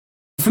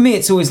For me,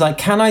 it's always like,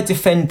 can I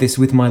defend this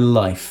with my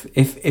life?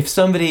 If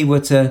somebody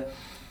were to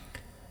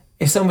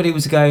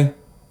go,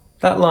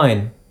 that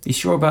line, you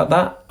sure about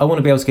that? I want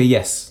to be able to go,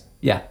 yes,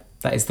 yeah,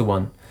 that is the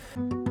one.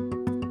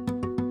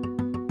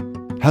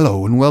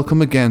 Hello and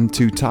welcome again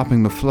to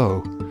Tapping the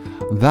Flow.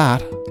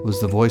 That was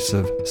the voice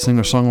of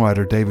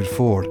singer-songwriter David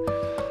Ford.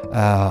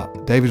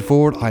 David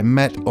Ford I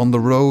met on the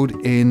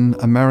road in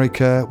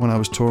America when I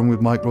was touring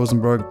with Mike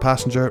Rosenberg,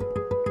 Passenger.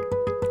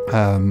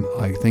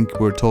 I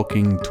think we're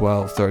talking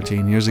 12,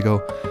 13 years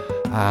ago,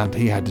 and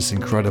he had this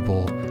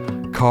incredible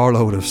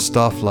carload of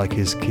stuff, like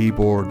his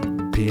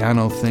keyboard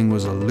piano thing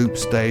was a loop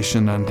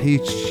station, and he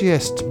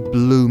just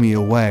blew me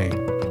away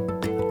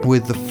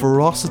with the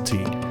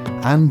ferocity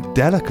and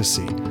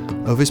delicacy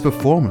of his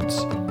performance.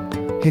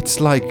 It's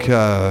like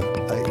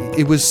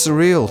it was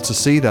surreal to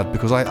see that,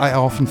 because I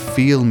often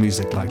feel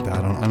music like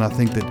that, and I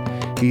think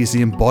that he's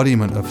the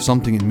embodiment of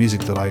something in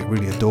music that I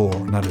really adore,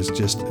 and that is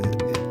just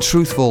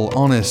truthful,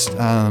 honest,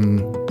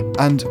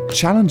 and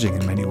challenging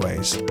in many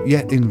ways,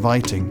 yet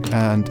inviting.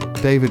 And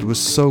David was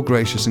so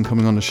gracious in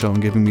coming on the show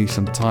and giving me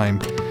some time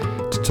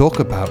to talk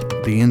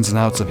about the ins and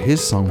outs of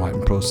his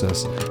songwriting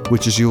process,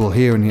 which, as you will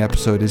hear in the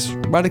episode, is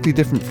radically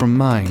different from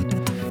mine.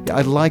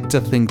 I'd like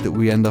to think that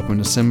we end up in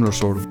a similar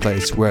sort of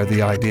place where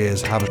the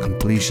ideas have a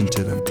completion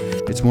to them.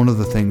 It's one of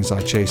the things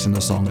I chase in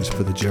a song, is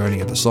for the journey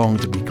of the song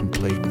to be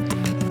complete,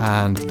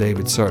 and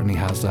David certainly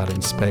has that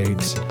in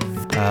spades.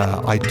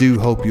 I do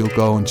hope you'll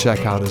go and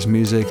check out his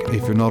music.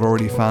 If you're not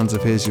already fans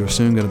of his, you're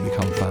soon going to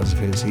become fans of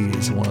his. He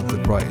is one of the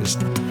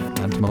brightest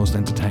and most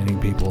entertaining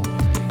people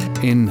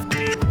in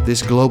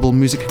this global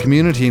music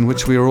community in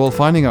which we are all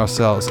finding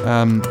ourselves.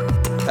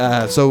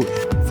 So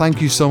thank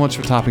you so much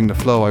for tapping the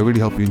flow. I really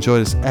hope you enjoy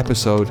this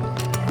episode.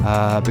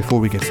 Before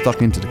we get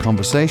stuck into the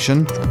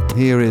conversation,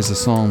 here is a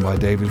song by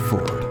David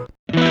Ford.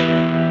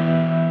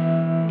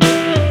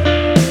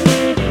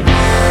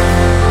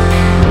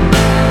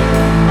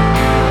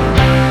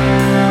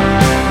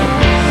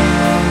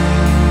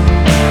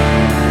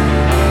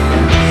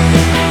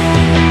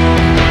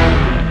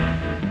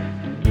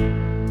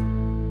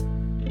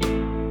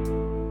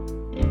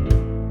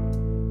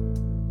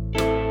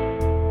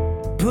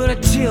 Put a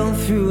chill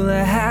through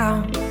the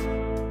house,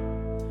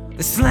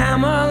 the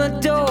slam on the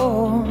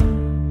door.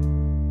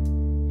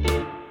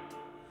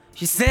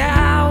 She said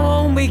I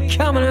won't be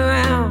coming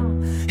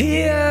around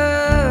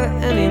here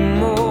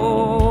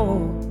anymore.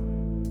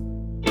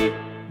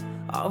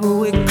 Oh, but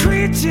we're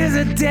creatures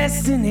of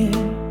destiny,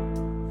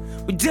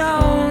 we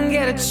don't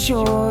get a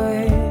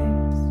choice.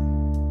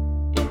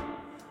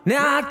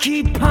 Now I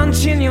keep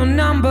punching your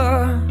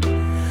number,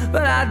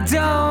 but I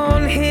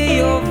don't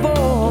hear your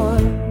voice.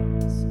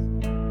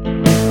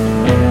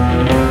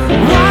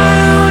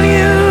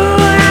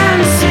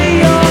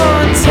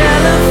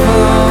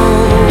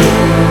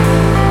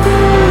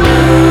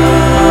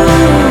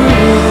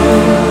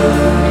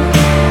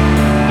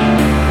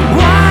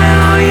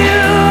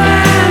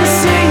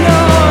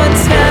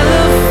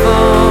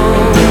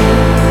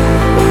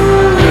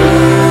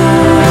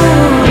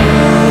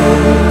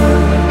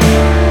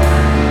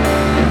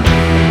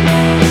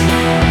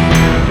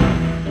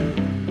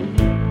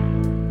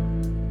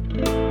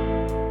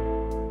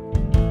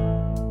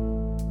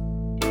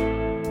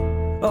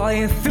 All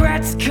your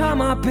threats come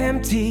up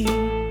empty,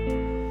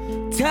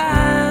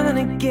 time and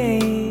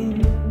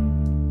again.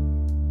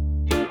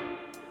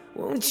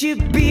 Won't you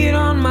beat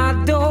on my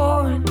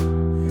door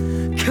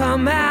and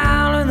come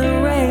out in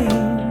the rain?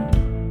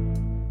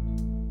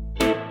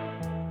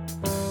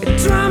 It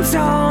drums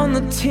on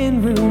the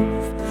tin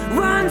roof,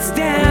 runs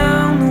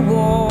down the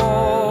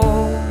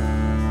wall.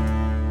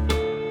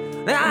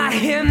 I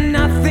hear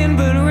nothing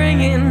but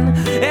ringing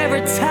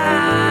every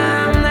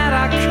time that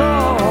I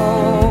call.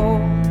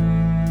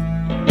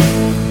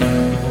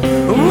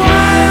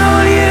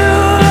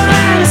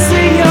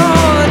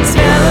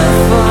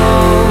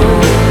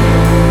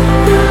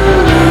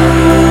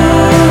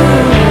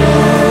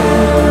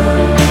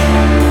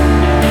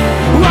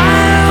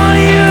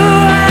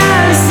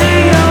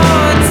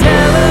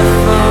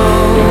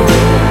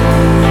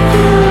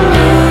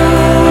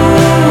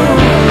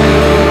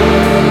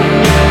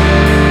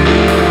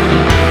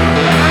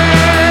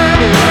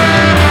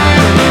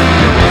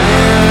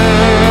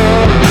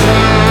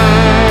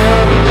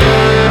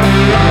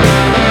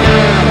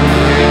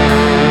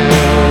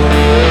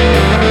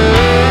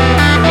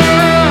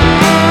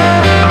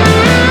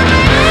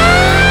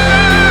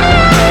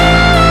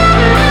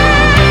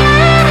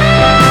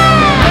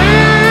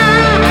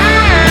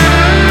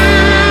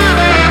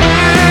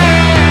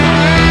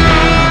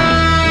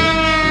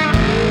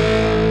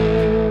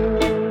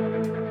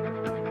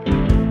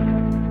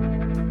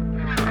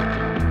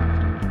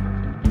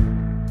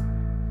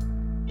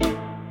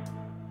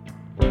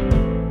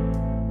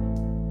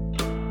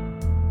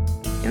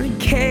 In the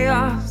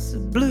chaos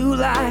of blue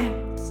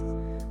lights,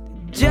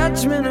 the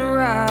judgment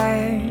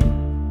arrived.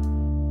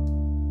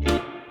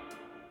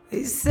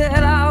 They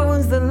said I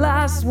was the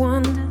last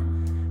one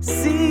to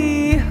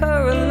see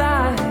her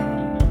alive.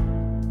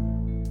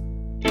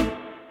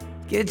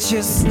 Get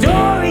your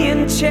story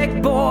in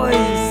check,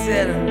 boys,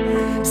 bed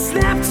and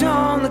slept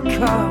on the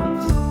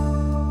couch.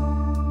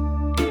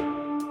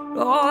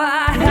 All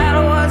I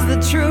had was the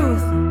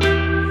truth.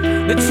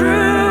 The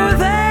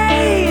truth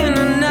ain't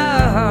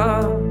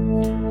enough.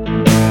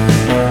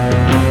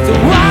 So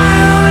why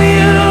don't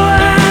you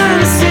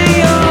answer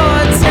your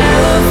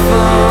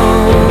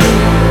telephone?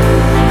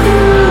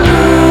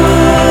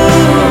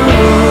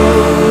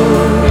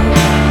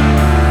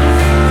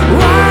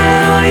 Why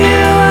don't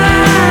you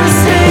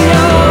answer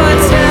your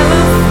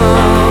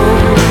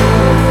telephone?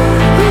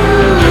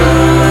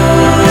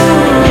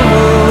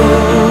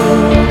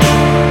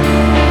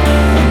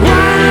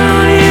 Why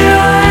don't you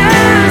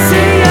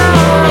answer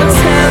your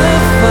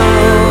telephone?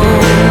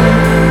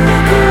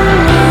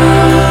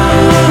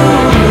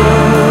 Why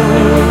don't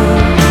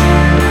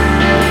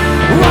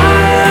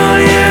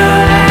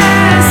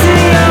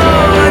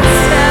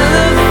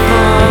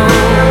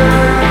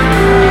you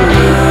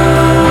answer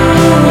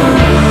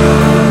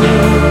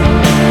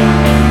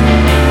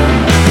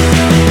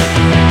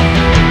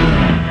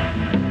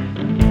your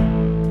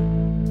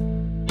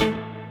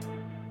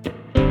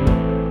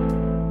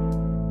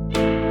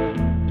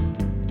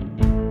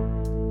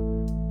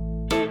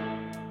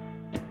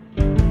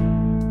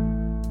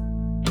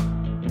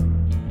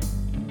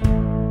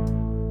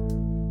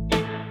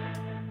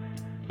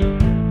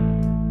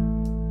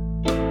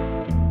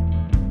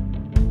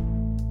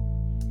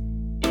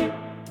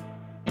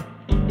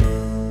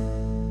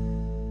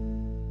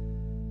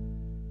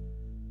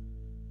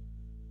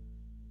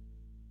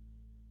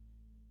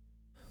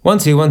One,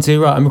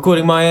 two, right, I'm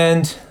recording my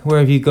end. Where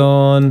have you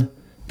gone?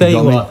 There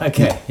you are.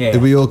 Okay, yeah. Are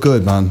we all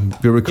good, man?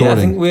 We're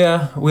recording. Yeah,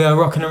 I think we are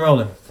rocking and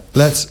rolling.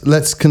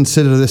 Let's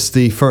consider this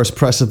the first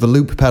press of the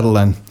loop pedal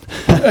then.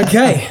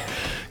 Okay.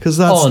 Because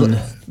that's on.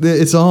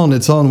 It's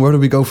on. Where do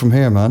we go from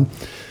here, man?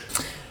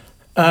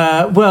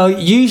 Well,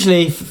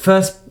 usually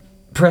first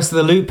press of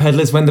the loop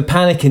pedal is when the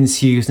panic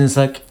ensues, and it's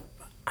like,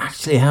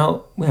 actually,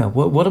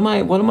 what am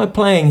I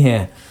playing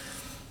here?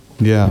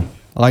 Yeah,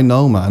 I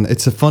know, man.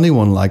 It's a funny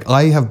one. Like,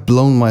 I have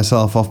blown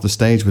myself off the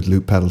stage with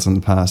loop pedals in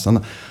the past,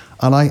 and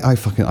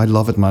I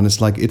love it, man. It's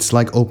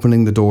like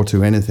opening the door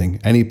to anything,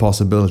 any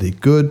possibility,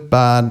 good,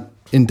 bad,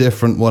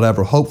 indifferent,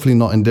 whatever. Hopefully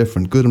not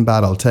indifferent. Good and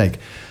bad, I'll take.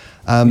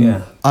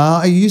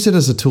 I use it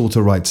as a tool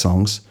to write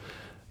songs,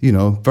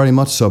 very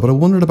much so. But I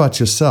wondered about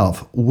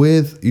yourself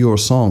with your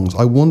songs.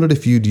 I wondered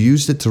if you'd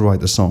used it to write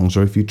the songs,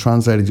 or if you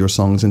translated your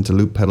songs into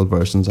loop pedal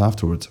versions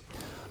afterwards.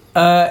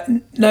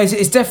 No,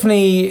 it's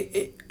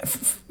definitely.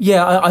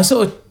 Yeah, I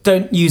sort of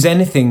don't use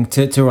anything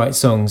to write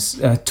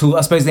songs. I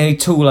suppose the only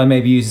tool I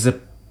maybe use is a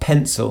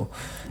pencil.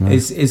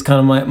 Is kind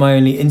of my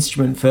only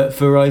instrument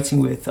for writing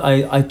with.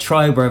 I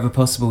try wherever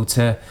possible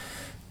to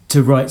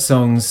write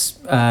songs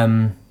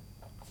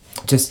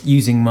just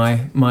using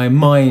my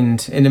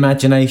mind and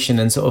imagination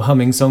and sort of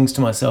humming songs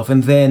to myself,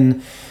 and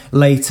then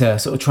later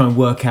sort of try and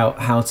work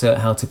out how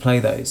to play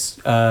those,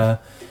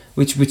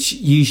 which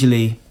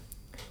usually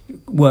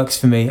works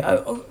for me.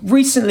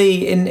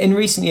 Recently, in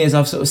recent years,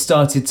 I've sort of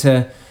started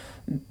to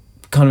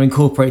kind of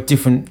incorporate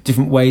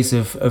different ways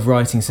of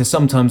writing. So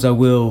sometimes I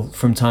will,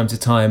 from time to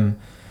time,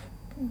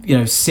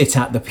 sit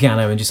at the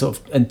piano and just sort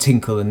of and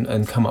tinkle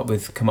and come up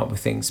with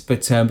things.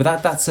 But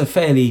that's a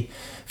fairly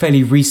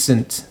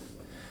recent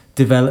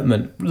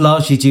development,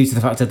 largely due to the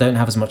fact I don't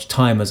have as much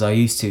time as I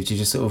used to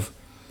just sort of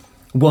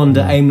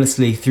wander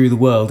aimlessly through the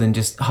world and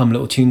just hum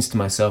little tunes to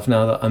myself.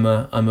 Now that I'm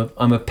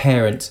a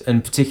parent,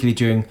 and particularly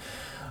during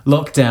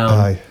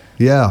lockdown.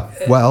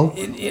 Well,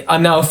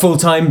 I'm now a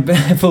full-time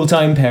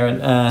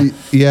parent.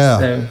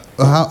 So.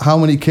 How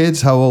many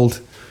kids? How old?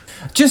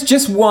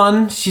 Just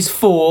one. She's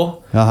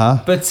 4.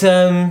 But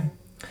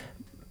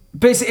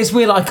it's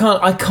weird.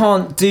 I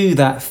can't do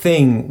that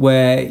thing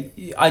where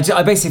I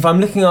basically, if I'm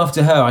looking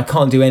after her, I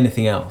can't do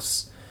anything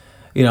else.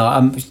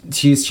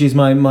 She's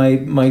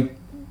my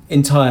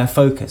entire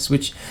focus.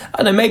 Which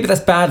I don't know. Maybe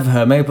that's bad for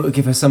her. Maybe it'll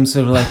give her some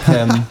sort of like.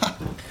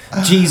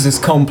 Jesus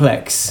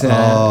complex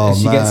as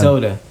she gets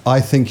older.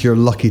 I think you're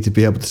lucky to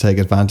be able to take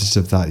advantage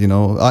of that.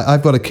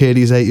 I've got a kid.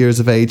 He's 8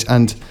 years of age,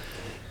 and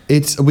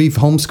we've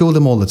homeschooled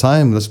him all the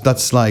time.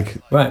 That's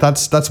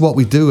what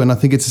we do, and I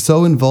think it's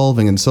so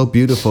involving and so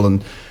beautiful.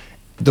 And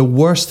the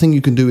worst thing you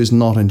can do is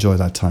not enjoy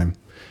that time.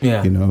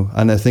 Yeah,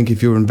 And I think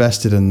if you're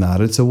invested in that,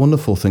 it's a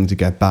wonderful thing to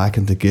get back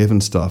and to give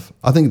and stuff.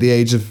 I think the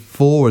age of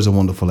 4 is a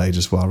wonderful age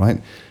as well,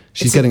 right?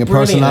 She's getting a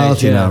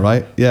personality age, now,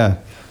 right? Yeah.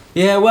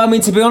 Yeah, well, I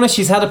mean, to be honest,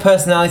 she's had a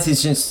personality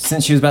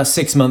since she was about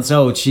 6 months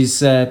old. She's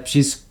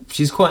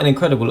quite an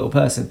incredible little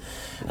person,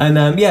 and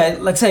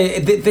like I say,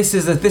 this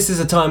is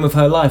a time of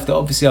her life that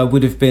obviously I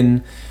would have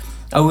been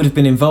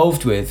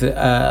involved with,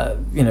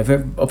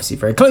 obviously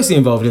very closely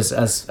involved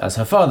as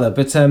her father,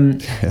 but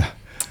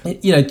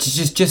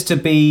just to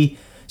be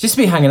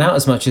hanging out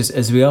as much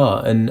as we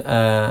are, and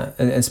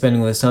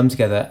spending all this time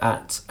together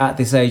at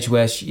this age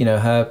where she,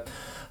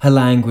 her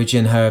language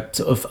and her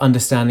sort of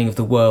understanding of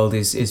the world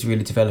is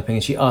really developing,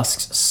 and she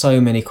asks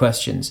so many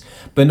questions,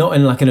 but not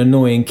in like an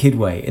annoying kid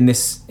way. In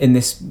this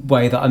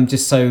way that I'm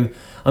so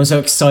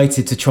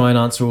excited to try and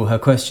answer all her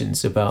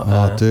questions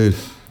about. Dude,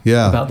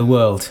 yeah, about the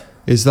world.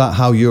 Is that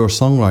how your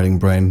songwriting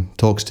brain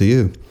talks to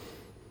you?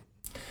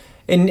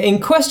 In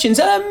questions,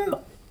 I'm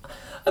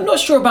not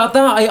sure about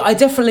that. I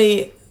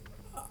definitely,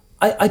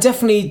 as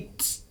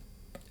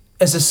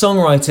a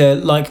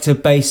songwriter, like to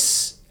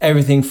base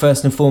everything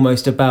first and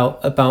foremost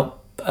about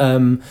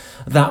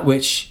that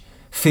which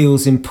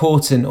feels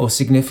important or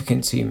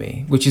significant to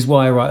me, which is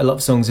why I write a lot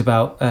of songs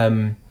about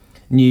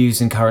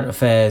news and current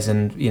affairs,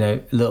 and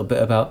a little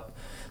bit about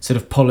sort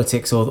of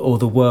politics or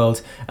the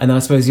world. And I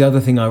suppose the other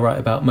thing I write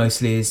about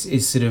mostly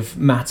is sort of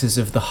matters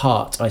of the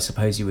heart, I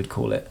suppose you would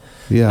call it.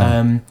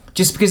 Yeah.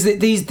 Just because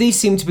these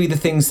seem to be the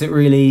things that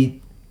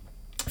really,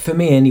 for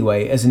me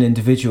anyway, as an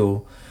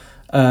individual,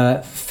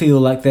 feel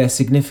like they're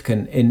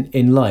significant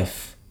in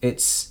life.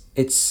 It's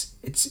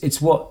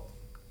what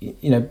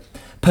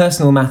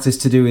personal matters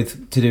to do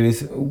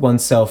with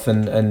oneself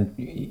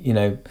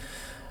and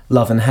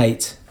love and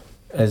hate,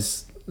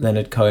 as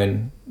Leonard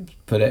Cohen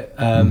put it.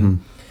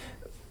 And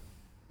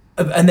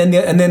then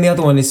the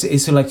other one is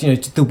sort of like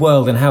the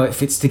world and how it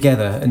fits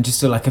together, and just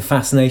sort of like a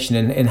fascination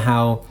in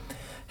how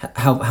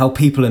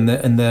people and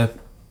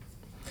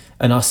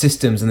our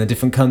systems and the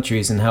different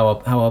countries and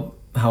how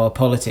our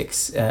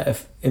politics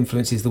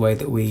influences the way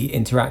that we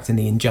interact and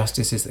the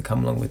injustices that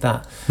come along with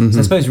that. So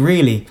I suppose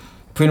really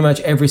pretty much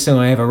every song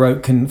I ever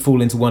wrote can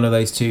fall into one of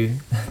those two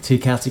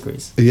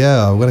categories.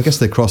 Yeah, well, I guess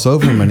they cross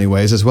over in many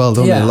ways as well,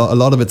 don't they? Yeah. A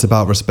lot of it's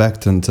about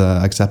respect and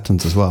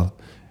acceptance as well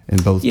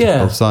in both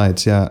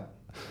sides. Yeah.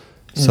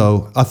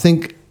 So I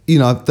think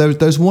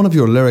there's one of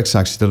your lyrics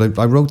actually that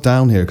I wrote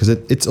down here because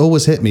it's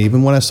always hit me,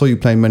 even when I saw you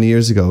playing many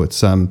years ago.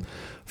 It's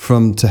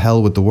from To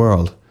Hell with the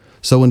World.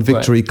 So when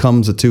victory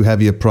comes at too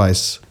heavy a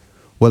price,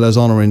 well, there's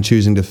honour in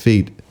choosing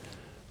defeat,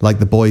 like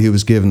the boy who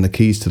was given the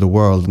keys to the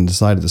world and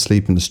decided to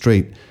sleep in the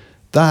street.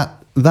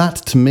 That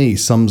to me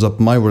sums up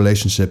my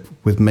relationship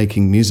with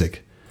making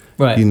music.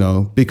 Right.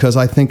 Because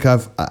I think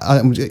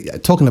I'm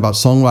talking about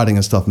songwriting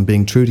and stuff and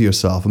being true to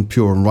yourself and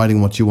pure and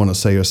writing what you want to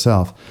say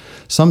yourself.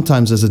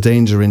 Sometimes there's a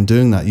danger in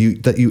doing that,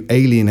 that you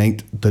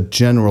alienate the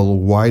general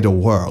wider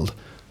world,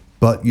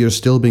 but you're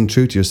still being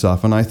true to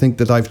yourself. And I think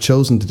that I've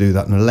chosen to do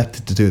that and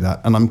elected to do that.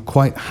 And I'm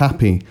quite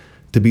happy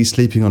to be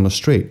sleeping on the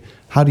street.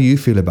 How do you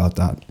feel about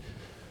that?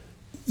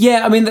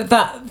 Yeah, I mean,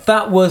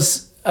 that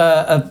was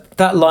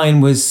that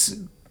line was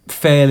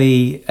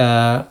fairly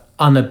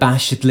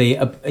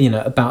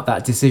unabashedly, about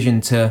that decision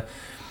to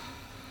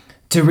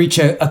reach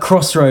a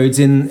crossroads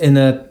in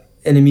a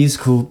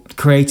musical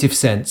creative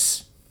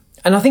sense.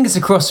 And I think it's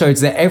a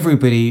crossroads that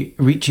everybody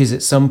reaches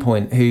at some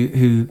point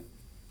who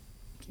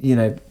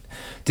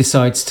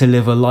decides to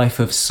live a life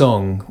of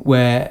song,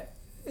 where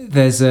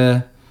there's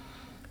a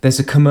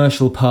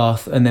commercial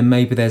path and then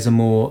maybe there's a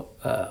more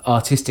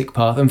artistic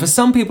path. And for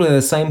some people they're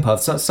the same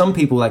path. Some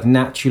people like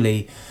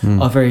naturally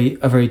are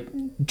very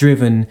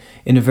driven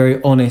in a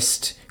very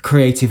honest,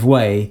 creative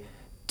way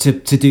to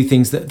do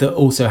things that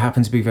also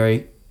happen to be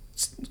very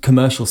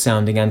commercial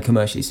sounding and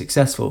commercially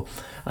successful.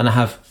 And I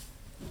have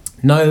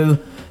no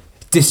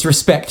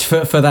disrespect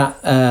for that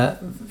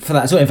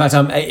so in fact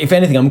if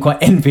anything I'm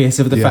quite envious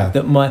of the fact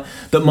that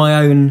my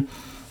own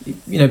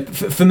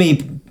for me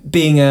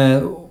being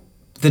the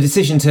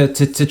decision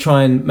to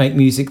try and make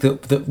music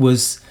that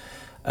was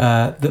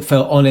that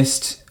felt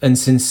honest and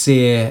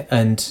sincere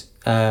and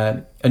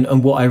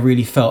what I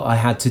really felt I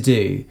had to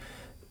do,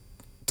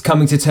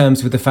 coming to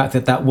terms with the fact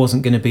that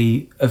wasn't going to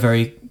be a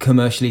very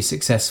commercially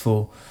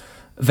successful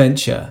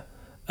venture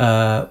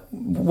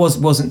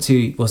wasn't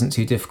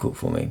too difficult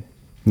for me.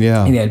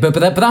 Yeah. In the end. But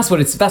that's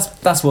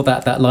what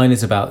that line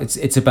is about.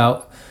 It's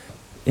about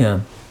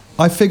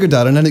I figured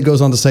that, and then it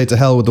goes on to say, to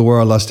hell with the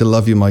world, I still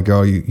love you, my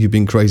girl. You've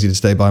been crazy to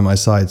stay by my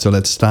side, so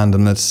let's stand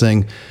and let's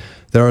sing.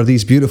 There are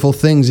these beautiful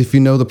things if you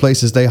know the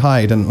places they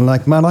hide. And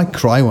like, man, I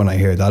cry when I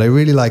hear that. I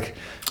really like,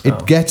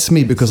 it gets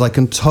me because I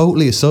can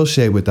totally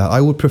associate with that.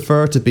 I would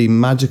prefer to be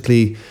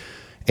magically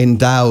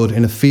endowed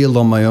in a field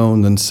on my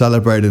own than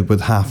celebrated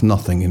with half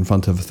nothing in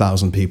front of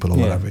 1,000 people or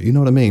whatever. You know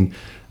what I mean?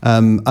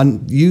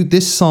 And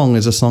this song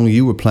is a song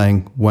you were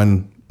playing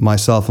when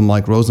myself and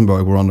Mike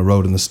Rosenberg were on the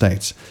road in the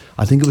States.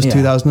 I think it was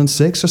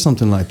 2006 or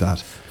something like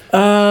that.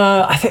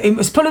 I think it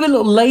was probably a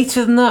little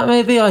later than that,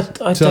 maybe. I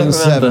don't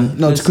remember.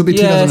 No, it could be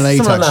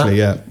 2008 actually.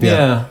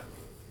 Yeah.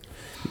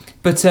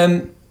 But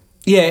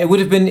it would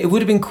have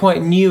been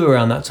quite new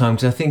around that time,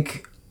 because I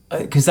think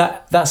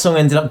that song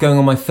ended up going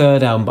on my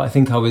third album, but I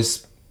think I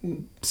was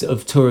sort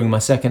of touring my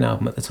second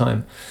album at the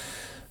time.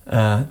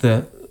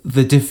 The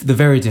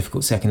very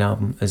difficult second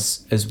album,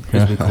 as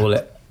we call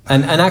it.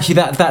 And actually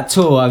that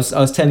tour I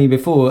was telling you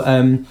before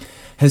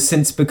has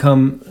since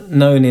become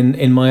known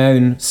in my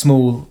own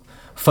small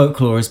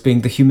folklore as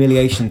being the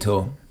Humiliation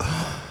Tour.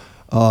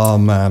 Oh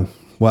man,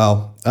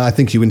 well, I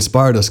think you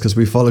inspired us because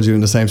we followed you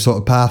in the same sort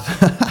of path.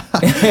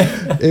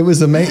 It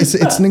was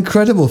amazing. It's an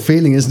incredible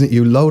feeling, isn't it?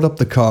 You load up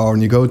the car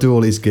and you go do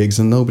all these gigs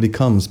and nobody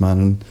comes, man.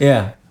 And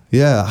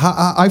Yeah,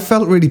 I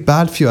felt really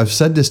bad for you. I've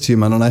said this to you,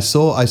 man, and I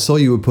saw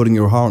you were putting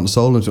your heart and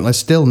soul into it. And I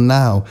still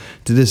now,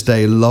 to this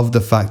day, love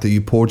the fact that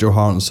you poured your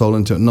heart and soul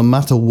into it. No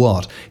matter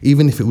what,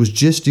 even if it was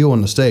just you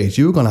on the stage,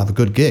 you were going to have a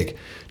good gig.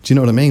 Do you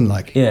know what I mean?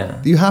 Like,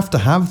 yeah, you have to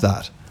have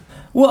that.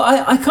 Well,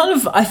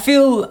 I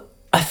feel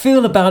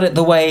about it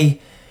the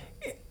way,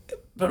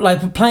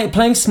 like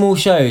playing small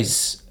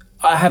shows.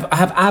 I have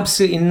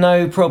absolutely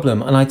no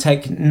problem, and I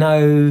take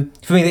no.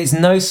 For me, there's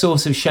no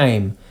source of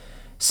shame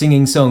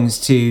singing songs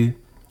to.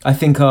 I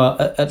think our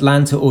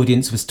Atlanta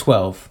audience was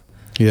 12.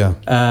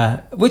 Yeah.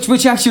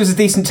 Which actually was a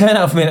decent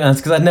turnout for me in Atlanta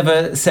because I'd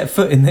never set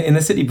foot in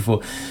the city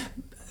before.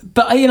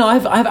 But I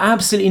have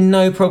absolutely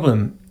no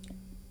problem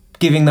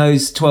giving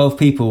those 12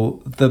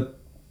 people the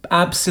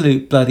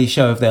absolute bloody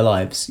show of their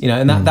lives.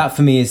 And that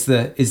for me is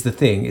the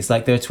thing. It's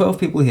like there are 12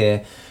 people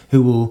here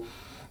who will,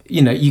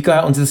 you go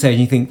out onto the stage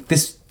and you think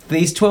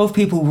these 12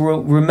 people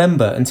will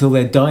remember until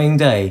their dying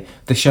day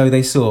the show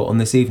they saw on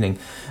this evening,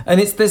 and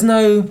there's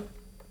no.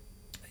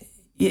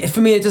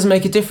 For me, it doesn't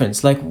make a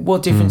difference. Like,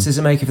 what difference does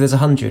it make if there's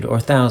 100 or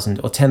 1,000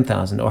 or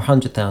 10,000 or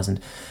 100,000?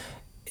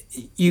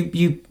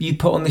 You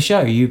put on the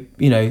show. You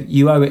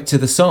owe it to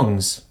the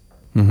songs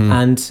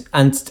and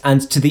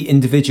to the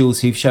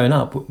individuals who've shown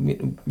up,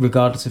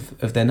 regardless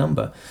of their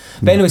number.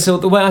 But anyway, so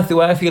the way I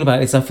feel about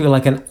it is, I feel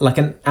like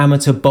an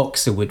amateur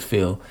boxer would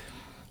feel.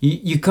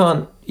 You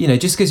can't,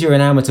 just because you're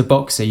an amateur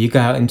boxer, you go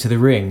out into the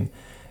ring.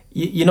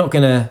 You're not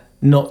gonna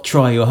not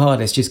try your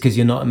hardest just because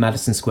you're not at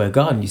Madison Square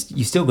Garden.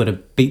 You still got to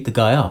beat the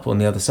guy up on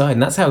the other side,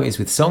 and that's how it is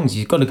with songs.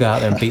 You've got to go out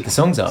there and beat the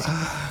songs up.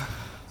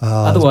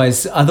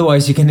 Otherwise,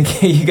 you're gonna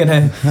get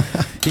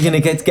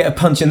a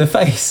punch in the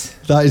face.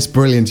 That is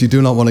brilliant. You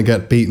do not want to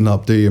get beaten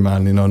up, do you,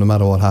 man? No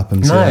matter what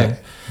happens. No, yeah.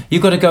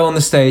 You've got to go on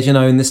the stage and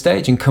own the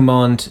stage and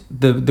command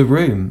the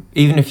room,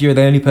 even if you're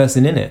the only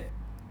person in it.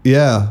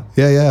 Yeah.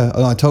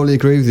 I totally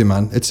agree with you,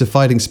 man. It's a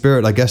fighting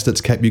spirit, I guess, that's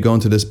kept you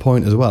going to this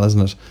point as well,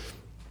 isn't it?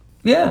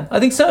 Yeah, I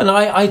think so, and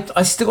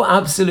I still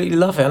absolutely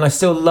love it, and I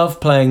still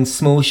love playing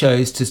small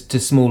shows to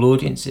small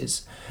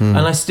audiences, and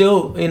I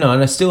still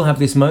have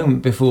this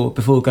moment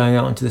before going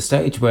out onto the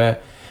stage where,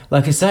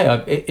 like I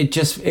say,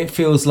 it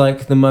feels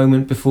like the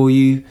moment before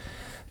you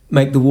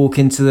make the walk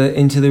into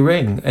the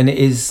ring, and it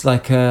is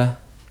like not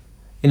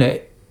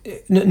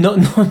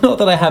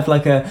that I have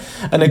like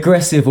an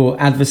aggressive or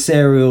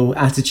adversarial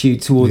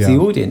attitude towards the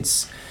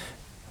audience,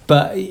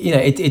 but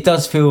it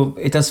does feel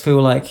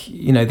like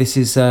this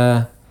is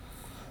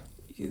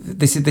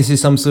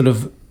some sort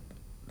of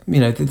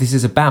this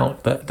is a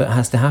bout that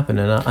has to happen,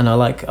 and I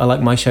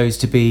like my shows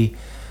to be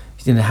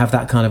have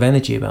that kind of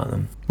energy about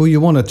them. Well,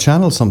 you want to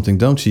channel something,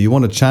 don't you? You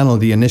want to channel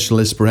the initial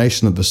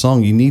inspiration of the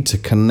song. You need to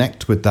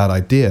connect with that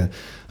idea,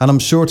 and I'm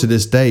sure to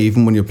this day,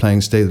 even when you're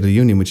playing State of the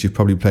Union, which you've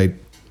probably played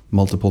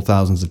multiple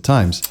thousands of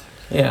times,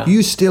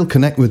 you still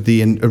connect with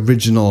the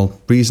original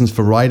reasons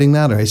for writing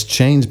that, or it's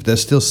changed, but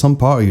there's still some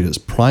part of you that's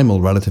primal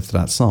relative to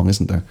that song,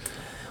 isn't there?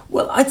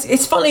 Well,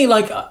 it's funny,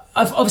 like,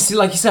 I've obviously,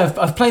 like you said,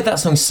 I've played that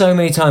song so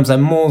many times, like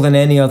more than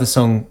any other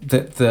song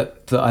that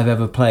I've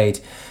ever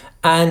played.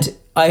 And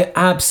I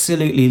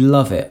absolutely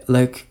love it.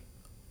 Like,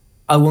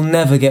 I will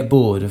never get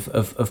bored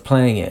of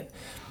playing it.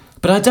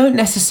 But I don't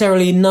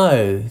necessarily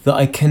know that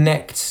I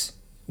connect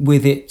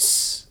with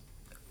its,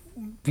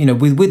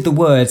 with the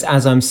words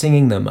as I'm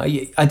singing them.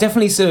 I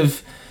definitely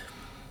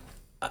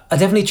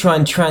try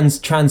and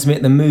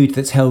transmit the mood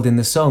that's held in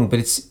the song, but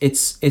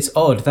it's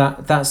odd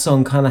that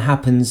song kind of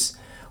happens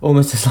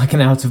almost as like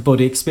an out of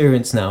body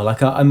experience now.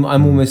 Like I'm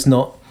almost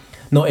not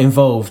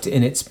involved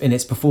in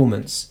its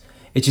performance.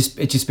 It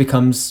just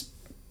becomes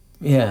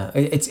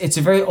it's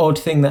a very odd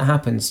thing that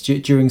happens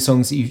during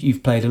songs that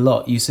you've played a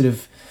lot. You sort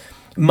of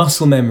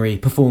muscle memory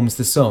performs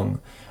the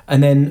song,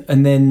 and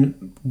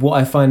then what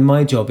I find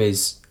my job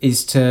is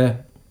to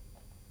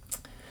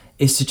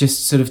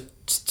just sort of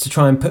to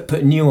try and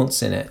put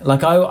nuance in it.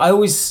 Like I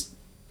always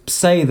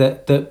say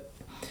that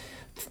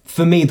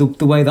for me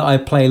the way that I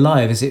play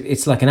live is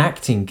it's like an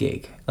acting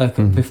gig. Like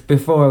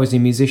before I was a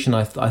musician,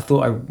 I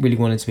thought I really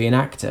wanted to be an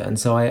actor, and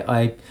so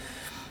I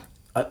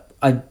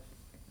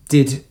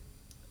did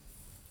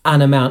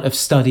an amount of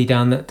study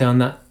down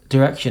that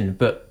direction.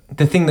 But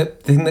the thing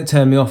that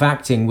turned me off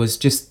acting was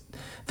just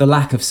the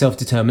lack of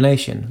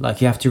self-determination.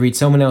 Like you have to read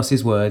someone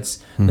else's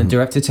words, the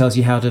director tells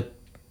you how to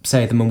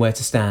say them and where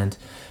to stand.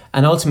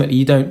 And ultimately,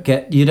 you don't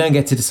get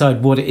to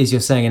decide what it is you're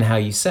saying and how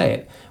you say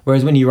it.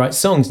 Whereas when you write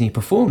songs and you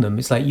perform them,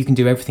 it's like you can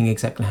do everything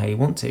exactly how you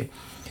want to.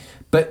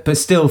 But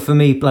still, for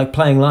me, like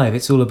playing live,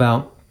 it's all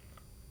about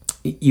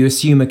you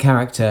assume a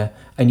character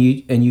and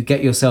you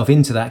get yourself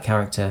into that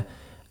character,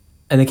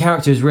 and the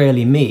character is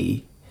rarely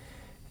me.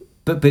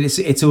 But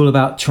it's all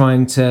about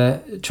trying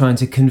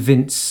to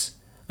convince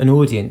an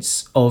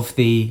audience of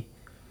the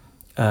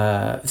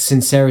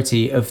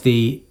sincerity of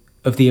the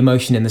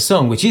emotion in the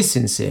song, which is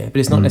sincere, but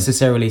it's not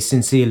necessarily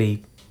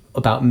sincerely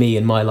about me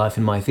and my life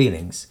and my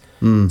feelings.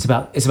 It's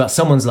about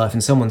someone's life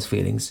and someone's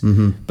feelings,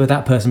 but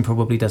that person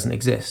probably doesn't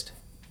exist.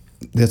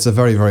 It's a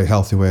very, very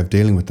healthy way of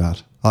dealing with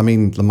that. I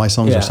mean, my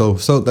songs are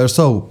so they're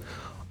so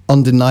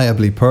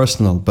undeniably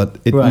personal, but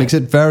it makes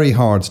it very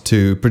hard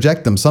to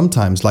project them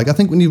sometimes. Like, I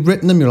think when you've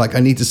written them, you're like, I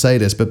need to say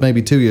this, but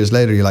maybe 2 years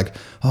later, you're like,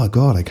 oh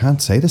God, I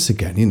can't say this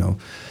again, you know.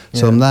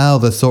 So now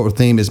the sort of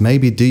theme is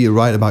maybe do you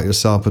write about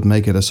yourself, but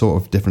make it a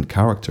sort of different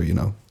character, you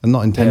know, and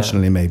not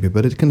intentionally maybe,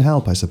 but it can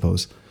help, I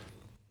suppose.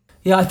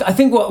 Yeah, I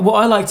think what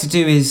I like to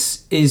do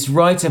is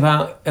write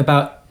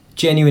about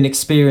genuine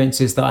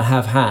experiences that I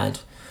have had,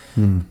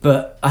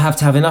 but I have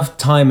to have enough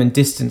time and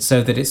distance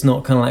so that it's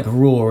not kind of like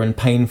raw and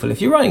painful.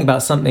 If you're writing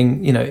about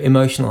something, you know,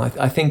 emotional,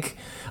 I think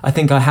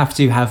I have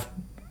to have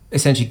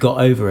essentially got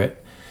over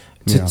it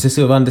to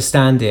sort of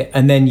understand it,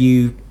 and then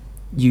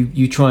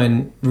you try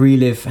and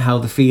relive how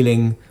the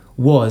feeling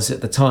was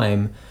at the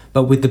time,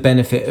 but with the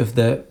benefit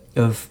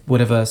of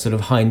whatever sort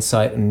of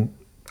hindsight and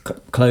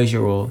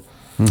closure or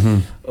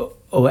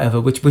whatever,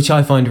 which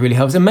I find really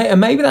helps. And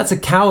maybe that's a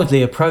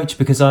cowardly approach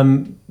because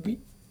I'm,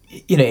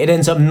 you know, it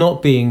ends up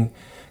not being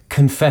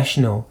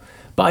confessional.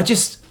 But I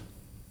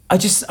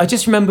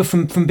just remember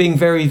from being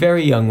very,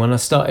 very young when I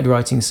started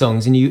writing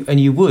songs, and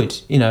you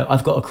would, you know,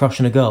 I've got a crush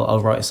on a girl,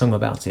 I'll write a song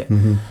about it,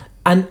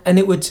 and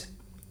it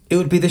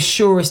would be the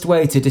surest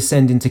way to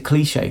descend into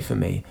cliche for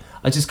me.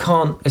 I just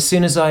can't. As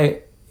soon as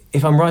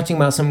if I'm writing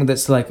about something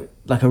that's like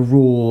a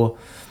raw,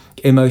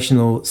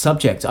 emotional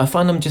subject, I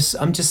find I'm just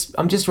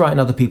writing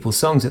other people's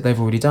songs that they've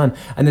already done,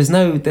 and there's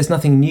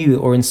nothing new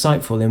or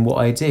insightful in what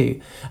I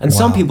do. And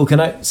some people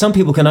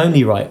can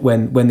only write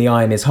when the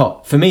iron is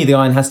hot. For me, the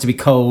iron has to be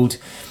cold,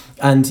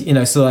 and you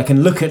know, so I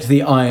can look at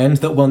the iron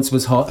that once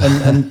was hot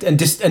and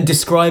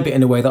describe it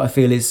in a way that I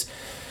feel is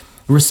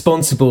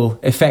responsible,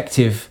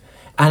 effective,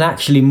 and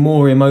actually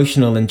more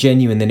emotional and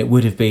genuine than it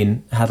would have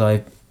been had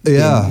I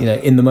been, you know,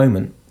 in the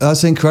moment.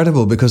 That's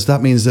incredible, because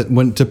that means that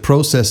when to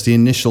process the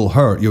initial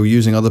hurt, you're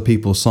using other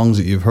people's songs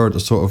that you've heard to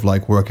sort of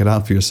like work it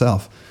out for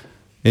yourself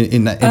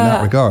in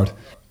that regard.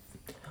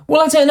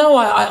 Well, I don't know.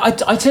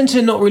 I tend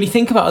to not really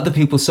think about other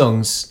people's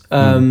songs.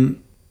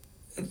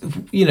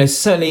 You know,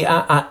 certainly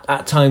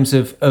at times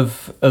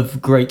of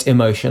great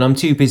emotion, I'm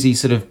too busy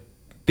sort of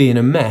being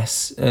a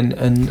mess and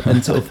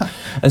sort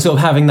of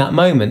having that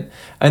moment.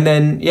 And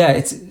then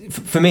it's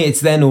for me, it's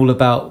then all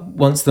about,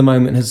 once the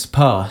moment has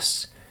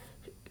passed,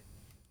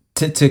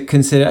 to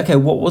consider, okay,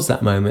 what was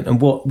that moment,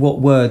 and what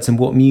words and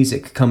what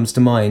music comes to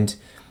mind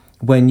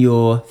when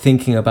you're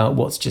thinking about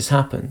what's just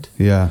happened.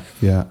 Yeah.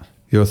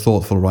 You're a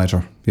thoughtful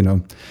writer, you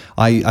know.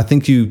 I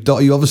think you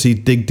obviously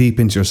dig deep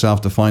into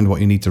yourself to find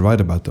what you need to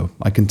write about, though.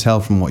 I can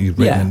tell from what you've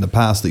written in the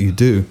past that you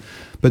do.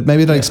 But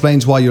maybe that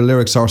explains why your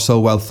lyrics are so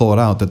well thought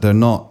out, that they're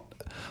not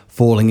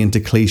falling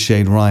into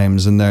cliched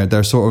rhymes, and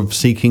they're sort of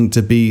seeking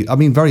to be, I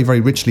mean, very, very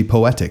richly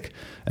poetic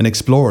and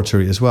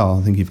exploratory as well.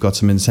 I think you've got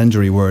some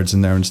incendiary words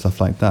in there and stuff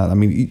like that. I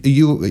mean, are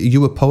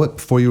you a poet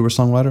before you were a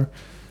songwriter?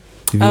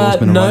 Have you always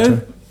been a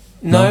writer?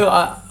 No.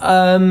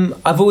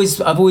 I've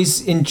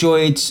always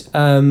enjoyed you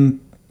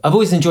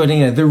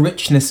know, the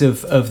richness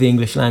of the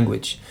English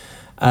language.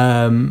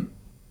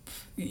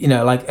 You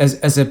know, like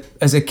as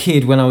a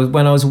kid, when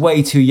I was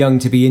way too young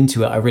to be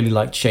into it, I really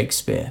liked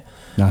Shakespeare,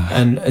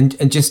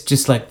 and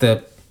just like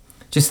the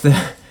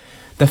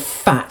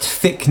fat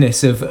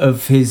thickness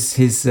of his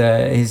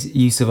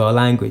use of our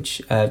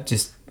language.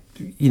 Just,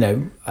 you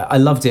know, I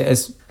loved it,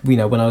 as you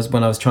know, when I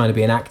was trying to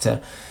be an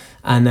actor,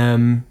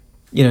 and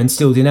you know, and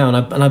still do now,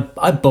 and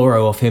I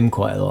borrow off him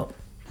quite a lot.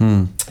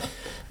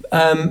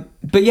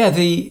 But yeah,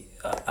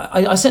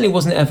 I certainly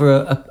wasn't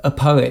ever a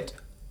poet.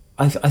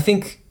 I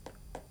think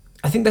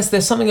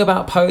there's something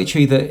about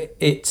poetry that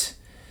it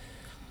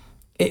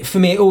for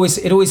me, it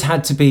always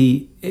had to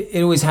be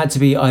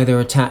either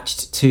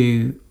attached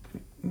to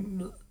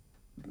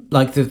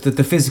like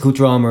the physical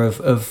drama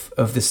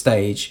of the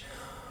stage,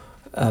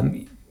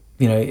 you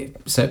know,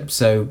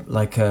 so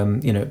like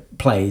you know,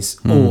 plays,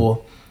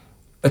 or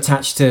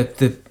attached to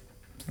the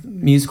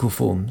musical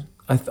form.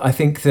 I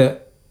think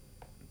that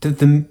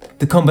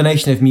the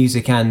combination of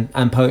music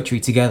and poetry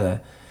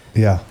together,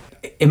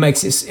 it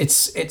makes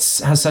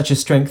it has such a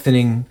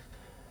strengthening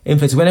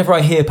influence. Whenever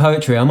I hear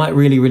poetry, I might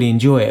really, really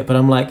enjoy it, but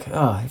I'm like,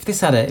 if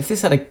this had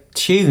a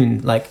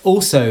tune, like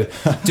also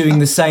doing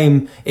the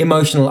same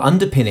emotional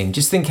underpinning,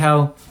 just think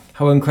how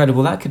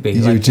incredible that could be.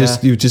 You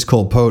just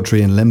called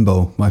poetry in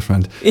limbo, my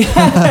friend.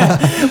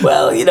 Yeah.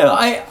 Well, you know,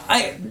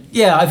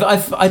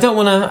 I don't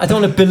want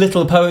to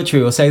belittle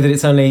poetry or say that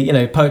it's only, you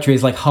know, poetry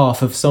is like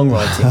half of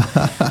songwriting.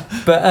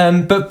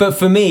 but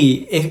for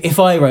me, if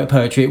I wrote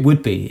poetry,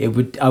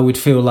 I would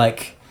feel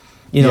like,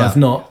 you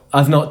know,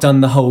 I've not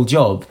done the whole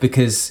job,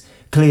 because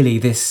clearly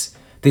this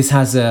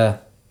has a,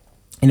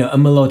 you know, a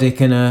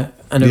melodic and a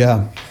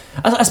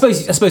I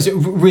suppose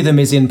rhythm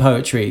is in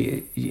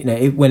poetry, you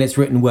know, when it's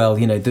written well,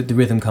 you know, the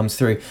rhythm comes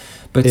through.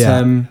 But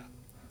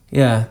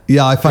Yeah,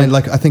 I find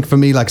I think for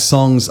me, like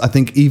songs, I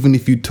think even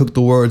if you took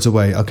the words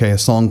away, okay, a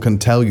song can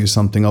tell you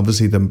something.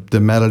 Obviously the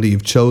melody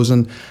you've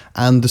chosen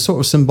and the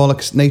sort of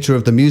symbolic nature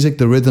of the music,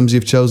 the rhythms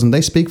you've chosen,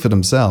 they speak for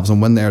themselves.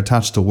 And when they're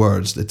attached to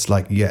words, it's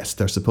like, yes,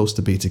 they're supposed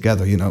to be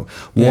together, you know.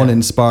 One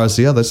inspires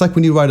the other. It's like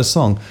when you write a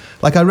song,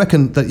 like I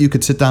reckon that you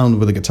could sit down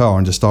with a guitar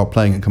and just start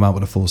playing and come out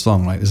with a full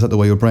song, right? Is that the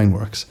way your brain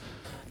works?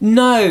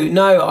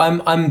 No,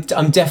 I'm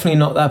definitely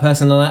not that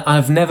person.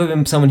 I've never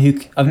been someone who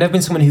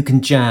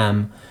can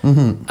jam,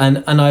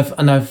 and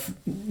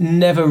I've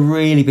never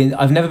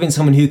been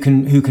someone who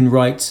can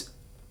write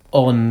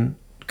on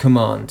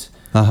command.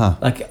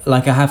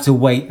 Like I have to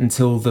wait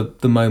until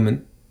the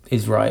moment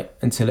is right,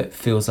 until it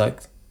feels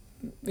like,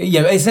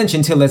 essentially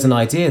until there's an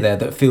idea there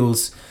that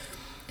feels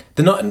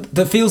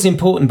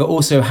important, but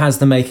also has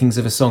the makings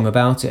of a song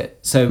about it.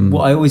 So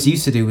what I always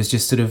used to do was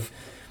just sort of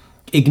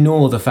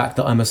ignore the fact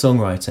that I'm a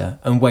songwriter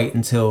and wait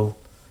until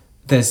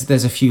there's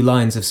a few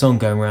lines of song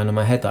going around in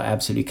my head that I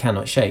absolutely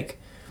cannot shake,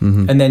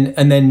 and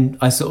then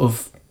I sort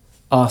of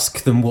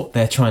ask them what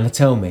they're trying to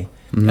tell me,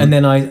 and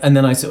then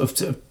I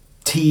sort of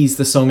tease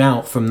the song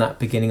out from that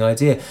beginning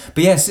idea.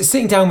 But yes,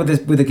 sitting down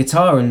with a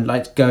guitar and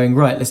like going,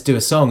 right, let's do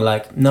a song.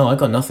 Like, no, I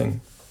got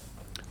nothing.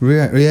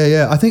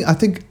 Yeah.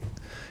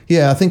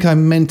 I think I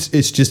meant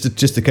it's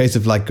just a case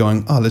of like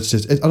going, oh, let's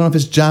just. I don't know if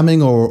it's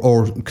jamming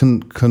or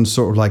can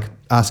sort of like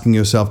asking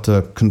yourself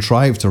to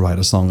contrive to write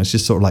a song. It's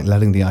just sort of like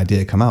letting the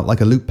idea come out,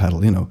 like a loop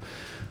pedal, you know.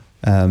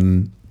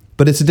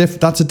 But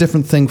that's a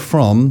different thing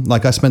from,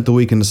 like, I spent the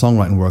week in the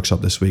songwriting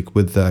workshop this week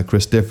with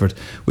Chris Difford,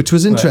 which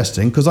was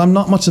interesting because I'm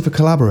not much of a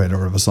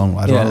collaborator of a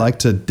songwriter. Yeah. I like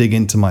to dig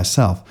into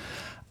myself.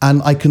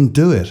 And I can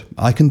do it.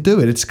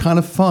 It's kind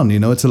of fun, you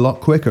know. It's a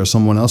lot quicker.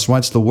 Someone else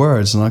writes the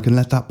words and I can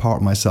let that part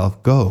of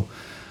myself go.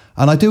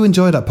 And I do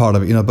enjoy that part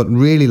of it, you know, but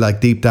really,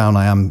 like, deep down,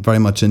 I am very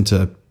much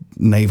into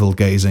navel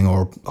gazing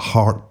or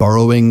heart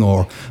burrowing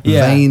or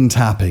vein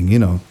tapping, you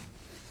know.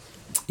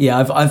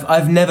 Yeah,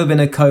 I've never been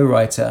a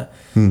co-writer.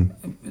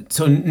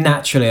 So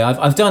naturally,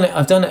 I've done it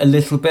a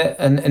little bit,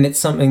 and it's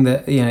something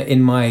that, you know,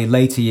 in my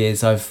later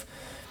years I've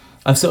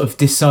sort of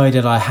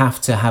decided I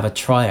have to have a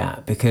try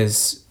at,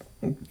 because,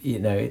 you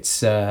know, it's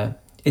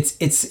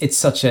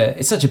such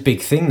a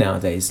big thing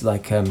nowadays,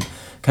 like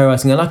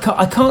co-writing, and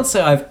I can't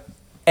say I've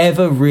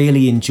ever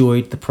really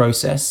enjoyed the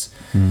process.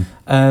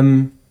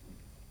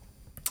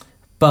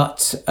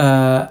 But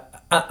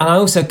and I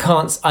also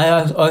can't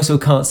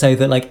say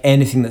that like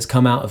anything that's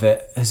come out of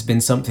it has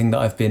been something that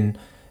I've been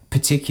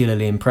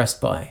particularly impressed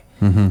by.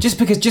 Just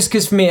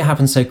because for me it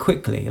happens so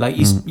quickly. Like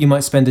you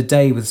might spend a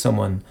day with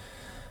someone,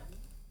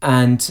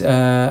 and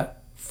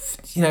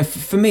you know,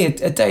 for me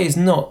a day is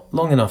not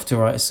long enough to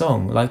write a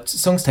song. Like,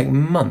 songs take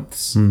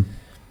months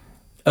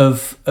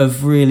of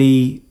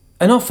really.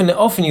 And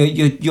often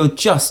you're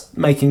just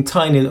making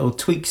tiny little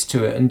tweaks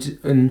to it,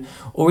 and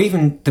or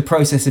even the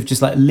process of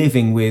just like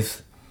living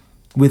with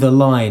a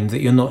line that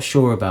you're not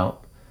sure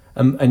about,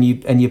 and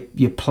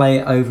you play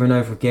it over and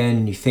over again,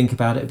 and you think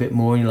about it a bit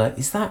more, and you're like,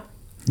 is that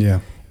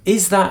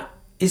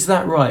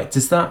right?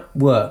 Does that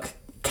work?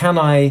 Can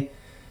I?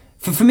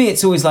 For me,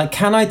 it's always like,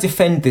 can I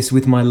defend this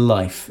with my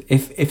life?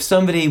 If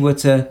somebody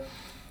was to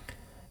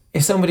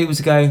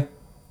go,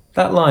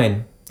 that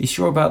line, you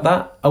sure about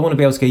that? I want to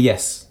be able to go,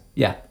 yes,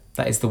 yeah.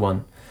 That is the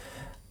one,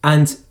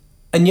 and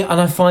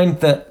I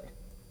find that,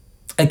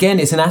 again,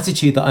 it's an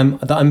attitude that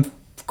I'm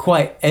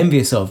quite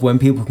envious of, when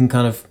people can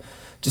kind of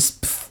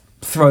just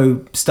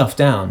throw stuff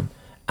down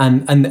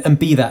and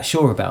be that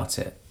sure about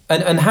it,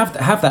 and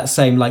have that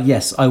same, like,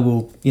 yes, I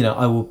will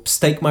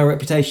stake my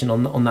reputation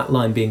on that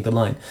line being the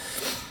line.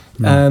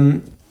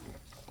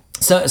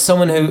 So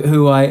someone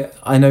who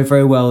I know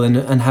very well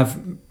and have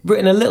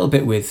written a little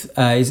bit with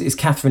is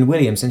Catherine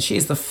Williams, and she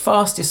is the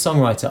fastest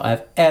songwriter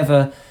I've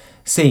ever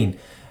seen.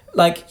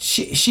 Like,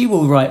 she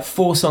will write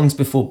 4 songs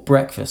before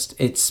breakfast.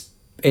 It's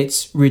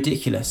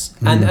ridiculous.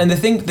 And the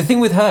thing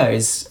with her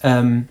is,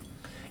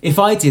 if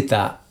I did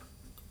that,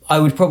 I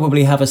would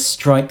probably have a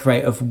strike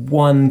rate of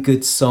 1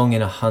 good song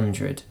in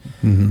 100.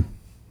 And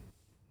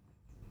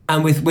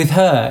with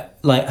her,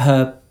 like,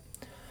 her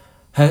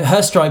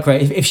strike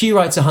rate, if she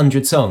writes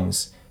 100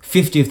 songs,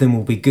 50 of them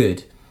will be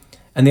good,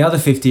 and the other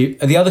 50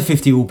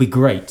 will be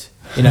great.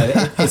 You know,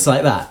 it's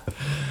like that.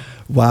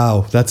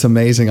 Wow, that's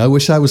amazing. I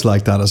wish I was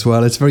like that as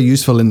well. It's very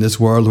useful in this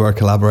world where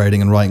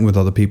collaborating and writing with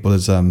other people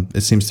is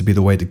it seems to be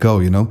the way to go,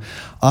 you know.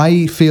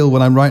 I feel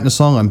when I'm writing a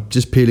song, I'm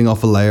just peeling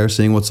off a layer,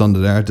 seeing what's under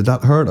there. Did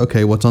that hurt?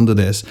 Okay, what's under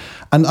this?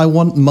 And I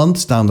want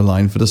months down the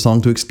line for the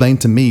song to explain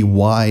to me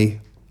why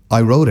I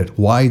wrote it.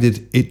 Why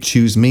did it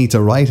choose me to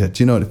write it?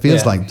 You know, it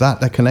feels like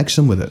that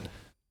connection with it.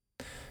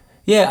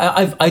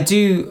 Yeah, I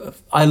do.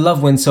 I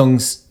love when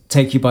songs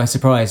take you by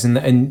surprise,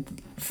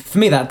 and for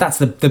me that's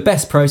the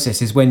best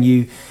process, is when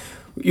you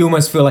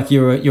almost feel like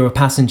you're a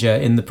passenger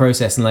in the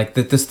process, and like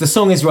the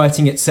song is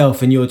writing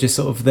itself, and you're just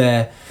sort of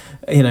there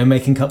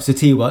making cups of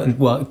tea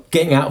while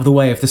getting out of the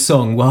way of the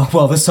song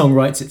while the song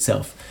writes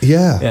itself.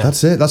 Yeah,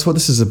 that's it. That's what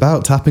this is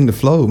about. Tapping the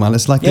flow, man.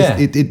 It's like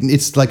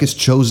it's like it's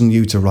chosen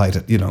you to write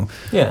it.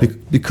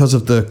 Because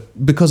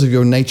of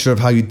your nature of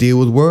how you deal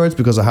with words,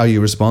 because of how you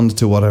respond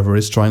to whatever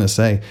it's trying to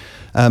say.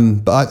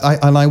 But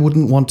I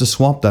wouldn't want to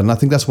swap that, and I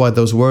think that's why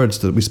those words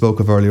that we spoke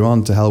of earlier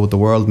on, "to hell with the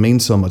world," mean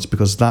so much,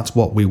 because that's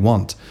what we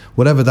want,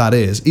 whatever that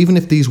is. Even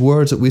if these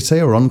words that we say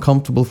are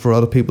uncomfortable for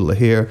other people to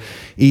hear,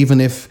 even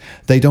if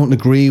they don't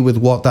agree with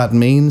what that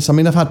means. I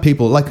mean, I've had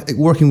people, like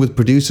working with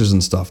producers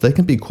and stuff, they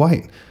can be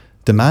quite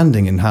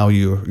demanding in how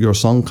your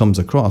song comes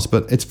across,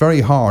 but it's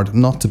very hard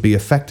not to be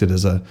affected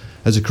as a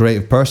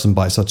creative person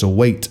by such a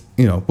weight.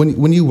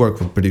 When you work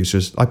with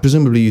producers,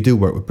 presumably you do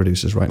work with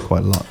producers, right?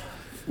 Quite a lot.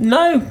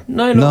 No,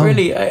 not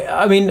really.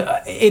 I mean,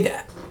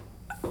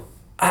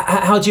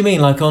 how do you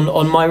mean? Like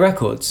on my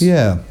records?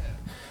 Yeah.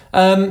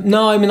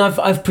 No, I mean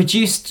I've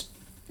produced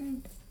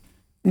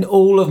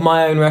all of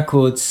my own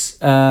records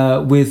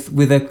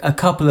with a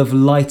couple of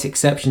light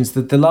exceptions.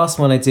 The last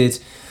one I did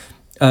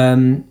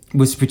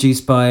was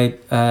produced by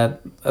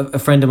a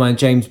friend of mine,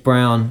 James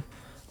Brown,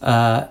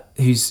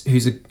 who's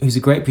a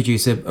great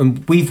producer,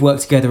 and we've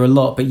worked together a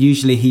lot. But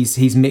usually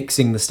he's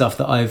mixing the stuff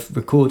that I've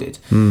recorded.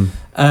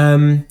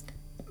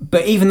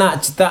 But even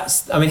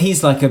that's I mean,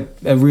 he's like a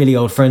really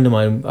old friend of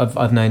mine.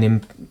 I've known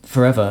him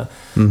forever,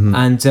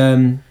 and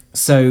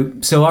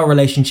so our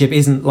relationship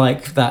isn't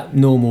like that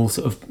normal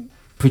sort of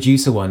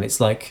producer one. It's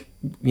like,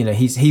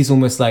 he's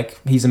almost like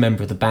he's a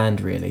member of the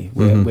band, really.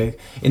 We're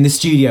in the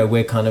studio,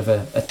 we're kind of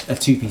a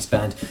two-piece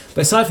band.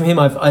 But aside from him,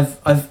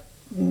 I've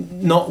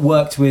not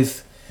worked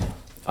with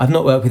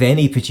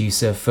any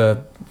producer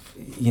for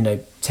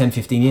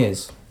 10-15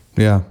 years.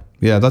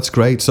 Yeah, that's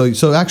great.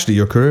 So actually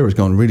your career has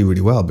gone really,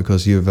 really well,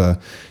 because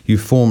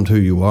you've formed who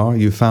you are,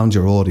 you've found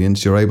your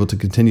audience, you're able to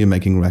continue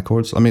making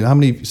records. I mean, how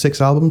many?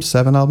 6 albums,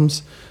 7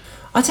 albums?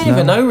 I don't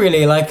even know,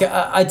 really. Like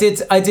I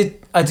did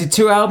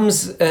 2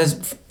 albums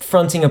as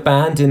fronting a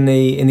band in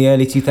the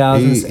early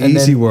 2000s.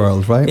 Easy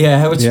World, right?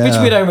 Yeah, which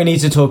we don't really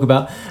need to talk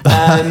about.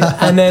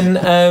 And then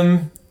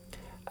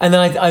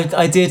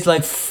I did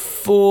like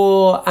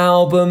 4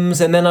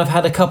 albums, and then I've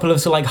had a couple of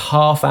sort of like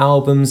half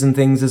albums and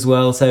things as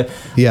well. So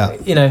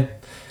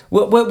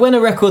when a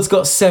record's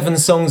got 7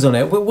 songs on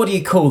it, what do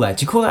you call that?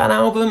 Do you call that an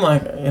album? I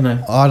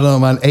don't know,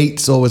 man.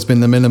 8's always been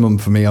the minimum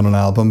for me on an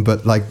album,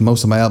 but like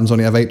most of my albums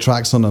only have 8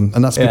 tracks on them,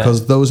 and that's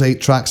because those 8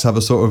 tracks have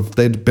a sort of,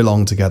 they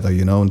belong together,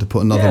 and to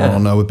put another one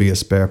on there would be a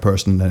spare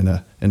person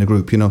in a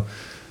group,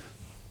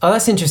 Oh,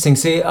 that's interesting.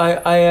 See,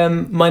 I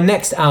my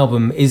next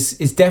album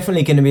is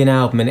definitely going to be an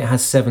album, and it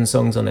has 7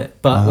 songs on it.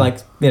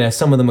 But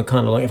some of them are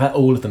kind of long. In fact,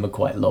 all of them are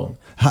quite long.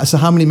 So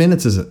how many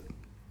minutes is it?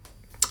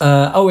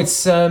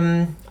 It's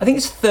I think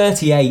it's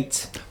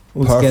 38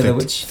 altogether. Perfect.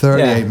 Which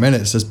 38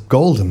 minutes is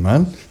golden,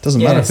 man.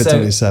 Doesn't matter if it's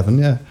only 7.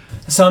 Yeah.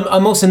 So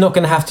I'm also not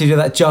going to have to do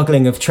that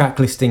juggling of track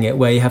listing it,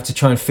 where you have to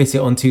try and fit it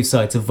on 2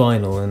 sides of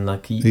vinyl and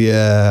like.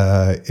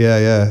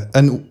 Yeah.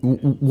 And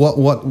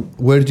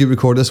where did you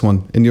record this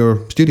one? In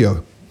your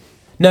studio?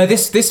 No,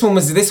 this one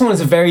was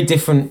a very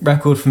different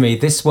record for me.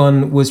 This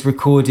one was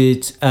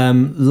recorded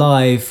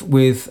live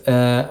with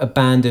a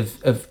band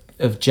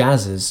of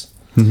jazzers.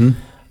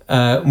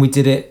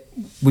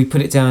 We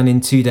put it down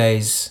in 2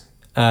 days.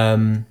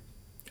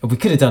 We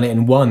could have done it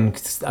in 1.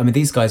 'Cause, I mean,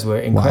 these guys were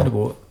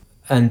incredible. Wow.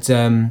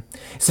 And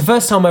it's the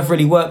first time I've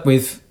really worked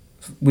with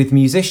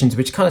musicians,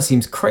 which kind of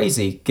seems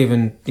crazy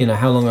given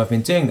how long I've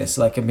been doing this.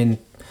 Like, I've been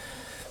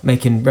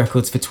making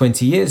records for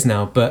 20 years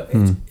now, but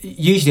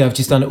usually I've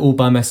just done it all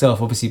by myself,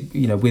 obviously,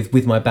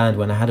 with my band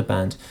when I had a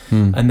band.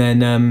 And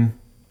then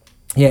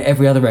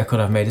every other record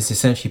I've made has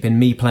essentially been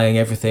me playing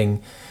everything,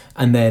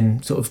 and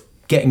then sort of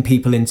getting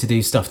people in to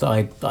do stuff that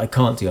I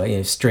can't do,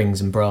 like, strings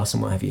and brass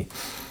and what have you.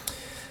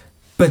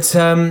 But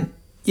so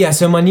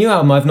my new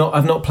album,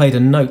 I've not played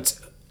a note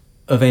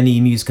of any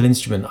musical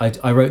instrument.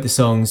 I wrote the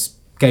songs,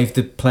 gave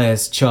the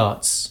players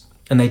charts,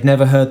 and they'd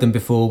never heard them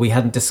before. We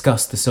hadn't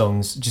discussed the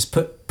songs, just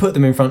put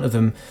them in front of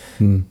them,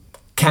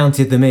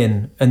 counted them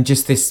in, and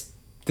just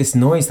this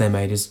noise they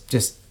made is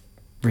just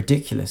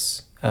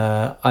ridiculous.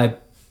 I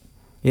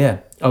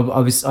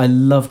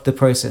loved the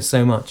process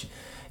so much.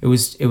 It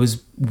was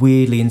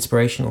weirdly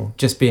inspirational,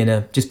 just being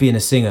a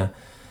singer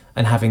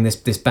and having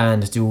this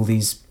band do all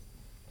these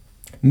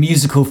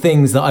musical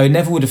things that I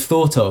never would have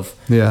thought of,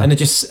 and are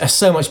just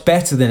so much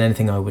better than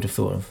anything I would have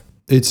thought of.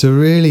 It's a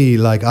really,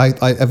 like,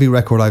 every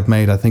record I've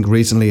made, I think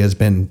recently has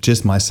been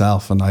just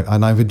myself, and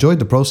I've enjoyed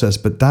the process,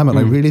 but damn it,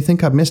 I really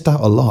think I've missed out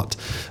a lot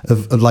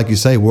of, like you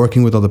say,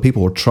 working with other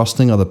people, or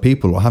trusting other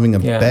people, or having a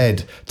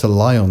bed to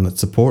lie on that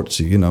supports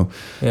you,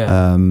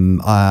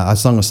 I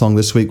sung a song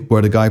this week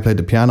where the guy played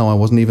the piano. I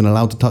wasn't even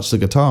allowed to touch the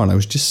guitar, and I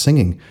was just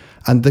singing,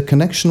 and the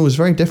connection was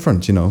very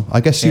different,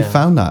 I guess you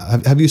found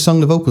that. Have you sung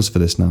the vocals for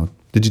this now?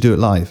 Did you do it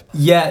live?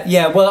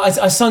 Yeah. Well,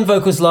 I sung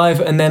vocals live,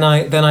 and then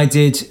I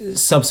did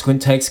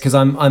subsequent takes, because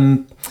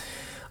I'm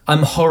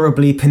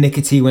horribly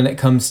pernickety when it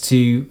comes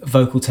to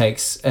vocal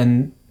takes,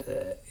 and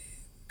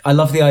I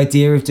love the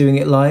idea of doing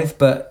it live,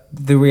 but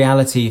the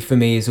reality for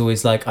me is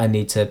always like I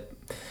need to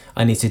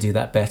I need to do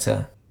that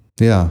better.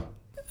 Yeah.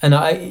 And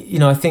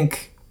I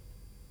think,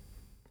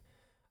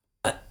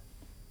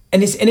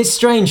 and it's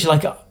strange.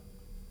 Like,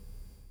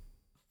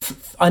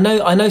 I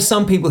know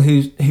some people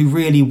who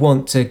really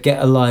want to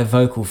get a live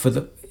vocal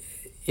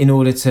in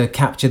order to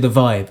capture the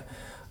vibe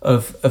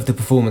of the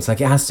performance.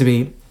 Like, it has to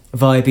be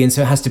vibey, and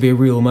so it has to be a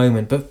real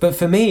moment. But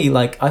for me,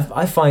 like,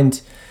 I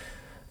find,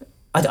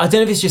 I don't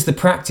know if it's just the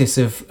practice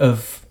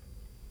of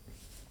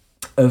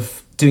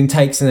doing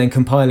takes and then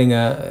compiling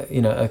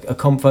a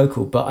comp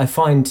vocal, but I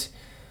find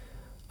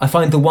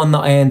the one that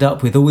I end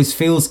up with always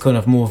feels kind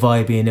of more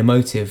vibey and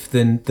emotive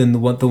than the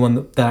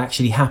one that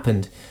actually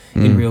happened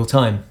in real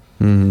time.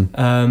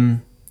 Mm-hmm.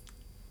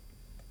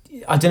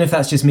 I don't know if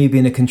that's just me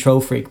being a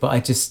control freak, but I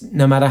just,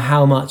 no matter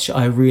how much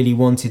I really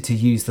wanted to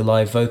use the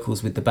live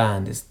vocals with the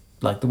band, is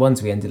like the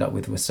ones we ended up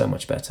with were so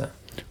much better.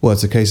 Well,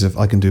 it's a case of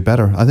I can do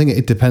better. I think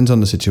it depends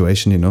on the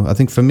situation, you know. I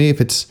think for me,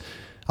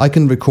 I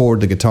can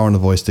record the guitar and the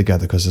voice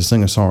together, because a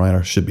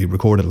singer-songwriter should be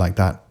recorded like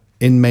that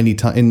in many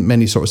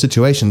sort of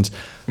situations.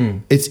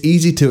 It's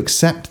easy to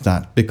accept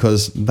that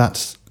because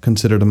that's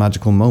considered a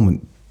magical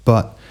moment.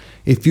 But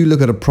if you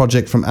look at a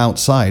project from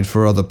outside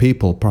for other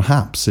people,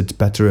 perhaps it's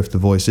better if the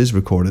voice is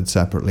recorded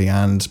separately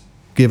and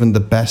given the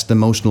best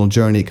emotional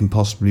journey it can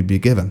possibly be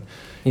given,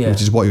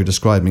 which is what you're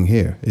describing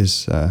here,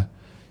 is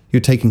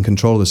you're taking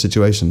control of the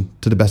situation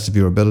to the best of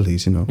your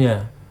abilities, you know.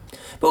 Yeah.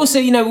 But also,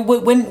 you know,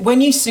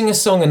 when you sing a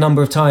song a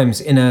number of times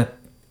in a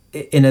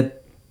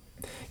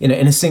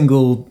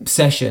single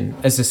session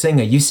as a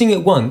singer, you sing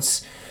it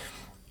once,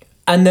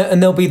 and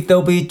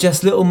there'll be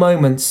just little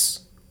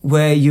moments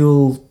where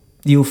you'll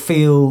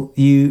feel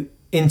you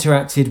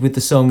interacted with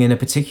the song in a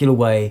particular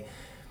way,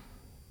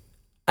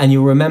 and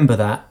you'll remember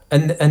that,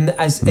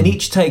 and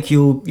each take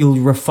you'll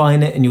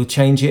refine it and you'll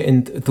change it,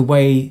 and the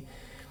way,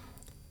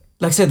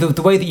 like I said,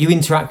 the way that you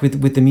interact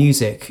with the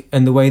music,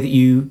 and the way that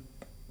you,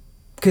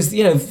 because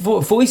you know,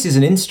 voice is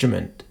an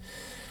instrument,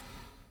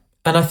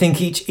 and I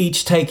think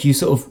each take you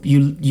sort of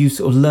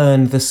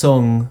learn the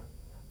song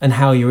and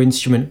how your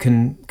instrument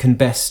can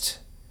best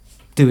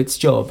do its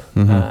job.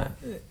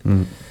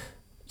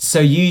 So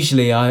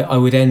usually I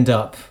would end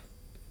up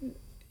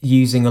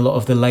using a lot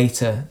of the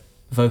later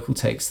vocal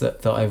takes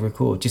that I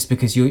record, just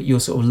because you're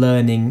sort of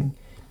learning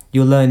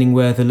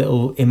where the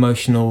little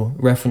emotional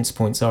reference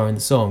points are in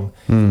the song,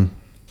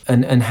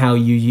 and how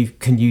you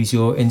can use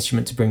your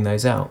instrument to bring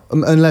those out.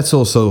 And let's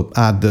also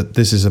add that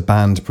this is a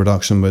band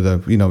production with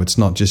it's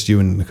not just you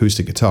and an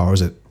acoustic guitar,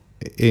 is it?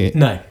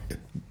 No.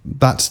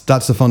 That's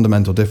the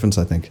fundamental difference,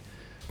 I think.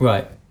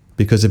 Right.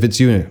 Because if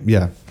it's you,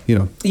 yeah.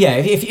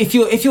 If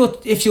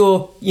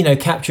you're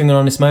capturing an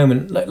honest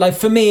moment, like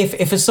for me,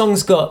 if a song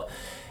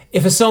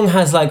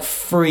has like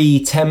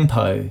free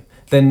tempo,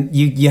 then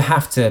you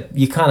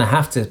kind of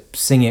have to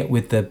sing it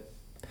with the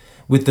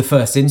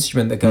first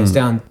instrument that goes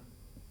down,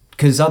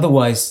 because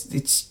otherwise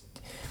it's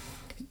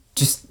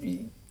just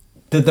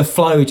the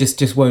flow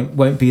just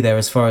won't be there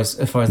as far as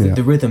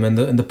the rhythm and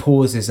the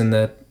pauses and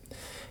the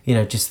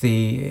just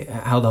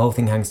how the whole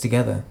thing hangs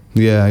together.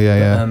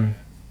 Yeah.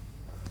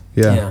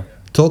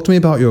 Talk to me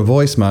about your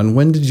voice, man.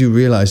 When did you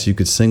realize you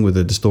could sing with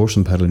a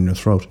distortion pedal in your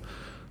throat?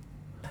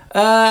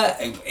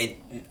 The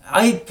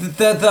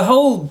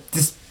whole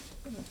this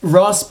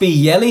raspy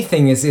yelly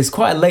thing is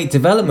quite a late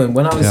development.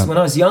 When I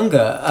was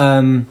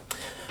younger,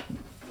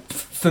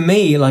 for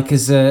me, like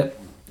as a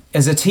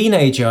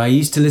teenager, I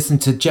used to listen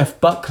to Jeff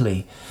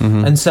Buckley,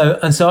 and so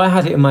I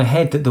had it in my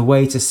head that the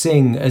way to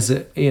sing as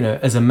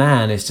a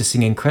man is to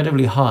sing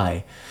incredibly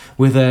high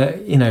with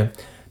a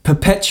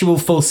perpetual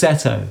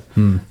falsetto,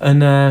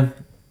 and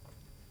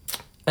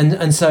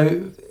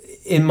so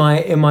in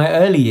my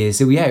early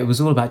years, it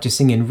was all about just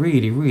singing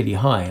really, really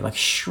high, like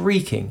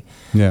shrieking.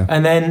 Yeah.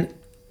 And then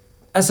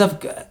I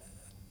started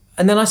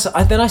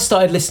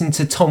listening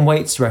to Tom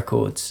Waits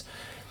records,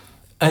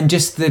 and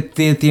just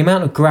the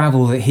amount of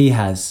gravel that he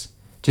has,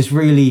 just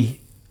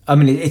really, I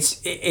mean,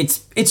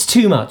 it's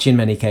too much in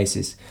many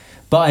cases,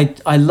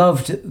 but I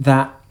loved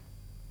that.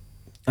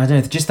 I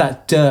don't know, just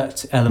that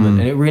dirt element,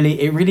 and it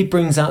really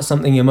brings out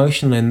something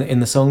emotional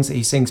in the songs that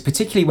he sings,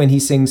 particularly when he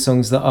sings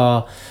songs that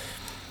are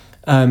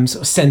sort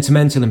of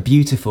sentimental and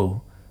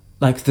beautiful,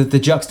 like the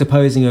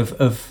juxtaposing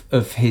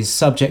of his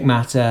subject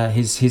matter,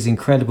 his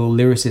incredible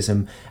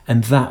lyricism,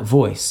 and that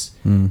voice.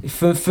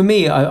 For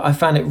me, I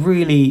found it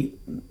really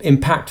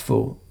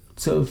impactful,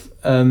 sort of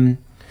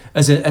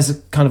as a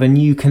kind of a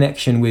new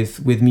connection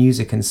with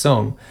music and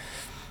song.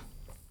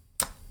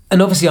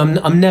 And obviously,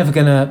 I'm never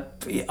gonna.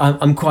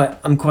 I'm quite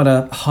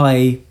a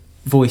high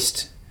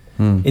voiced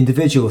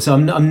individual, so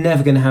I'm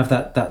never gonna have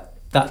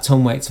that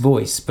Tom Waits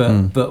voice.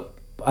 But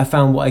I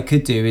found what I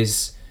could do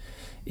is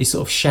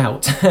sort of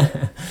shout.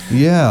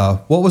 Yeah.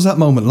 What was that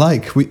moment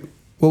like?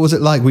 What was it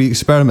like? Were you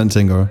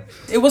experimenting, or?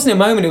 It wasn't a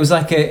moment. It was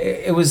like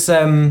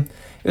an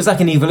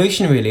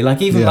evolution, really. Like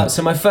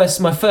so my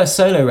first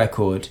solo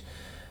record.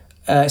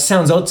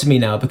 Sounds odd to me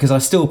now because I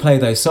still play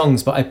those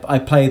songs, but I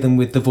play them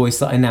with the voice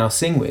that I now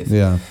sing with.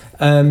 Yeah.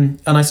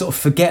 And I sort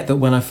of forget that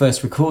when I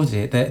first recorded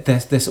it,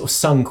 they're sort of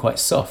sung quite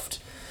soft.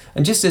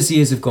 And just as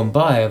years have gone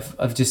by,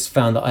 I've just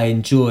found that I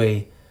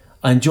enjoy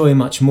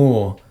much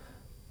more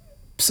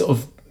sort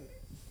of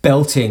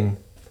belting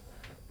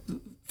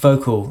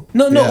vocal.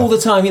 Not all the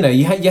time, you know.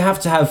 You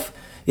have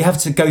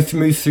to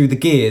move through the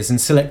gears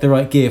and select the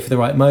right gear for the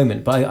right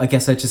moment. But I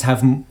guess I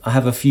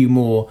have a few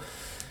more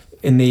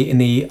in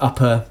the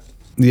upper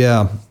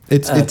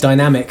it's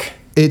dynamic.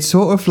 It's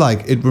sort of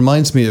like, it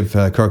reminds me of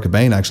Kurt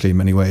Cobain actually in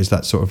many ways.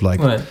 That sort of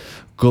like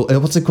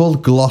what's it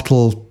called,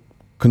 glottal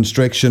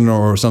constriction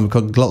or some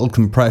glottal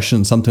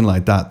compression, something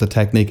like that. The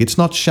technique. It's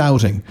not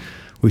shouting.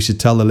 We should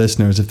tell the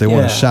listeners, if they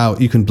want to shout,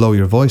 you can blow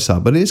your voice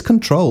out, but it is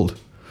controlled.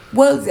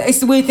 Well, it's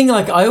the weird thing,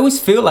 like, I always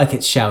feel like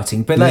it's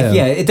shouting, but like,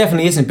 it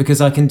definitely isn't, because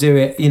I can do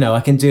it, you know,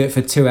 I can do it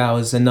for 2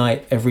 hours a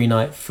night, every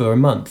night for a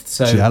month.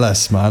 So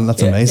jealous, man.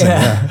 That's amazing.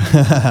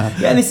 Yeah.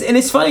 And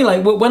it's funny,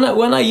 like,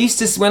 when I used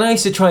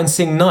to try and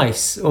sing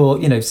nice, or,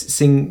 you know,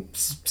 sing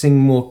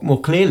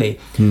more clearly,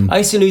 I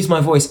used to lose my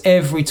voice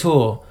every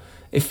tour.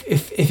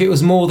 If it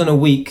was more than a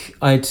week,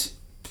 I'd,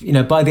 you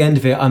know, by the end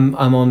of it, I'm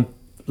on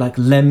like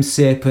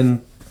Lemsip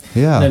and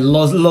you know,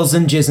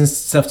 lozenges and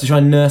stuff to try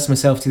and nurse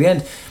myself to the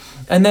end.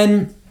 And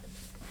then,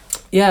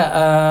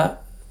 a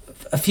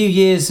few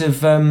years of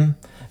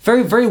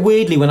very, very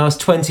weirdly, when I was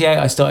 28,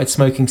 I started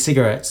smoking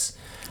cigarettes.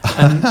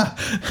 And,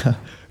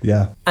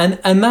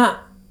 and that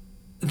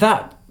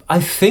I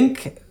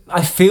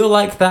feel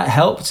like that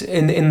helped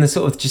in the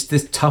sort of just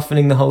this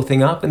toughening the whole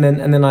thing up. And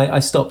then I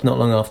stopped not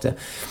long after.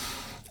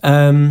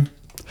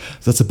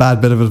 That's a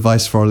bad bit of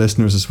advice for our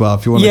listeners as well.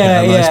 If you want to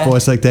get a nice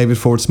voice like David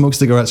Ford, smoke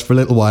cigarettes for a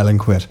little while and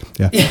quit.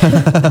 Yeah.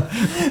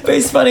 But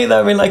it's funny though.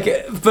 I mean,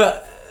 like,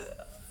 but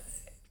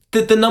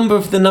the number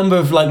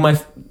of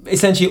like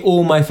essentially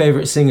all my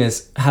favorite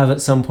singers have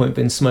at some point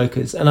been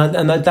smokers, and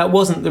that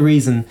wasn't the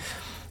reason.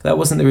 That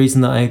wasn't the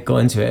reason that I got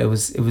into it. It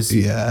was.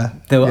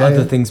 There were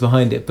other things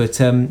behind it, but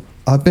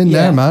I've been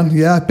there, man.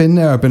 Yeah, I've been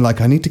there. I've been like,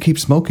 I need to keep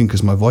smoking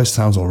because my voice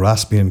sounds all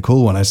raspy and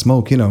cool when I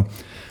smoke, you know.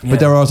 But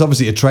there was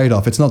obviously a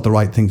trade-off. It's not the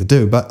right thing to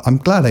do, but I'm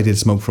glad I did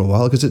smoke for a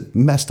while because it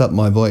messed up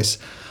my voice.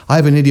 I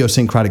have an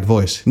idiosyncratic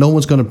voice. No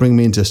one's going to bring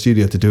me into a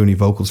studio to do any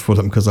vocals for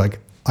them because like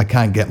I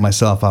can't get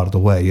myself out of the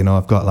way. You know,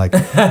 I've got like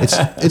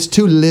it's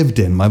too lived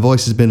in. My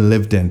voice has been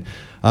lived in.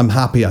 I'm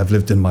happy I've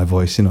lived in my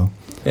voice. You know.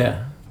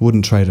 Yeah.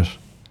 Wouldn't trade it.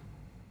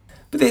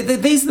 But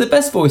these are the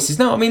best voices.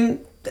 No, I mean,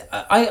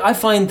 I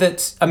find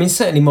that, I mean,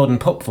 certainly modern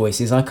pop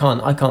voices, I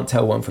can't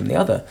tell one from the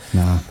other.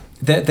 No.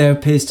 There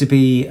appears to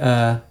be.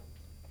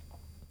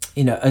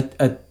 You know,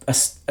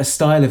 a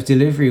style of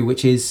delivery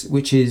which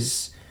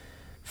is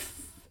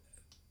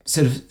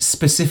sort of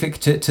specific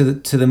to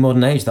the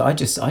modern age that I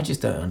just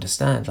don't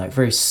understand. Like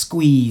very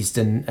squeezed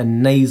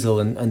and nasal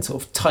and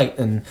sort of tight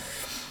and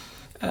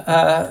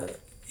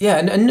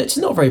and it's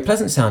not very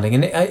pleasant sounding.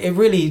 And I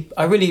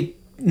really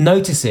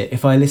notice it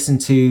if I listen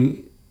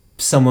to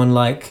someone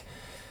like,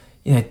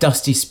 you know,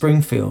 Dusty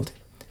Springfield,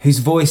 whose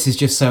voice is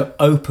just so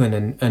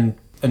open and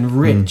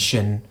rich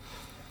and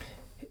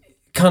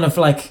kind of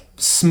like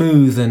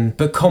smooth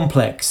but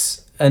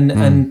complex and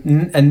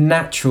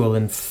natural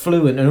and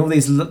fluent and all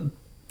these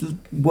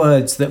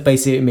words that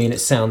basically mean it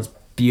sounds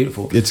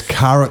beautiful. It's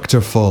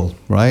characterful,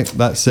 right?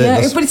 That's it.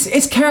 Yeah, but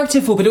it's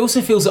characterful, but it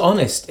also feels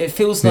honest. It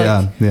feels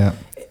like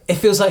it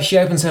feels like she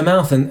opens her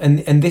mouth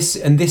and this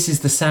is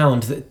the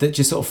sound that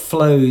just sort of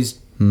flows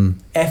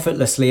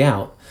effortlessly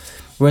out.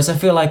 Whereas I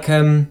feel like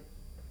a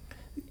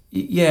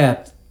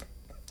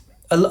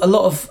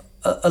lot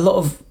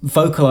of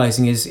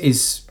vocalizing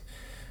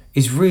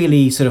is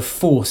really sort of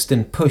forced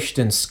and pushed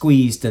and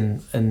squeezed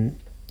and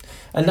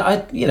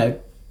I, you know,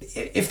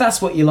 if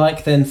that's what you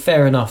like, then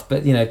fair enough.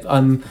 But you know,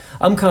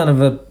 I'm kind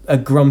of a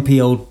grumpy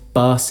old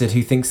bastard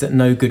who thinks that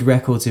no good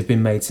records have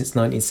been made since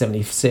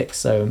 1976.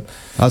 So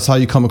that's how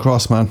you come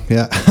across, man.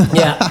 Yeah.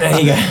 Yeah. There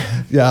you go.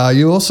 Yeah.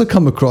 You also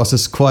come across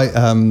as quite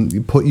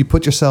you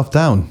put yourself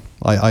down.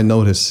 I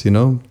notice. You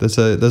know, there's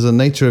a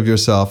nature of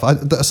yourself.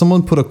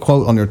 Someone put a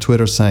quote on your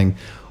Twitter saying,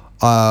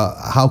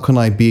 how can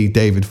I be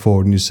David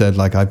Ford? And you said,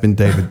 like, I've been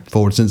David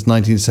Ford since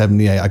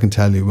 1978. I can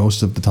tell you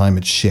most of the time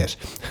it's shit.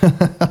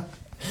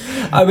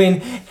 I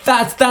mean,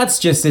 that's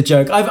just a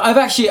joke. I've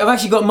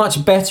actually got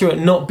much better at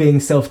not being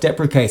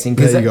self-deprecating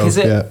because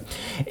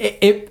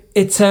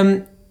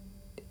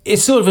it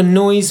sort of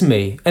annoys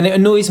me, and it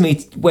annoys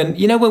me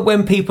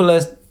when people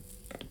are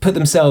put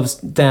themselves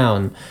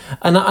down,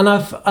 and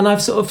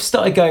I've sort of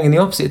started going in the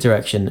opposite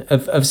direction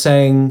of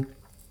saying,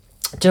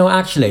 do you know what,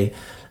 actually,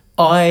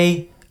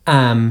 I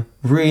am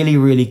really,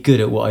 really good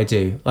at what I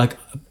do. Like,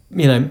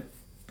 you know,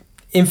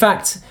 in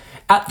fact,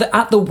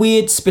 at the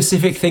weird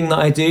specific thing that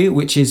I do,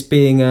 which is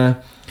being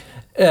a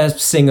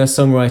singer,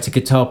 songwriter,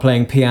 guitar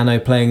playing, piano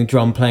playing,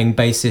 drum playing,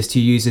 bassist who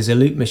uses a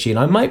loop machine,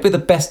 I might be the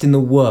best in the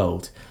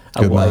world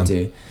at what I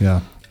do.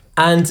 Yeah.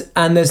 And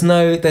there's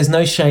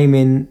no shame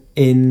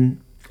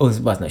in or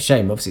well, no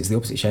shame. Obviously, it's the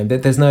opposite shame.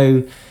 There's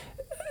no.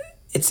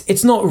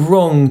 It's not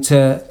wrong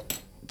to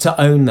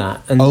own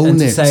that and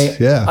to say,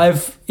 yeah.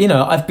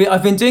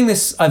 I've been doing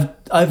this.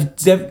 I've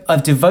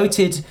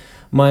devoted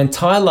my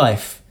entire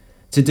life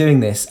to doing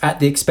this at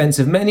the expense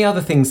of many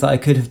other things that I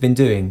could have been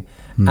doing.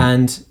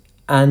 And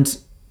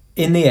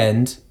in the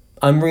end,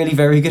 I'm really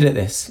very good at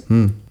this.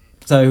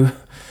 So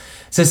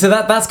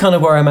that's kind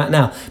of where I'm at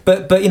now.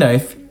 But you know,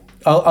 if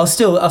I'll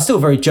still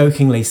very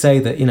jokingly say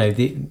that, you know,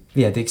 the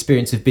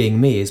experience of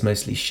being me is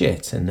mostly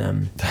shit.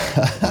 And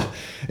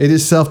it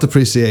is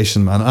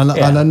self-depreciation, man.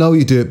 And I know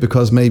you do it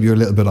because maybe you're a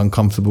little bit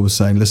uncomfortable with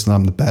saying, listen,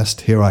 I'm the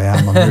best. Here I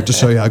am. I'm here to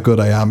show you how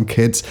good I am,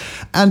 kids.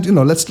 And, you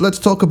know, let's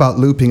talk about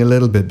looping a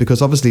little bit,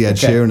 because obviously Ed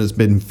Sheeran has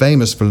been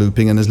famous for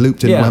looping and has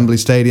looped in Wembley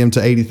Stadium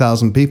to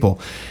 80,000 people.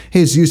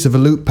 His use of a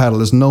loop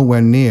pedal is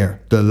nowhere near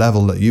the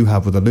level that you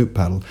have with a loop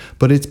pedal,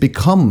 but it's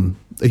become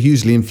a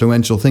hugely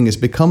influential thing. It's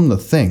become the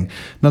thing.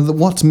 Now,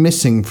 what's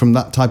missing from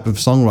that type of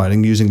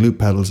songwriting using loop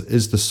pedals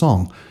is the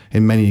song.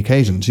 In many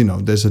occasions, you know,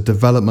 there's a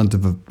development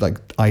of like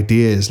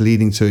ideas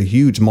leading to a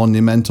huge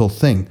monumental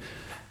thing.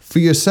 For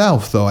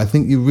yourself, though, I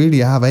think you really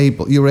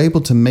you're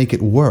able to make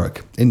it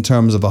work in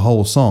terms of a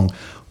whole song.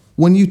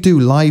 When you do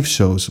live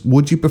shows,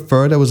 would you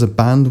prefer there was a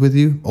band with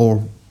you,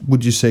 or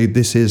would you say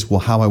this is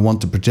how I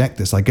want to project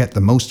this? I get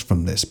the most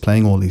from this,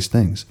 playing all these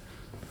things.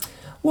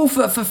 Well,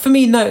 for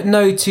me,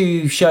 no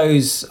two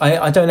shows.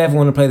 I don't ever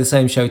want to play the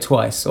same show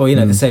twice, or, you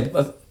know, the same.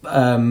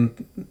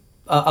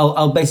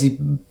 I'll basically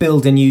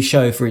build a new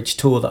show for each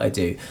tour that I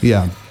do.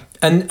 Yeah.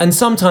 And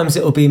sometimes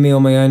it'll be me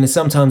on my own, and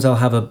sometimes I'll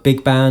have a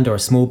big band or a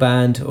small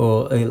band,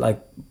 or like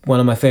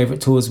one of my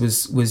favourite tours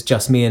was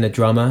just me and a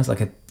drummer. It's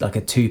like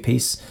a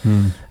two-piece.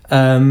 You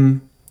know,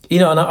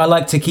 and I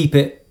like to keep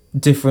it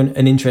different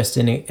and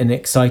interesting and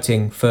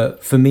exciting for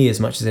me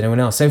as much as anyone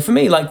else. So for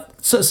me, like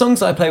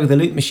songs that I play with a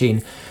loop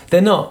machine, they're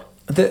not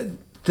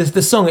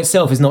the song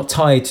itself is not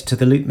tied to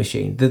the loop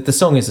machine. The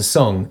song is a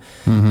song,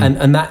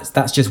 and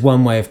that's just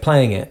one way of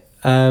playing it.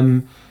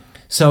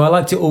 So I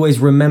like to always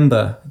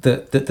remember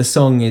that the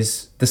song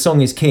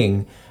is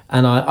king,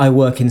 and I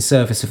work in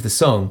service of the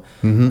song.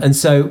 And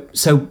so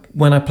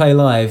when I play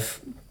live,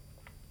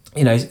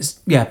 you know,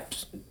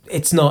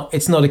 it's not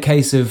a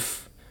case of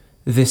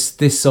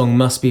this song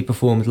must be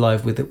performed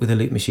live with a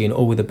loop machine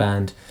or with a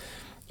band.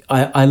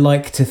 I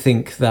like to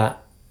think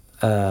that.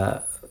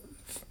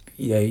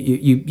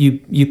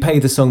 You pay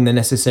the song the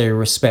necessary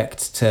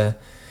respect to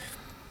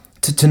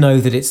know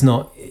that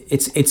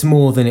it's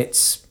more than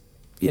its,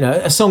 you know,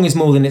 a song is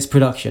more than its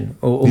production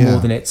or more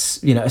than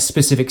its, you know, a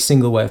specific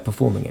single way of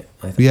performing it,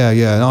 I think.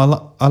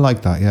 No, I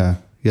like that.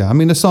 Yeah. I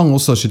mean, a song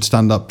also should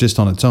stand up just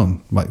on its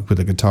own, like with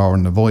the guitar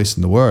and the voice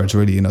and the words,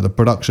 really. You know, the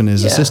production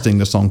is assisting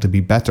the song to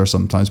be better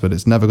sometimes, but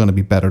it's never going to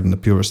be better than the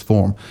purest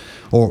form,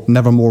 or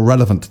never more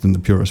relevant than the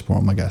purest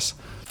form, I guess.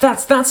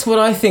 That's what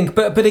I think,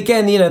 but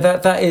again, you know,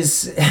 that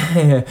is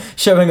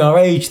showing our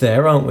age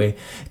there, aren't we?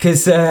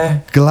 Because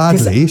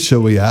gladly,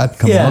 shall we add?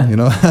 Come on, you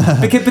know,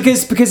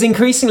 because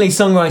increasingly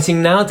songwriting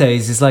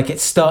nowadays is like it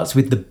starts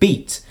with the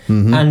beat,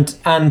 and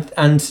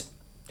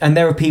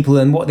there are people,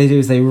 and what they do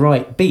is they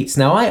write beats.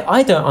 Now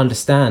I don't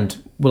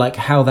understand like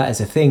how that is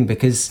a thing,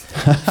 because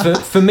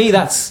for me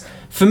that's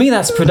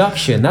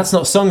production. That's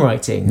not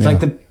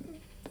songwriting.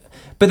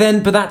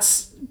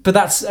 But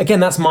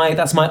that's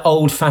my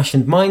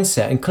old-fashioned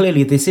mindset, and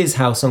clearly this is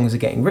how songs are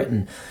getting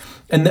written,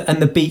 and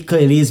the beat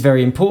clearly is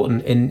very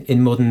important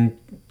in modern,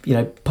 you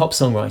know, pop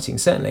songwriting,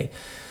 certainly.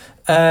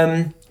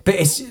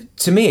 But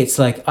to me it's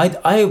like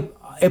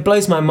it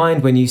blows my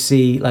mind when you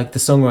see like the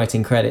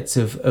songwriting credits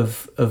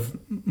of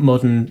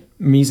modern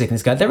music, and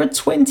it's got there are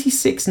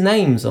 26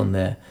 names on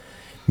there.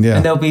 Yeah.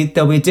 And there'll be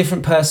a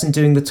different person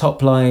doing the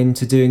top line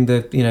to doing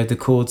the, you know, the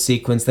chord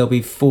sequence. There'll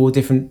be 4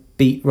 different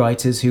beat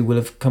writers who will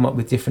have come up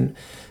with different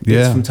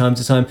beats from time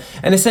to time.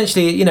 And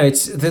essentially, you know,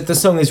 it's the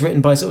song is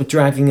written by sort of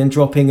dragging and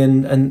dropping,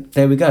 and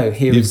there we go.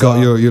 Here you've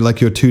got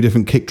your 2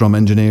 different kick drum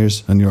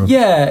engineers and your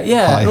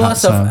hi-hat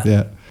sound.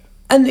 Yeah.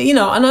 And you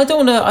know, and I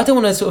don't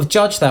want to sort of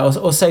judge that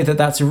or say that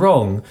that's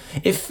wrong.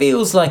 It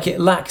feels like it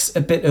lacks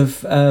a bit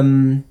of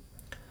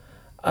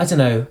I don't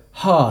know,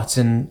 heart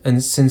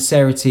and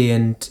sincerity,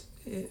 and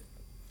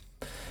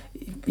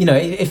you know,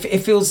 it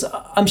feels.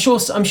 I'm sure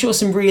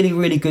some really,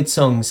 really good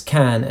songs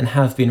can and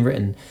have been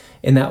written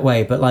in that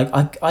way, but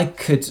like I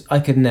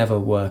could never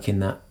work in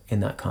that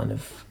kind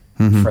of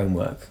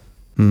framework.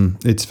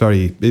 It's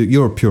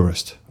you're a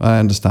purist. I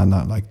understand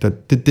that. Like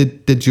that.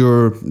 Did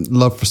your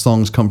love for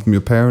songs come from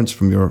your parents,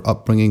 from your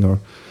upbringing, or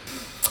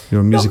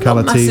your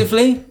musicality? Not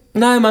massively.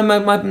 No,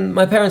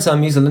 my parents are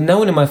musical. No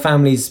one in my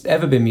family's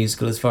ever been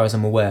musical, as far as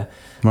I'm aware.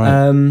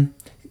 Right.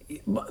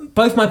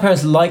 Both my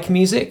parents like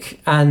music,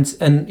 and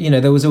you know,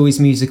 there was always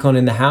music on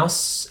in the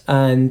house,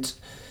 and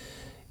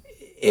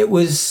it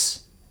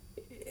was,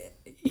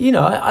 you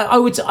know, I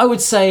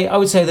would say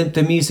that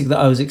the music that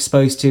I was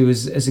exposed to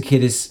as a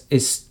kid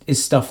is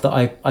stuff that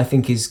I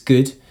think is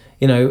good.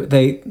 You know,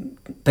 they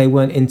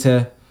weren't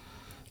into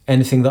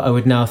anything that I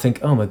would now think,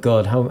 oh my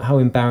god, how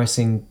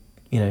embarrassing,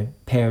 you know,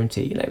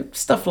 parenting. You know,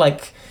 stuff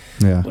like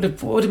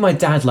what did my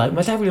dad like?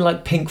 My dad really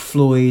liked Pink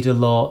Floyd a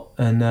lot,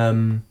 and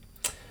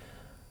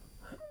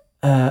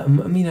I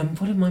mean,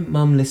 what did my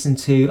mum listen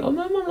to? Oh,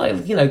 my mum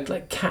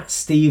like Cat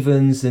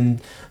Stevens and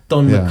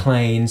Don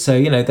McLean. So,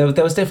 you know,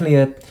 there was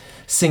definitely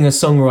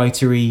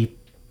singer-songwritery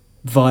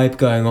vibe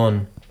going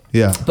on.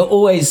 Yeah. But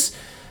always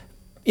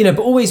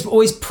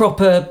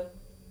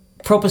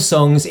proper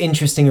songs,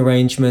 interesting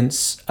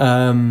arrangements,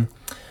 and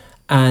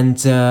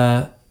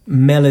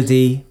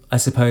melody, I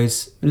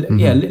suppose.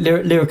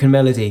 Lyric and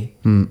melody.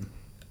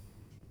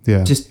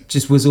 Yeah.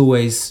 Just was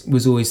always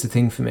the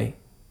thing for me.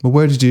 Well,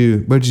 where did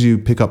you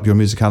pick up your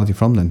musicality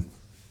from then?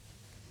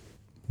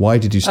 Why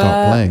did you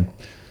start playing?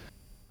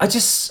 I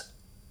just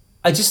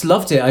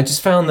loved it. I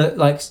just found that,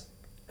 like,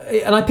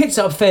 and I picked it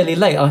up fairly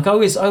late. Like, I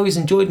always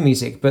enjoyed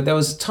music, but there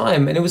was a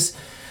time, and it was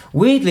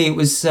weirdly, it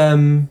was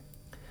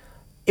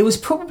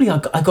probably,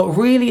 I got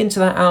really into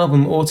that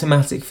album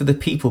Automatic for the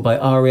People by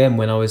R.E.M.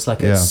 when I was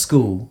like at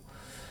school,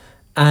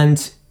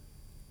 and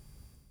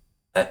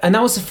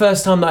that was the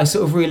first time that I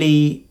sort of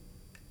really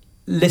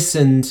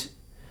listened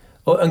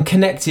and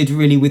connected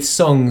really with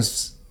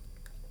songs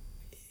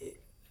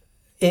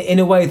in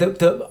a way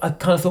that I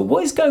kind of thought,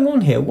 what is going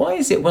on here? Why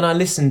is it when I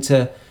listen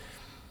to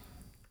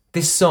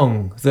this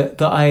song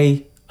that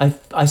I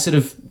sort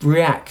of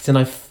react and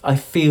I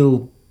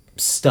feel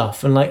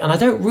stuff, and I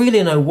don't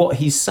really know what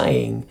he's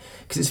saying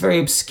because it's very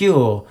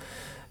obscure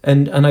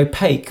and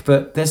opaque,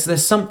 but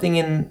there's something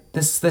in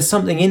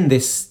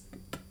this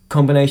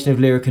combination of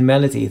lyric and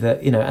melody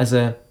that, you know, as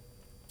a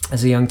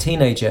young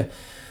teenager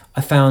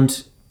I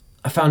found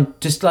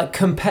just like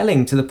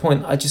compelling to the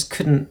point I just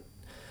couldn't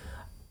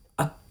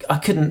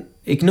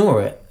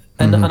ignore it,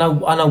 and I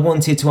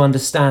wanted to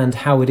understand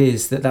how it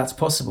is that that's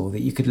possible,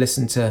 that you could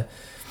listen to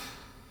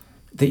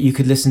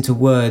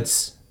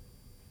words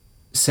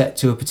set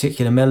to a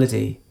particular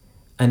melody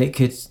and it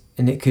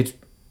could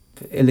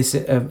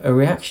elicit a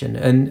reaction,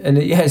 and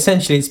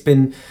essentially it's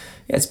been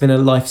a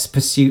life's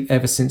pursuit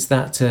ever since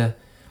that, to,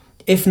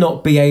 if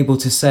not be able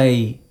to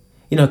say,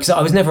 you know, because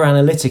I was never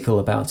analytical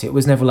about it. It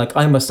was never like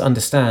I must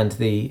understand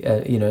the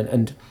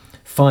and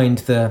find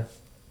the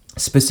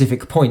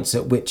specific points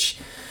at which,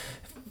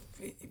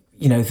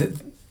 you know,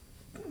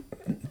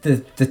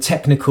 the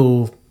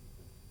technical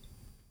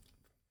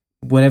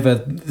whatever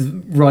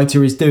the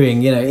writer is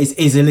doing, you know,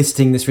 is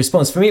eliciting this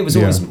response. For me, it was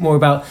always more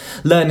about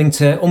learning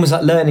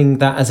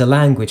that as a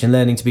language and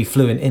learning to be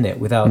fluent in it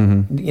without,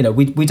 you know,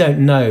 we don't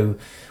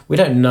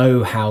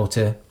know how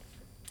to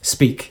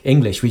speak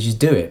English. We just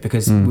do it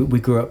because we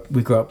grew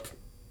up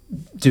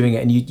doing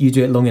it, and you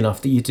do it long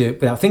enough that you do it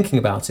without thinking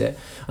about it.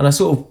 And I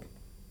sort of,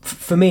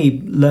 for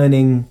me,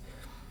 learning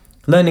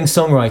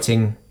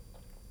songwriting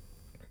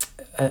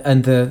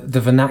and the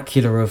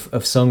vernacular of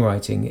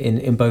songwriting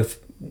in both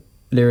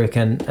lyric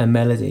and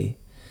melody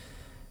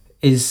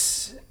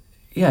is,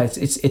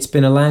 it's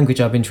been a language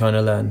I've been trying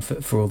to learn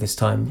for all this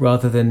time,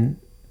 rather than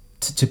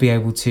to be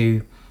able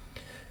to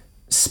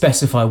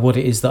specify what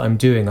it is that I'm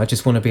doing. I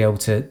just want to be able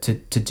to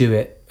do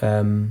it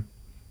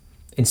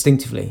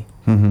instinctively.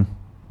 And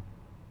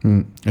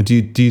do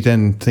you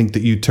then think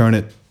that you turn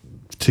it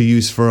to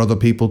use for other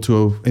people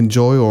to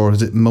enjoy, or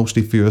is it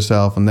mostly for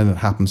yourself and then it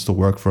happens to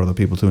work for other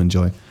people to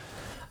enjoy?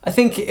 I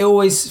think it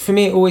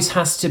always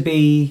has to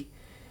be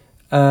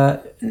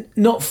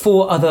not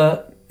for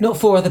other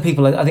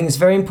people. I think it's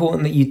very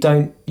important that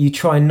you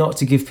try not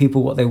to give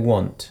people what they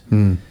want.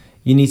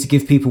 You need to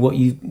give people what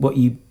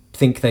you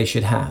think they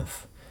should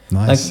have.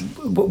 Nice.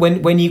 Like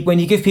when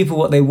you give people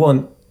what they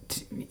want,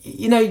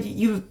 you know,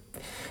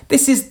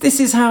 this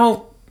is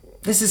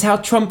how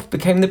Trump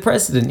became the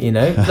president, you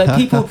know.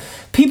 Like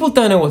people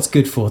don't know what's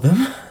good for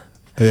them.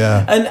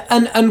 Yeah.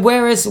 And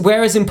whereas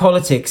in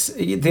politics,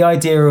 the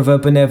idea of a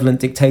benevolent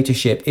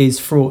dictatorship is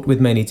fraught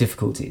with many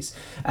difficulties,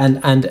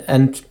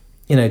 and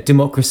you know,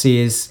 democracy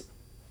is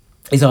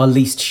our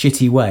least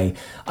shitty way.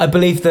 I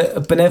believe that a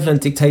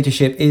benevolent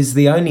dictatorship is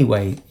the only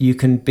way you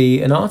can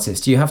be an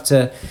artist. You have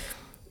to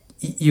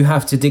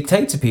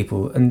dictate to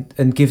people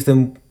and give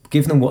them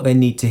what they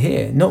need to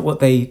hear, not what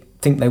they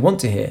think they want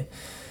to hear.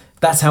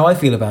 That's how I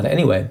feel about it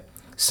anyway.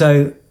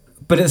 So,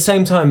 but at the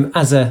same time,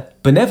 as a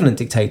benevolent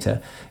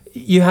dictator,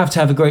 you have to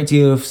have a great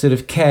deal of sort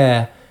of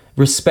care,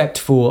 respect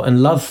for,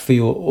 and love for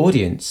your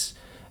audience,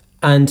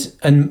 and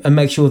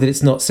make sure that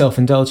it's not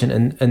self-indulgent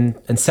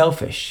and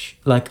selfish.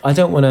 Like, I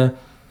don't want to.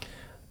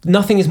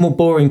 Nothing is more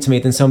boring to me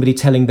than somebody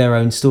telling their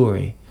own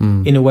story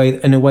in a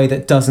way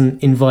that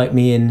doesn't invite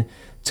me in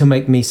to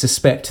make me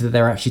suspect that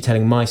they're actually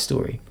telling my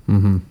story.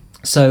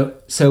 So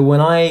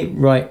when I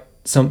write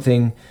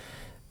something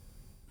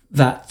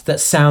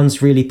that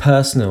sounds really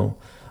personal,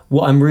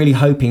 what I'm really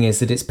hoping is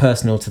that it's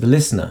personal to the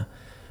listener,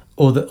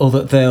 or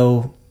that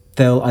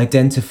they'll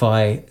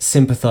identify,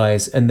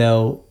 sympathize, and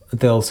they'll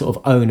sort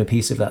of own a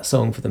piece of that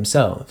song for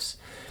themselves.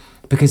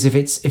 Because if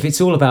it's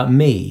all about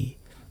me,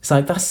 it's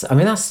like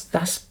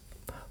that's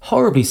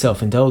horribly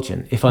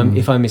self-indulgent. If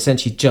I'm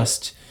essentially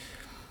just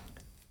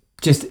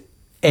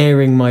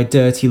airing my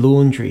dirty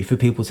laundry for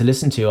people to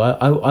listen to,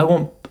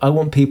 I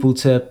want people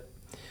to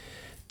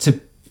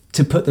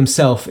put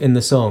themselves in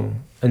the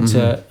song and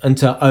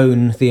to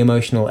own the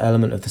emotional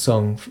element of the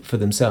song for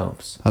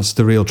themselves. That's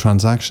the real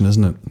transaction,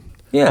 isn't it?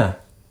 Yeah.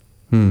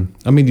 I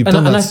mean, you've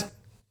done that.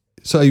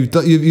 So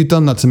you've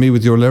done that to me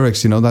with your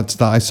lyrics, you know.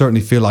 That I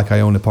certainly feel like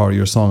I own a part of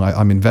your song.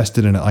 I'm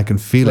invested in it. I can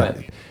feel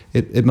Right.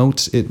 it.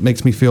 It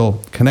makes me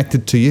feel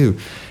connected to you.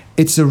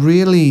 It's a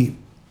really,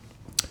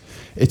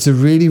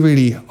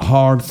 really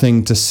hard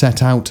thing to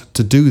set out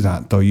to do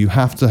that, though. You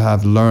have to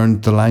have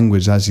learned the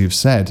language, as you've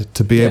said,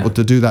 to be able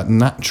to do that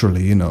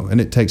naturally, you know.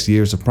 And it takes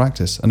years of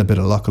practice and a bit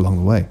of luck along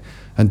the way,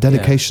 and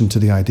dedication to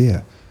the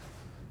idea.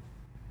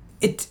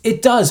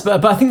 It does,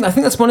 but I think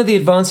that's one of the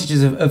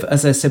advantages of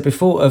as I said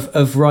before,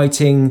 of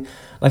writing.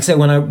 Like I say,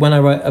 when I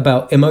write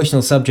about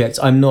emotional subjects,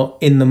 I'm not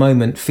in the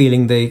moment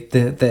feeling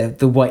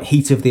the white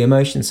heat of the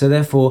emotion. So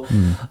therefore,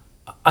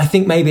 I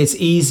think maybe it's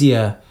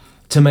easier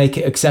to make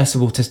it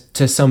accessible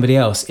to somebody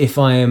else if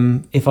I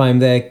am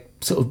there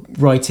sort of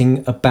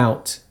writing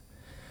about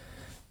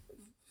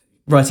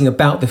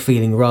the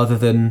feeling rather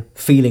than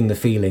feeling the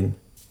feeling.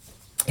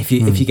 If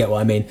you get what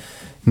I mean.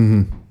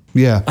 Mm-hmm.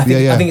 Yeah, I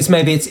think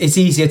it's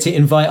easier to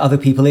invite other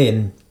people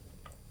in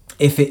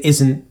if it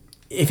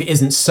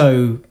isn't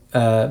so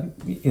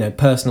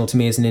personal to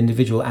me as an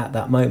individual at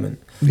that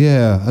moment.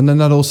 Yeah, and then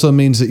that also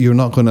means that you're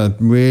not going to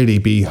really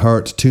be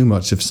hurt too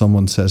much if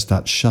someone says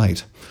that's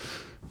shite,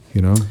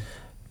 you know.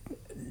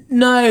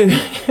 No,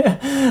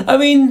 I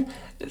mean,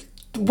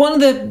 one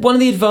of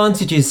the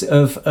advantages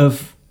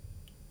of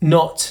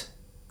not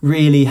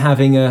really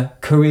having a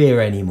career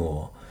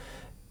anymore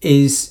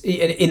is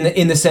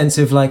in the sense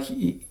of like,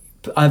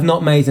 I've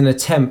not made an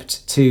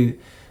attempt to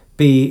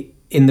be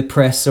in the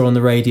press or on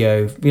the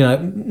radio, you know,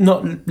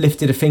 not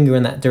lifted a finger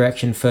in that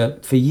direction for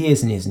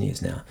years and years and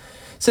years now.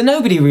 So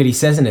nobody really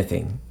says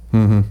anything.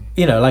 Mm-hmm.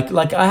 You know,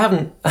 like I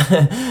haven't,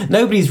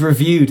 nobody's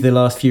reviewed the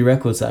last few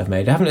records that I've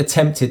made. I haven't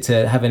attempted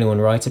to have anyone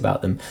write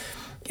about them.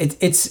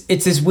 It's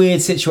this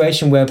weird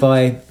situation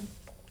whereby,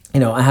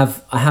 you know, I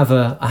have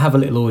a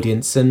little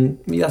audience, and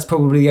that's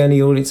probably the only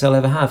audience I'll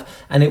ever have,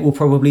 and it will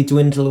probably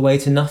dwindle away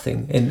to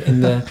nothing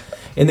in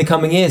the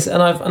coming years.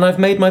 And I've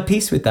made my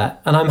peace with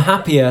that, and I'm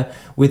happier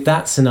with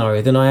that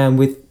scenario than I am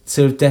with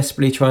sort of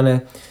desperately trying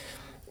to,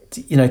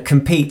 you know,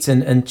 compete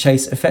and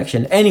chase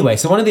affection. Anyway,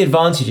 so one of the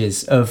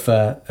advantages of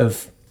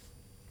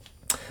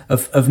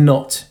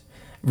not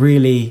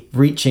really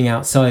reaching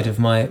outside of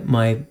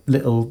my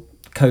little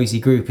cozy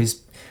group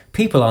is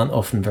people aren't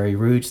often very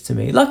rude to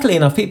me. Luckily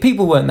enough,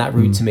 people weren't that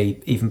rude to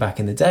me even back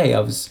in the day.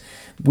 I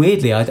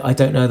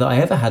don't know that I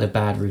ever had a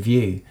bad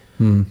review.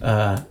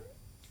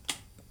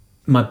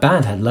 My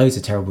band had loads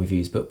of terrible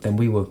reviews, but then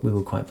we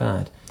were quite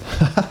bad.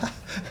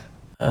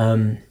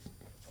 But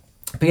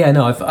yeah,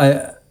 no,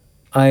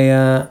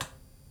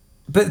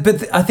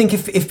 but I think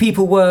if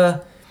people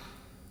were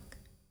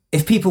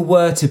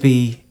to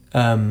be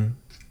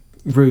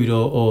rude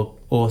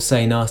or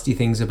say nasty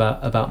things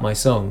about my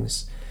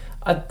songs,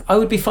 I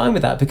would be fine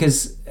with that,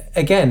 because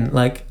again,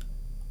 like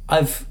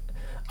I'm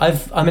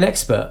an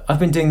expert. I've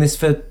been doing this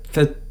for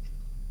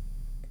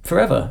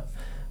forever.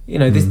 You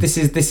know, this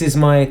is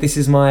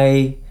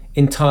my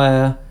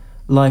entire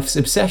life's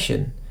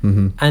obsession.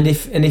 Mm-hmm. And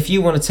if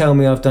you want to tell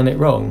me I've done it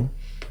wrong,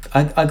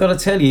 I got to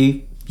tell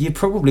you, you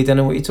probably don't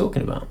know what you're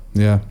talking about.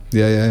 Yeah.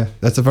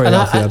 That's a very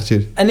healthy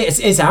attitude. And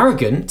it's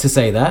arrogant to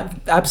say that,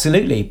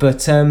 absolutely.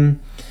 But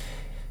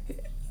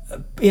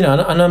you know,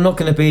 and I'm not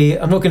going to be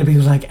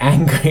like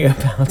angry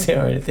about it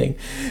or anything.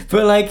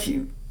 But like,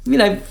 you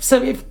know,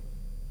 so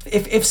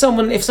if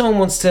someone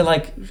wants to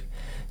like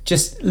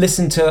just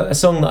listen to a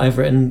song that I've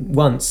written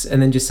once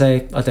and then just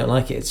say I don't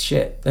like it, it's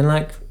shit, then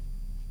like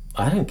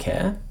I don't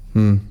care.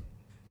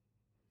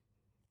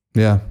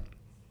 Yeah,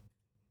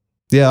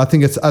 I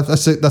think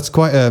that's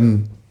quite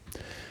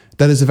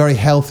that is a very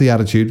healthy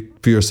attitude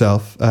for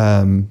yourself,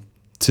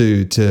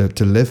 to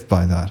live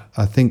by that.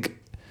 I think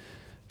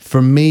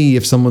for me,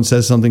 if someone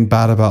says something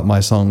bad about my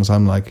songs,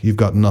 I'm like, you've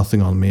got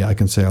nothing on me. I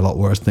can say a lot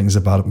worse things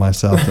about it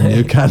myself than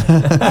you can.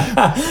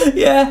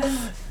 Yeah.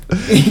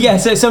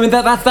 So I mean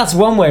that's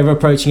one way of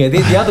approaching it.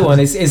 The other one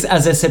is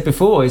as I said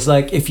before, is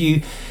like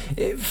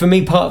for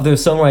me, part of the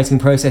songwriting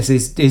process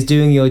is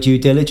doing your due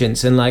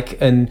diligence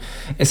and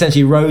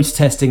essentially road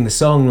testing the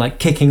song, like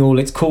kicking all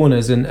its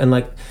corners and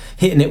like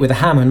hitting it with a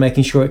hammer and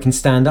making sure it can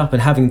stand up.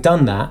 And having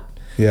done that,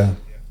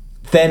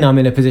 then I'm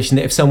in a position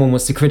that if someone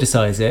wants to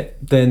criticize it,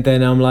 then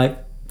I'm like,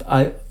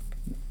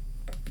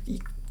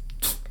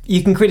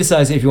 you can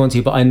criticize it if you want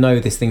to, but I know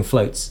this thing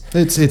floats.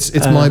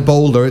 It's my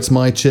boulder, it's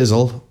my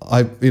chisel.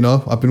 I've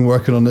been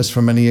working on this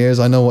for many years.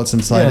 I know what's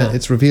inside it.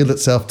 It's revealed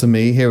itself to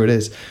me. Here it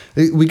is.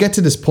 We get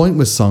to this point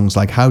with songs,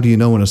 like how do you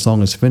know when a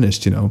song is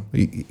finished? You know,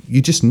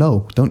 you just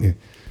know, don't you?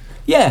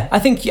 Yeah, I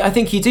think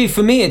you do.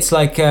 For me, it's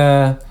like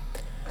I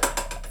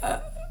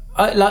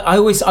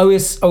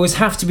always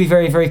have to be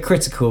very, very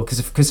critical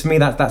because for me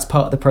that's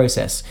part of the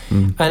process.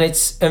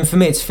 And for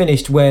me it's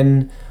finished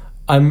when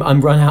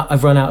I've run out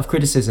of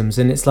criticisms,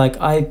 and it's like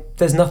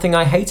there's nothing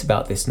I hate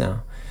about this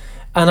now.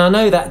 And I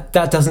know that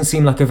doesn't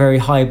seem like a very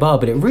high bar,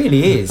 but it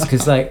really is,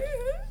 because like,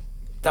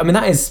 I mean,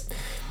 that is,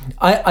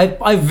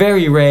 I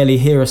very rarely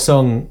hear a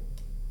song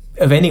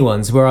of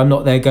anyone's where I'm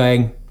not there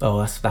going, oh,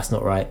 that's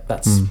not right.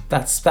 That's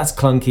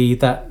clunky.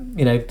 That,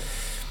 you know,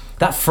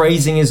 that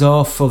phrasing is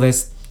off, or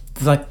there's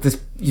like the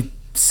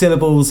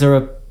syllables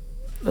are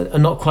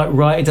not quite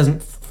right. It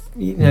doesn't,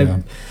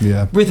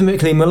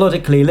 rhythmically,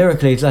 melodically,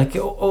 lyrically. It's like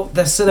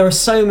there are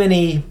so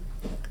many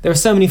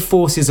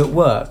forces at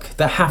work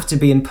that have to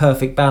be in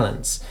perfect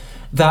balance.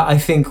 That I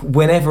think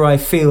whenever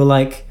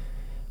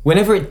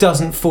it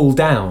doesn't fall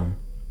down,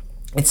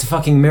 it's a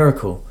fucking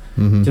miracle.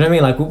 Do you know what I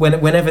mean? Like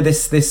whenever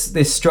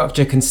this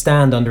structure can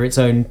stand under its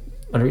own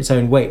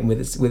weight and with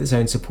its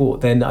own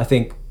support, then I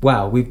think,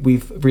 wow,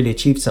 we've really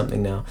achieved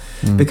something now.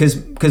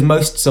 Because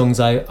most songs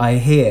I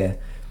hear,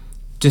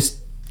 just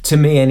to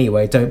me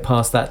anyway, don't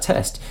pass that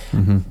test.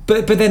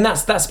 But then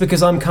that's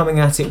because I'm coming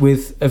at it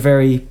with a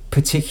very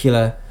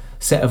particular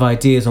set of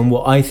ideas on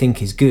what I think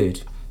is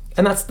good.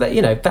 And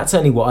that's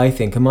only what I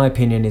think, and my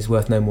opinion is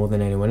worth no more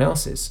than anyone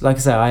else's. Like I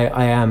say,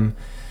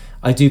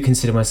 I do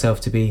consider myself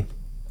to be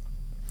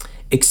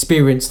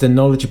experienced and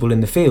knowledgeable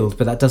in the field,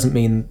 but that doesn't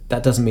mean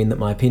that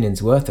my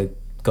opinion's worth a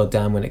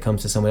goddamn when it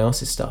comes to someone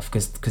else's stuff,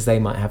 because they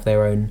might have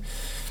their own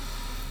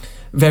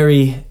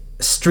very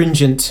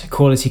stringent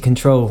quality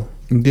control.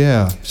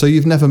 Yeah. So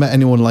you've never met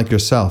anyone like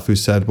yourself who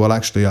said, well,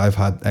 actually, I've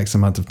had X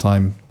amount of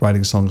time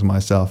writing songs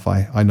myself.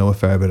 I know a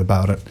fair bit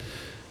about it.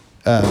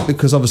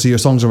 Because obviously your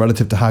songs are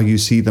relative to how you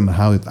see them and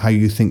how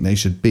you think they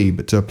should be.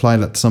 But to apply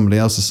that to somebody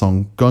else's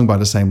song, going by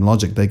the same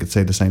logic, they could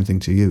say the same thing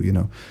to you, you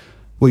know.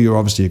 Well, you're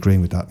obviously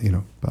agreeing with that, you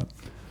know, but...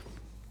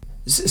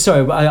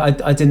 Sorry,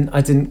 but I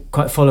didn't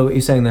quite follow what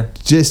you're saying there.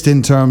 Just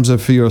in terms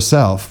of for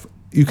yourself,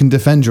 you can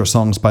defend your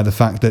songs by the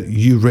fact that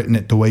you've written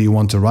it the way you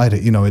want to write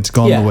it. You know, it's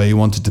gone the way you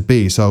want it to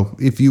be. So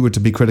if you were to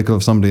be critical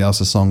of somebody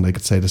else's song, they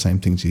could say the same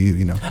thing to you,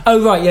 you know.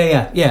 Oh, right,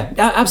 yeah,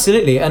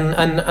 absolutely.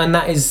 And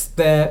that is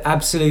their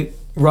absolute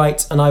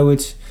right. And I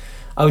would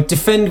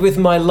defend with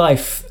my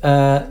life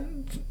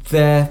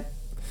their...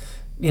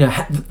 You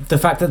know, the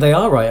fact that they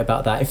are right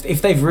about that.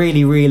 If they've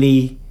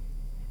really,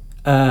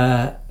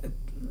 like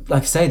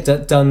I say,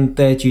 done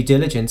their due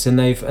diligence and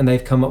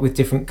they've come up with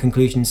different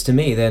conclusions to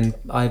me, then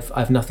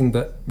I've nothing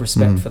but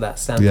respect for that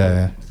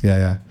standpoint.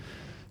 Yeah.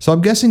 So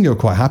I'm guessing you're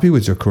quite happy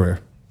with your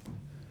career,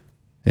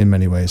 in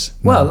many ways.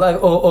 Well,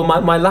 like, or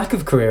my lack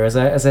of career, as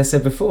I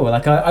said before.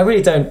 Like I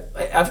really don't.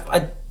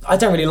 I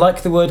don't really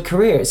like the word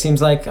career. It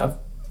seems like I've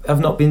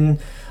not been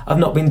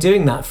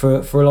doing that for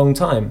a long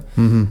time.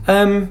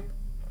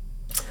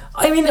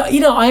 I mean, you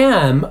know, I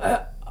am.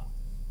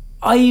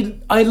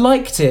 I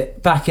liked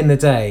it back in the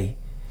day.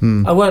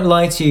 I won't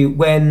lie to you.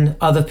 When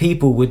other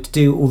people would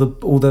do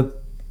all the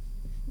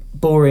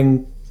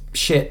boring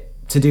shit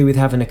to do with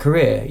having a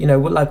career, you know,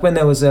 like when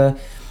there was a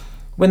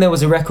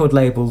record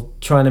label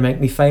trying to make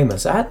me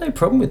famous, I had no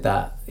problem with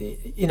that.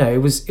 You know, it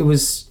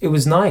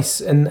was nice,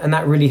 and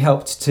that really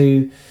helped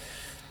to.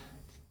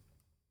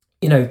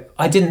 You know,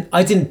 I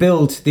didn't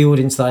build the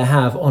audience that I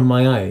have on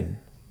my own.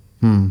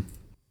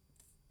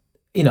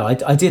 You know,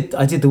 I did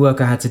the work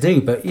I had to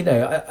do, but you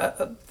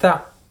know,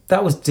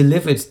 that was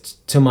delivered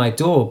to my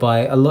door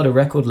by a lot of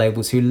record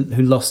labels who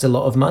lost a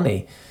lot of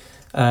money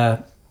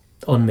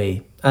on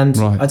me, and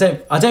right.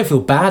 I don't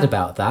feel bad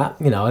about that.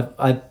 You know,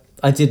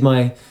 I did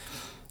my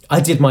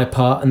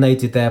part, and they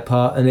did their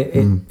part, and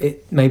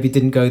it maybe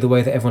didn't go the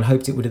way that everyone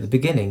hoped it would at the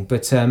beginning.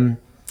 But you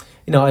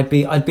know, I'd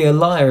be a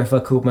liar if I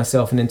called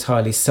myself an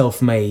entirely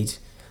self-made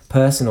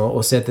person,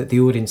 or said that the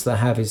audience that I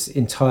have is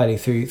entirely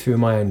through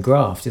my own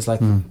graft. It's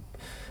like.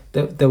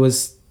 There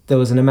was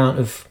an amount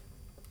of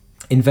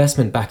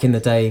investment back in the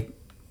day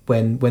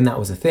when that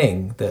was a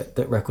thing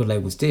that record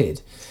labels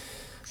did.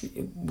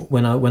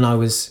 When I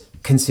was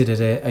considered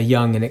a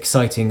young and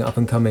exciting up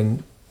and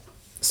coming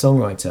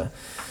songwriter.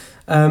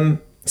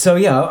 So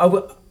yeah,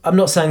 I'm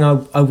not saying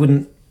I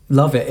wouldn't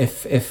love it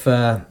if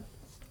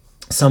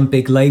some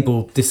big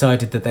label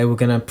decided that they were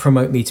going to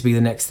promote me to be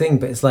the next thing.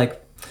 But it's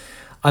like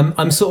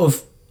I'm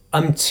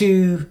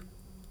too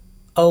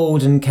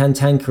old and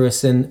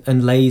cantankerous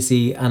and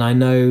lazy, and I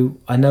know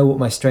what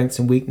my strengths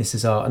and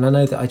weaknesses are, and I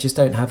know that I just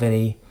don't have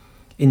any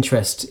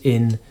interest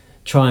in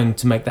trying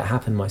to make that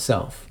happen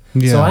myself.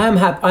 So I am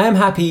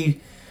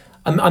happy.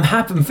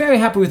 I'm very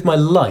happy with my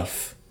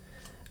life.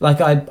 Like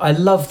I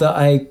love that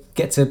I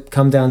get to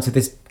come down to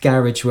this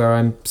garage where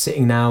I'm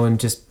sitting now and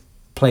just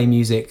play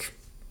music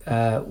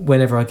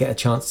whenever I get a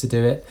chance to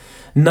do it.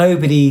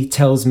 Nobody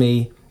tells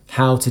me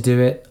how to do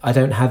it. I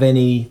don't have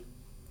any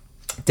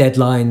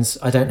deadlines.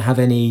 I don't have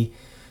any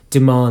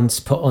demands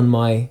put on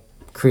my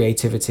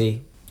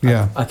creativity.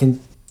 I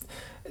can.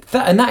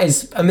 That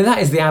is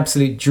the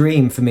absolute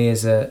dream for me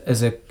as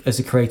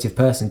a creative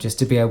person, just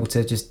to be able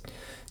to just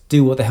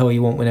do what the hell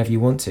you want whenever you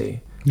want to,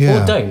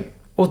 or don't,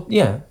 or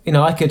you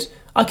know, I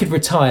could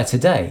retire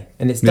today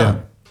and it's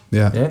done.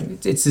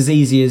 It's as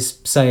easy as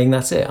saying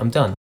that's it, I'm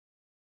done.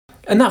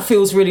 And that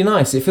feels really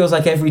nice. It feels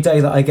like every day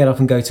that I get up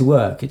and go to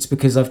work, it's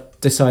because I've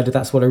decided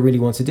that's what I really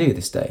want to do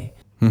this day.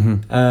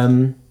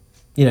 You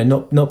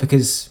know, not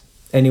because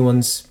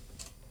anyone's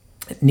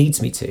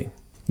needs me to.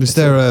 Is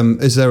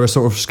there a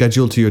sort of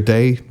schedule to your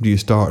day? Do you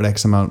start at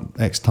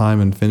X time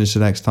and finish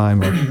at X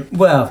time? Or?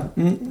 Well,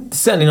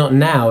 certainly not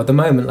now. At the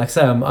moment, like I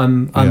say,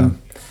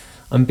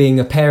 I'm being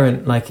a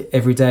parent like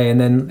every day, and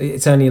then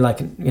it's only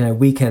like, you know,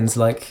 weekends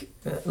like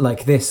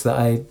like this that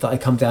I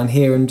come down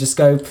here and just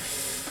go,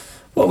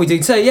 what are we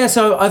doing today? Yeah,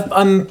 so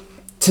I'm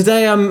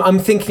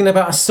thinking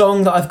about a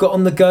song that I've got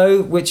on the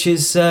go, which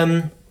is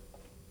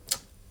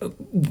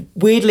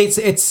weirdly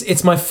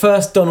it's my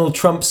first Donald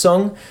Trump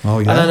song. Oh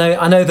yeah. And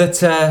I know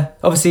that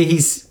obviously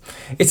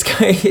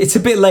it's a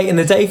bit late in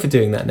the day for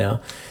doing that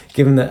now,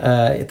 given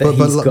that he's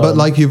gone. But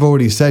like you've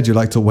already said, you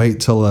like to wait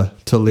till the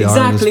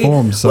iron is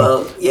formed. So.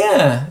 Well,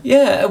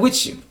 yeah.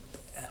 Which,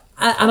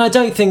 and I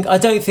don't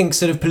think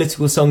sort of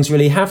political songs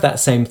really have that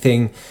same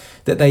thing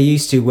that they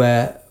used to,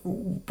 where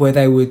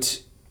they would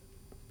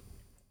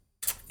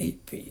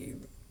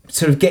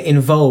sort of get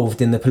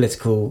involved in the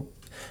political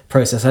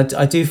process.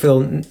 I do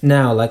feel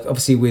now, like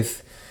obviously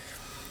with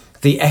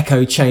the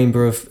echo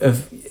chamber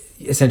of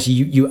essentially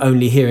you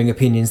only hearing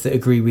opinions that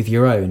agree with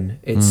your own.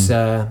 It's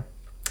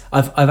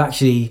I've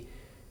actually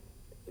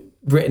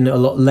written a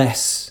lot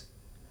less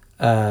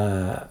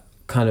kind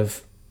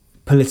of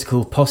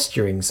political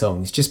posturing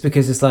songs, just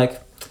because it's like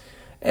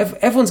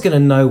everyone's going to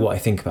know what I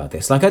think about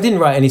this. Like I didn't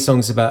write any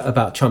songs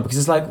about Trump because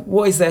it's like,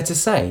 what is there to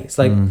say? It's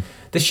like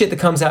the shit that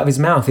comes out of his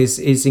mouth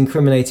is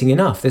incriminating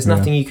enough. There's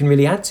nothing you can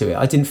really add to it.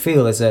 I didn't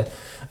feel as a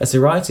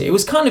writer. It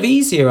was kind of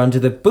easier under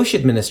the Bush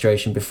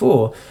administration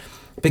before,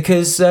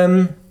 because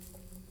I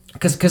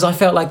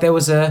felt like there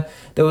was a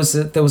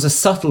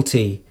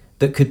subtlety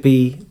that could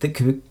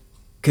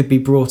be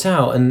brought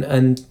out,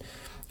 and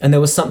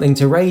there was something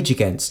to rage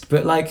against.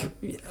 But like,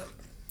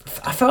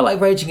 I felt like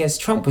Rage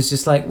Against Trump was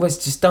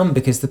just done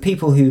because the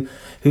people who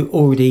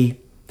already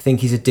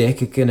think he's a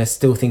dick are going to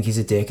still think he's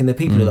a dick, and the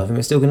people who love him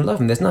are still going to love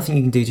him. There's nothing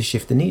you can do to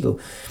shift the needle.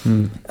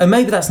 And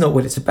maybe that's not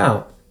what it's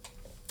about.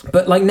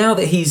 But like, now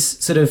that he's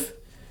sort of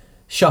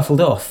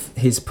shuffled off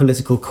his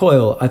political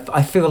coil,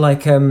 I feel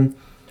like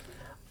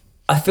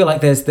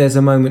there's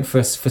a moment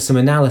for some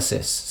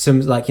analysis,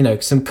 some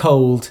some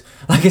cold,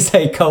 like I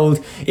say,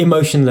 cold,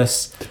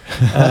 emotionless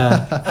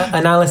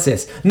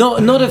analysis.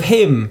 Not of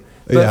him.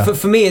 But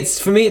for me,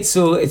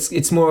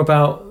 it's more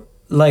about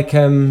like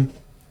I'm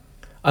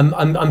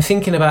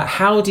thinking about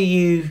how do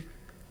you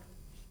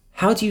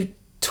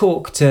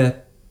talk to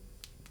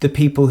the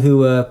people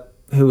who are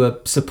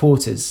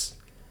supporters,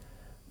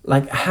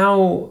 like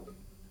how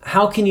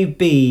can you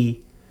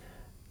be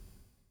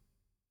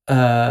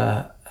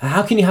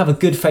how can you have a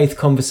good faith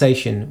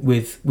conversation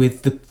with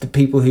the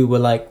people who were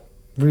like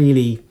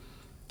really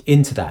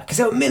into that, because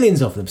there were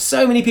millions of them,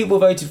 so many people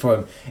voted for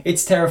him,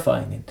 it's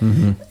terrifying.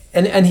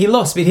 And he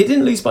lost, but he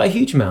didn't lose by a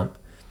huge amount.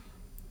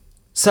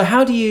 So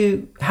how do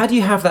you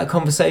have that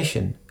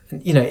conversation?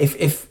 You know,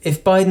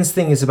 if Biden's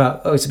thing is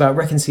about it's about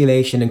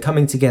reconciliation and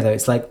coming together,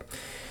 it's like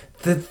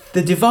the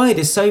divide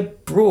is so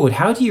broad.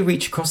 How do you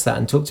reach across that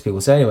and talk to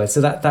people? So anyway,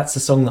 so that's a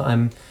song that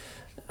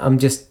I'm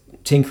just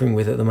tinkering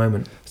with at the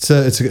moment.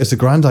 It's a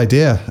grand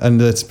idea, and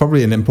it's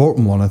probably an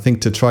important one, I think,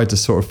 to try to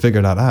sort of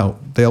figure that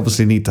out. They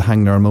obviously need to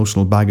hang their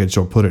emotional baggage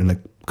or put it in a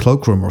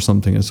cloakroom or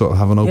something and sort of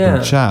have an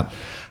open chat.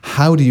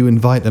 How do you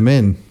invite them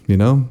in, you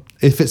know,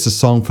 if it's a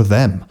song for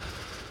them?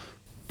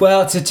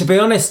 Well, to be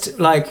honest,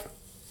 like,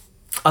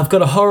 I've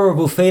got a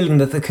horrible feeling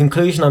that the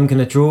conclusion I'm going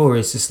to draw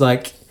is just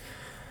like,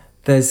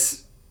 there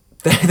is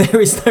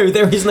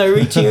no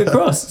reaching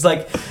across. It's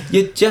like,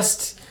 you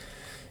just,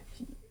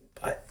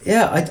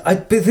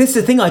 but this is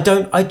the thing,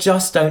 I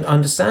just don't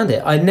understand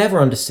it. I never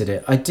understood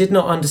it. I did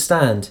not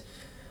understand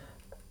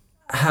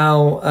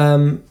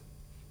how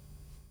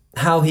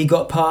he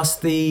got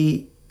past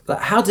the,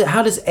 how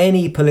does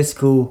any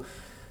political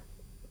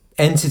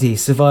entity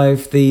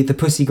survive the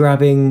pussy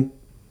grabbing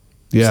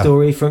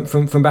story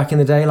from back in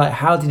the day? Like,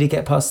 how did he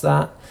get past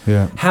that?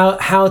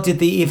 How did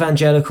the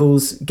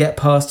evangelicals get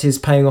past his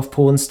paying off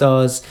porn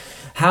stars?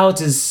 How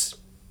does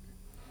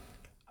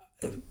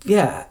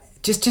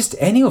just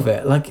any of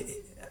it, like,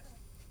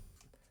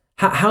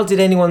 how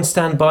did anyone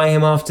stand by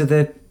him after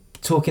the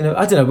talking of,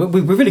 I don't know, we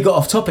really got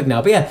off topic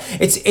now, but yeah,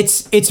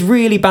 it's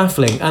really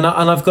baffling, and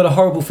I've got a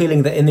horrible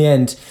feeling that in the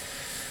end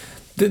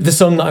the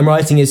song that I'm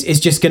writing is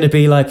just going to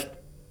be like,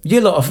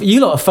 you lot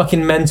are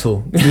fucking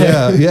mental.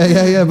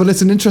 yeah. But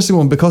it's an interesting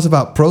one because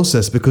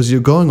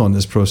you're going on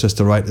this process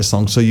to write the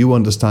song, so you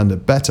understand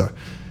it better,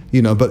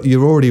 you know. But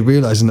you're already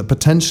realizing that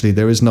potentially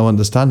there is no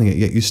understanding it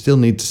yet. You still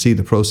need to see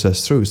the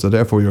process through. So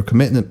therefore, your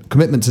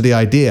commitment to the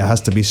idea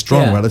has to be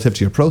strong relative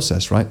to your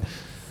process, right?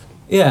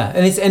 Yeah,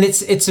 and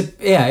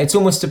it's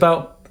almost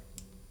about.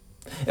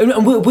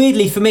 And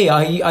weirdly for me,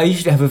 I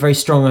usually have a very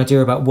strong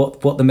idea about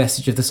what the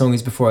message of the song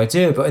is before I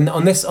do it. But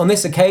on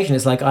this occasion,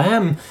 it's like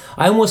I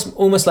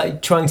almost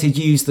like trying to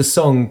use the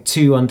song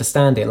to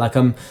understand it. Like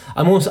I'm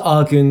almost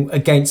arguing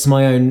against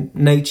my own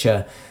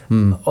nature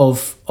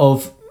of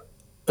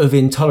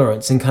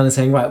intolerance, and kind of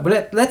saying, right,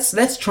 well,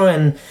 let's try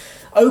and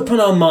open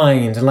our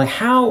mind, and like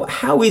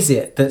how is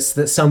it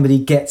that somebody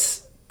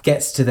gets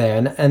to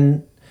there,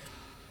 and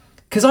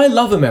because I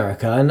love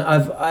America, and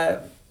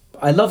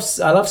I love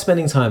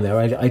spending time there.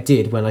 I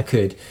did when I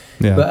could,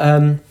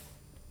 but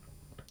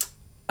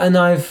and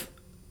I've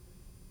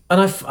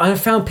I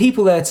found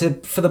people there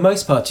for the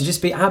most part, to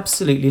just be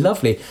absolutely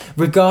lovely,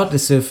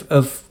 regardless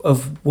of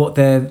what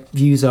their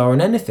views are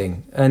on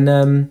anything.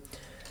 And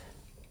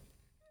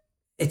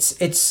it's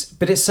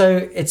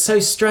so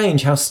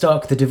strange how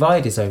stark the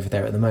divide is over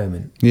there at the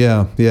moment.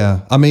 Yeah.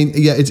 I mean,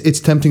 it's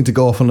tempting to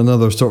go off on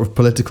another sort of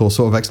political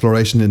sort of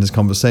exploration in this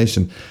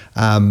conversation,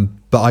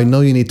 but I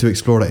know you need to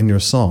explore that in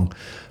your song.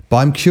 But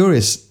I'm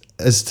curious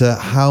as to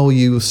how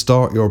you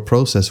start your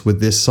process with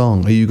this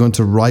song. Are you going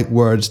to write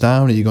words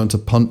down? Are you going to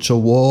punch a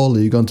wall? Are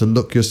you going to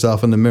look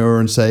yourself in the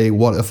mirror and say,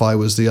 what if I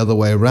was the other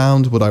way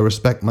around? Would I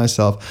respect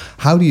myself?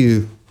 How will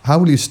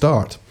you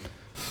start?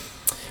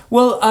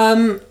 Well,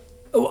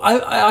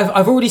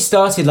 I've already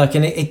started, like,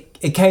 and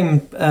it came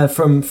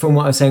from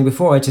what I was saying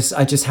before. I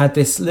just had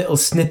this little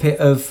snippet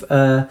of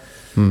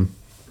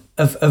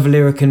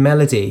lyric and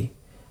melody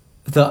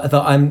that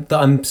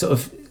I'm sort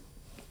of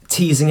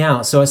teasing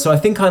out. So I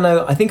think I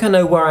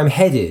know where I'm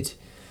headed.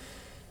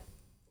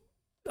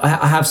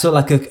 I have sort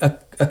of like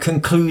a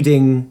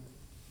concluding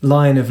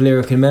line of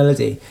lyric and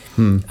melody,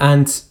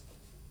 and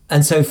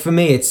so for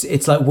me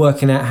it's like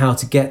working out how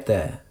to get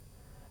there,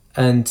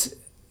 and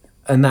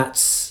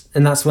that's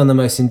one of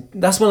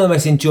the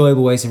most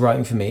enjoyable ways of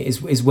writing for me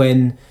is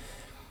when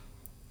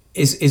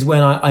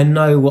I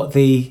know what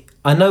the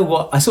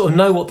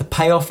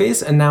payoff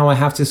is, and now I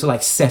have to sort of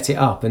like set it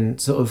up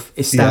and sort of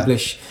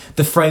establish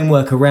the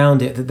framework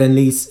around it that then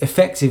leads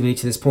effectively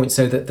to this point,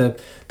 so that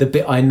the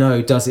bit I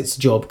know does its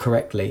job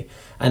correctly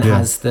and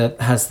has the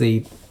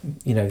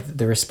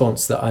the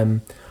response that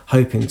I'm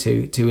hoping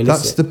to elicit.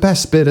 That's the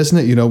best bit, isn't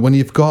it? You know, when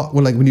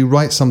when you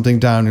write something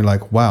down, you're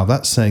like, wow,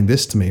 that's saying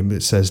this to me.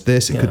 It says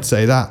this, it could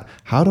say that.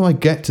 How do I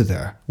get to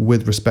there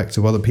with respect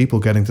to other people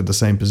getting to the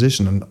same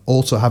position and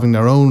also having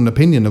their own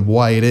opinion of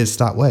why it is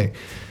that way?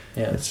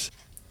 Yeah.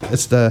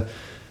 It's the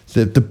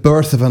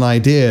birth of an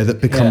idea that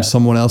becomes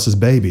someone else's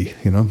baby,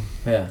 you know?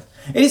 Yeah.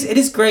 It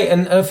is great.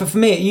 And for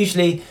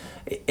me,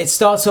 it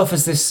starts off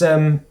as this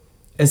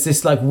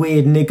like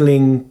weird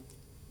niggling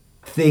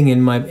thing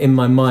in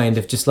my mind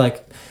of just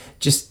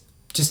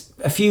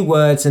a few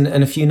words and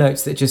a few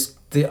notes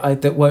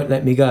that won't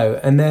let me go.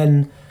 And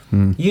then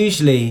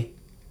usually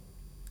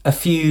a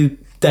few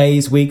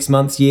days, weeks,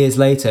 months, years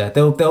later,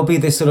 there'll be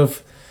this sort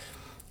of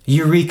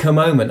eureka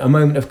moment, a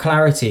moment of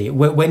clarity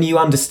when you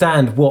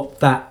understand what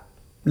that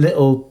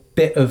little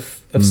bit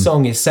of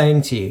song is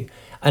saying to you.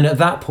 And at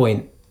that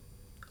point,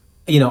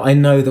 I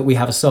know that we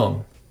have a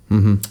song.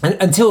 And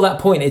until that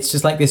point, it's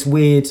just like this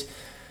weird,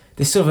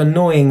 this sort of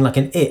annoying, like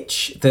an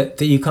itch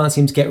that you can't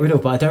seem to get rid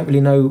of, but I don't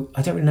really know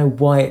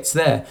why it's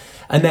there.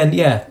 And then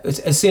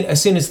as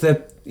soon as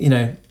the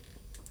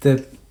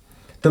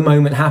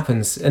moment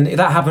happens, and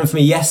that happened for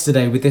me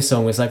yesterday with this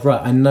song, was like,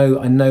 right, I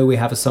know we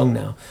have a song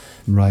now.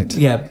 Right.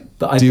 Yeah,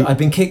 but I've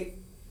been kicked.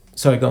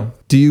 Sorry, go on.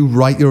 Do you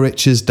write your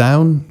itches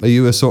down? Are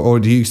you or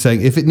do you say,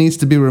 if it needs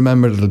to be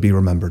remembered, it'll be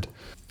remembered?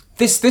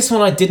 This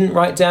one I didn't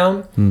write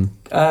down.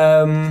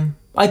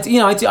 I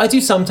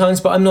do sometimes,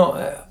 but I'm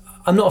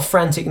not a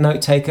frantic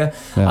note taker.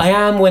 Yeah.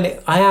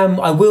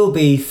 I will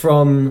be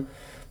from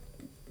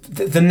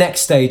the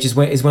next stage is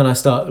when I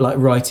start like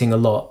writing a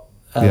lot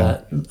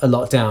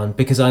down,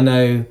 because I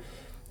know.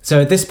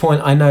 So at this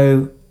point, I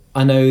know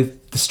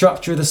the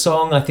structure of the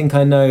song. I think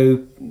I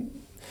know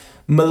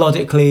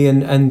melodically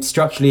and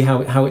structurally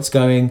how it's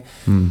going,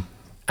 and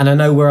I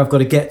know where I've got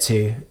to get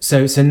to.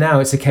 So now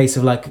it's a case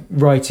of like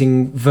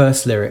writing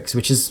verse lyrics,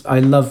 which is I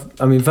love.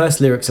 I mean,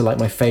 verse lyrics are like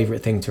my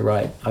favorite thing to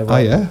write.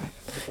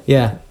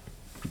 Yeah.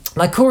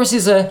 Like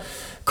choruses are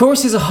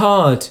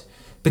hard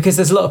because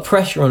there's a lot of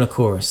pressure on a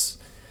chorus,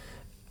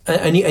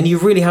 and you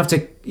really have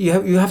to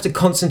you have to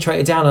concentrate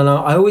it down. And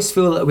I always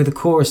feel that with a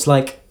chorus,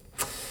 like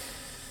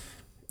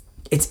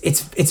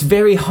it's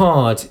very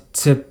hard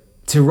to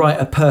write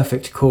a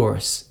perfect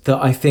chorus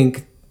that I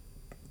think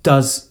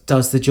does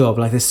the job.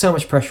 Like there's so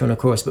much pressure on a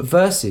chorus, but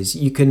verses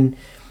you can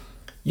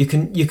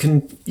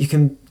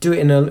do it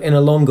in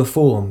a longer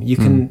form. You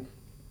can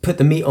put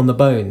the meat on the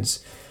bones,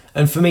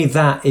 and for me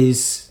that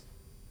is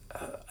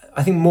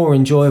I think more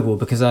enjoyable,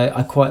 because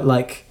I quite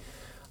like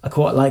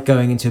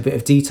going into a bit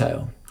of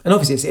detail. And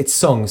obviously it's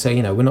song, so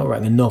we're not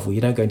writing a novel.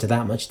 You don't go into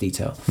that much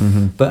detail.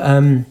 But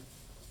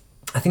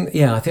I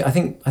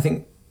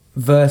think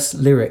verse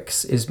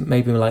lyrics is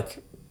maybe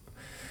like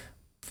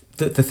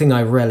the thing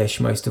I relish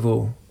most of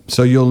all.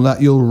 So you'll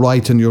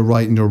write and you'll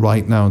write and you'll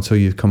write now until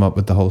you've come up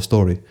with the whole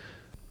story.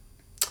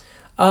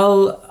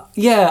 I'll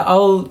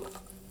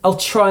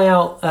try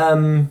out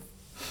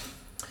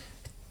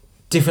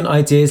different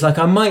ideas. Like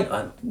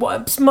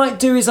what I might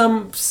do is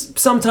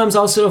sometimes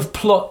I'll sort of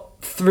plot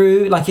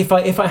through, like if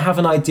I have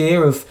an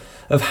idea of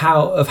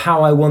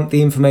how I want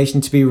the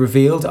information to be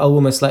revealed, I'll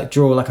almost like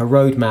draw like a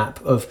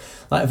roadmap of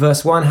like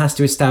verse 1 has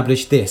to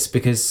establish this,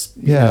 because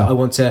I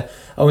want to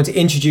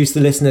introduce the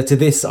listener to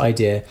this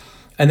idea,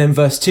 and then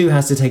verse 2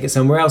 has to take it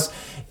somewhere else,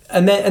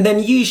 and then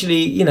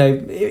usually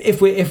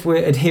if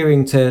we're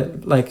adhering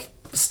to like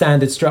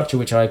standard structure,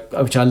 which I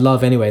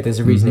love anyway, there's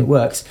a reason it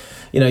works.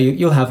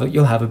 You'll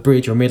have a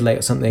bridge or mid-late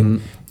or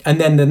something, and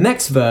then the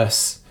next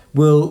verse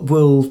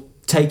will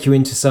take you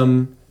into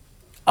some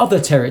other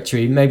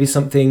territory, maybe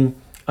something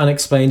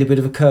unexplained, a bit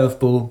of a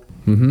curveball,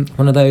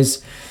 one of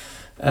those,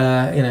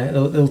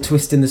 little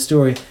twist in the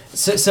story.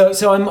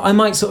 So I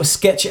might sort of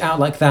sketch it out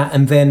like that,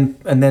 and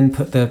then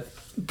put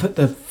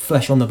the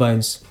flesh on the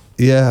bones.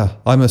 Yeah,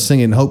 I'm a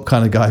singing hope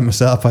kind of guy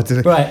myself. I did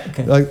it. Right.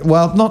 Okay.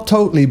 Well, not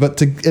totally, but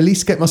to at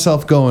least get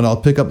myself going,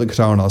 I'll pick up the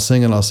guitar and I'll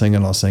sing and I'll sing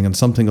and I'll sing, and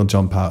something will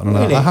jump out. And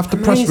Really? I have to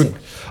Amazing.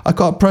 I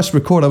got press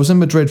record. I was in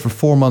Madrid for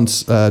 4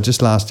 months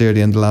just last year,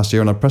 the end of last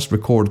year, and I pressed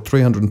record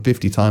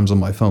 350 times on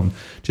my phone,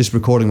 just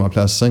recording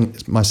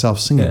myself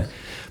singing. Yeah.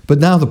 But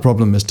now the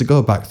problem is to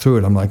go back through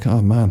it. I'm like,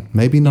 oh man,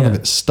 maybe none of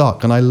it's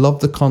stuck. And I love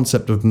the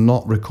concept of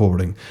not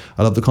recording.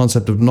 I love the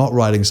concept of not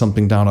writing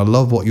something down. I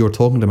love what you're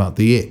talking about,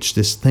 the itch,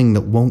 this thing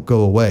that won't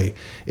go away.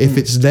 If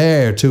it's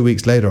there 2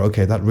 weeks later,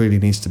 okay, that really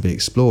needs to be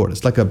explored.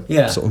 It's like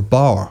a sort of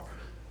bar,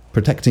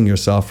 protecting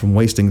yourself from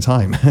wasting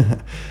time.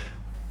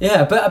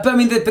 Yeah, but I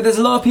mean, but there's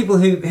a lot of people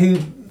who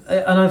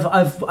and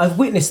I've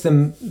witnessed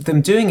them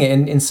doing it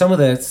in some of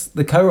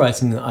the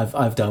co-writing that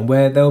I've done,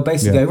 where they'll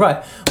basically go,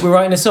 right, we're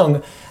writing a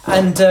song,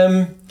 and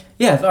I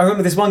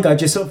remember this one guy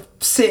just sort of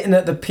sitting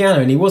at the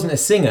piano, and he wasn't a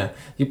singer,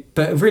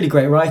 but a really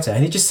great writer,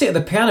 and he'd just sit at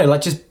the piano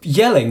like just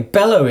yelling,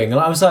 bellowing, and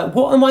I was like,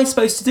 what am I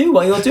supposed to do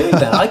while you're doing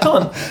that? I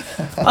can't.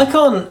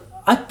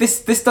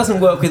 This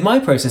doesn't work with my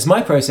process.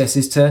 My process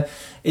is to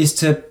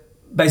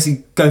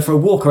basically go for a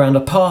walk around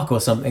a park or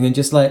something and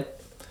just like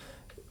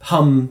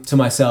hum to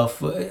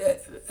myself.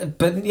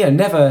 But yeah,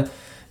 never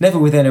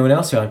with anyone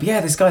else around. But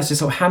yeah, this guy's just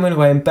sort of hammering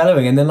away and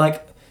bellowing, and then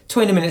like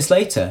 20 minutes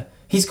later,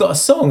 he's got a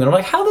song, and I'm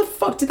like, how the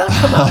fuck did that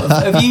come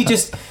out of you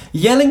just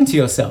yelling to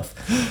yourself?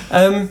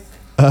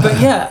 But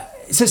yeah,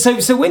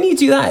 so when you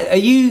do that,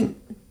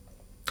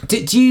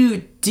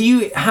 do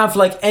you have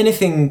like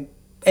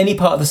any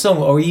part of the song,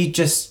 or are you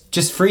just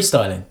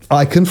freestyling?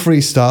 I can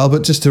freestyle,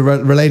 but just to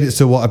relate it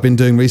to what I've been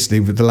doing recently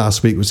with the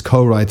last week was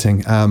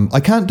co-writing. I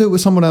can't do it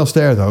with someone else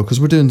there though, because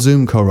we're doing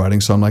Zoom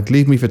co-writing, so I'm like,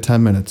 leave me for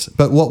 10 minutes.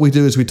 But what we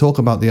do is we talk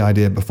about the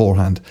idea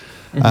beforehand.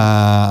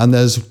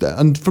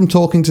 And from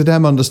talking to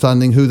them,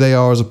 understanding who they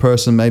are as a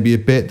person, maybe a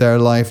bit, their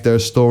life, their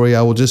story,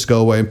 I will just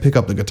go away and pick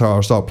up the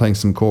guitar, start playing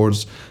some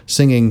chords,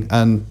 singing,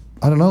 and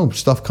I don't know,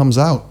 stuff comes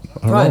out.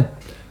 I don't know.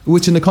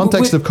 Which in the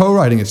context of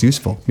co-writing is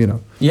useful, you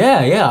know.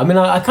 Yeah. I mean,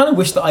 I kind of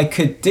wish that I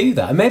could do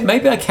that.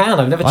 Maybe I can.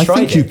 I've never tried it. I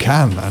think you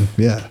can, man.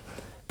 Yeah.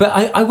 But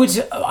I would.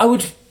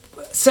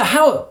 So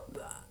how?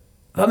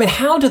 I mean,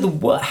 how do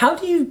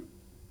you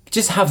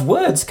just have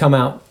words come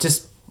out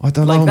just I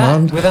don't like know, that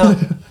man. without?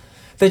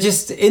 They're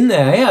just in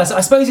there. Yeah. So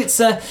I suppose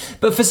it's.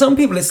 But for some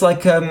people, it's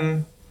like.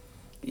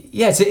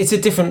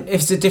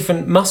 It's a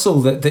different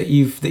muscle that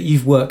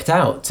you've worked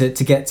out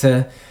to get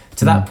to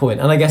that point.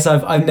 And I guess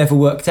I've never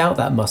worked out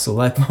that muscle.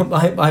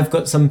 I've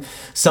got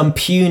some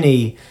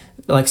puny,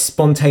 like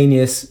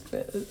spontaneous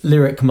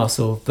lyric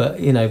muscle, but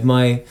you know,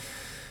 my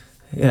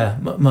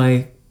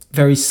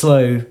very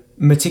slow,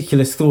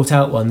 meticulous, thought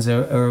out ones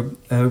are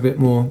a bit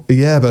more.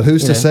 Yeah, but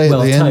who's to say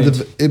well at the end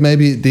of it?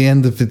 Maybe at the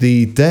end of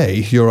the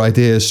day, your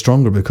idea is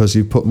stronger because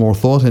you put more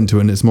thought into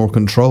it and it's more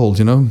controlled.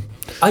 You know.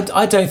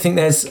 I don't think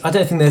there's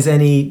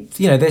any,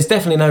 there's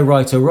definitely no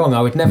right or wrong.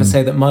 I would never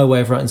say that my way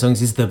of writing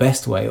songs is the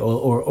best way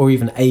or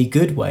even a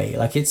good way.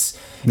 Like it's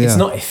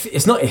not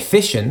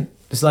efficient.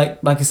 It's like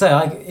I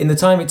say, in the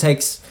time it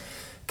takes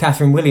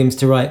Catherine Williams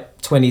to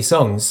write 20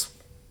 songs,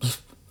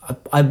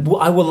 I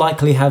will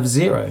likely have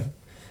zero.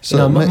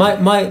 So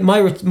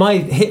my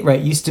hit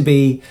rate used to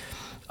be,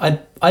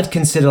 I'd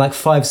consider like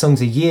 5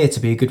 songs a year to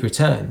be a good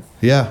return.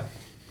 Yeah.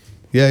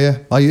 Yeah,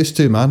 I used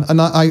to, man. And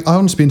I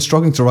honestly been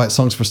struggling to write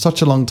songs for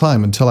such a long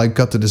time until I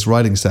got to this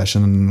writing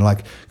session and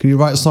like, can you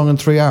write a song in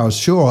 3 hours?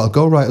 Sure, I'll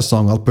go write a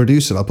song. I'll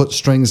produce it. I'll put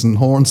strings and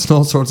horns and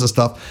all sorts of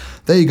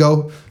stuff. There you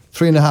go.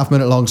 3.5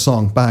 minute long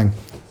song. Bang.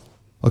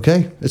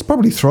 Okay. It's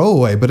probably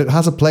throwaway, but it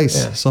has a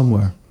place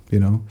somewhere,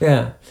 you know?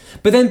 Yeah.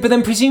 But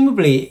then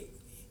presumably,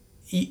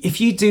 if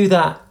you do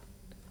that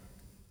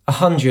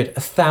 100,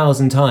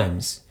 1,000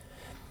 times,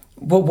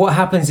 what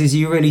happens is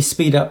you really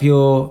speed up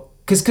your...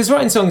 Because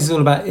writing songs is all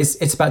about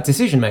it's about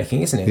decision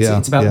making, isn't it? Yeah,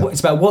 it's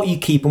about what you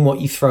keep and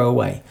what you throw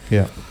away.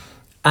 Yeah.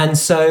 And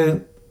so,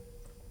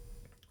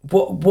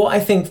 what I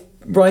think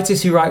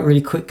writers who write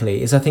really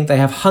quickly is I think they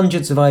have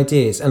hundreds of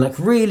ideas and like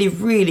really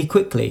really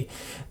quickly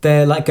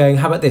they're like going,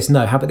 how about this?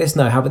 No. How about this?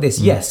 No. How about this?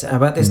 Yes. How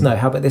about this? No.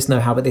 How about this? No.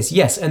 How about this?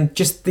 Yes. And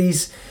just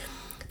these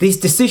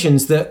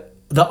decisions that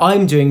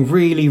I'm doing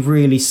really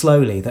really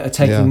slowly that are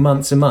taking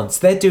months and months.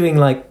 They're doing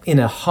like in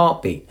a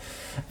heartbeat,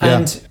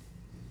 and.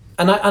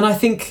 And I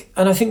think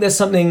there's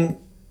something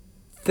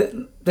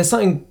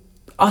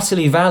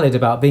utterly valid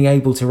about being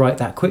able to write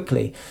that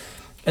quickly,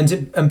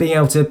 and being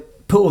able to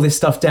put all this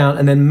stuff down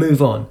and then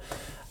move on.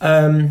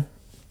 I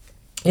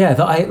don't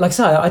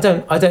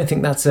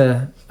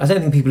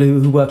think people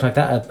who work like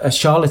that are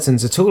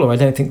charlatans at all, or I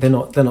don't think they're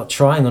not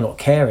trying or not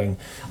caring.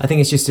 I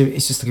think it's just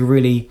like a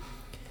really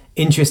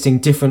interesting,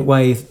 different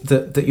way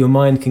that your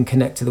mind can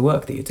connect to the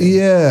work that you're doing.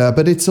 Yeah,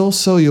 but it's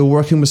also you're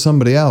working with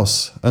somebody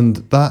else, and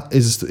that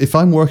is, if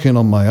I'm working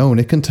on my own,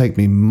 it can take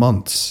me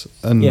months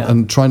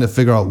and trying to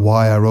figure out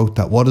why I wrote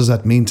that. What does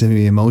that mean to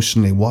me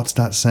emotionally? What's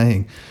that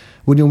saying?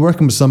 When you're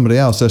working with somebody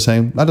else, they're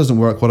saying, that doesn't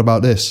work, what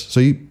about this? So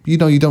you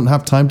don't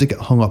have time to get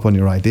hung up on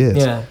your ideas.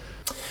 Yeah.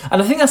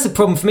 And I think that's the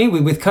problem for me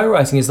with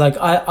co-writing, is like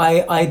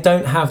I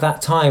don't have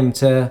that time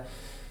to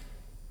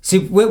see.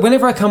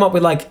 Whenever I come up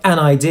with like an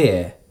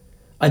idea,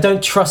 I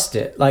don't trust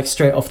it like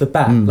straight off the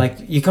bat. Like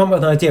you come up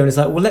with an idea and it's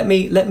like, well, let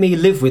me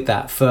live with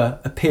that for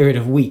a period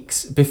of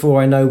weeks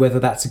before I know whether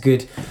that's a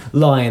good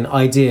line,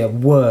 idea,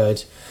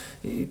 word,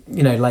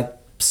 like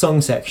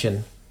song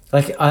section.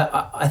 Like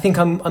I think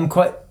I'm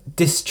quite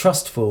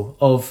distrustful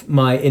of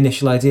my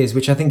initial ideas,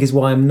 which I think is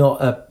why I'm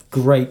not a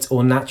great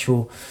or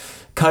natural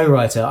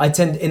co-writer. I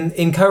tend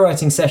in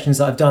co-writing sessions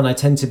that I've done, I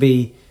tend to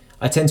be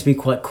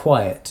quite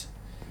quiet.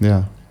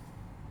 Yeah.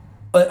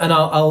 And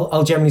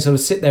I'll generally sort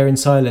of sit there in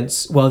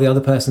silence while the other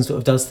person sort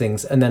of does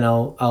things, and then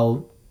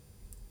I'll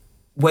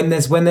when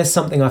there's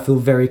something I feel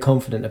very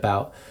confident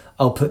about,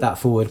 I'll put that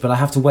forward. But I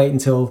have to wait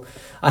until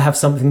I have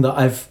something that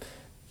I've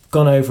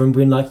gone over and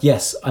been like,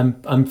 yes,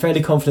 I'm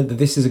fairly confident that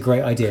this is a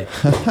great idea.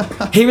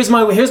 Here's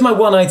my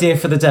one idea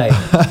for the day.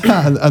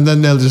 and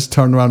then they'll just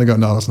turn around and go,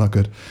 no, that's not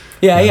good.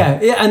 Yeah,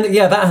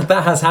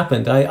 that has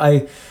happened.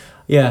 I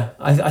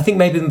think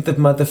maybe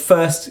the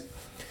first.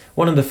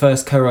 One of the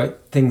first co-write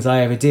things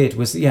I ever did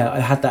was, I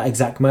had that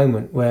exact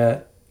moment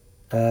where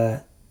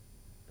there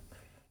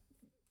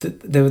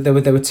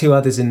were two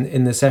others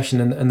in the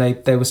session, and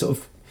they were sort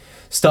of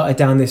started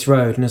down this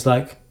road, and it's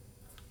like,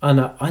 I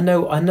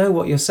know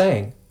what you're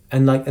saying,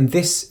 and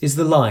this is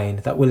the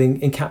line that will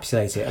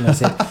encapsulate it. And I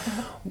said,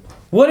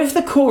 what if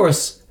the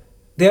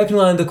opening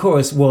line of the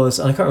chorus was,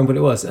 and I can't remember what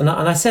it was, and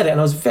I said it, and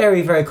I was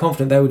very, very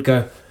confident they would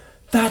go,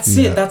 that's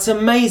it, that's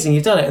amazing,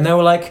 you've done it. And they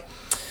were like,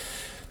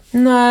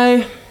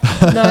 no,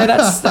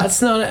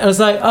 that's not it. I was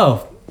like,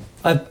 oh,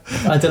 I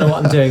don't know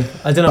what I'm doing.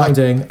 I don't know what I'm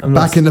doing. I'm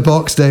back in the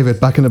box,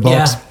 David. Back in the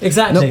box. Yeah,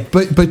 exactly. No,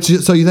 but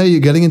so there you're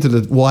getting into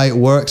why it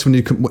works when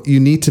you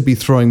need to be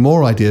throwing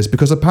more ideas,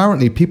 because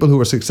apparently people who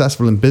are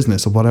successful in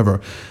business or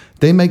whatever,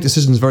 they make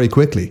decisions very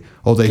quickly,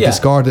 or they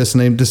discard this and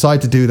they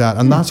decide to do that,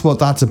 and that's what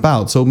that's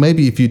about. So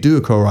maybe if you do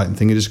a co-writing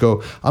thing, you just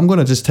go, I'm going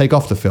to just take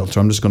off the filter.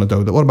 I'm just going to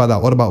do that. What about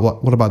that? What about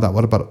what? What about that?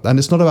 What about? And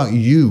it's not about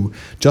you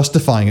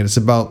justifying it. It's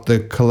about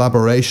the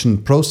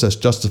collaboration process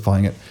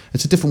justifying it.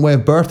 It's a different way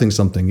of birthing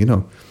something,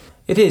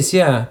 It is,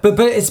 yeah. But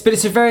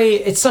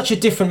it's such a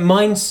different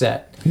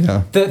mindset.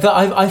 Yeah. That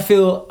I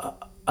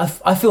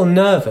feel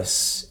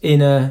nervous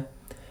in a.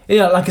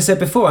 Like I said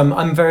before,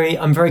 I'm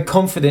very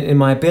confident in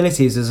my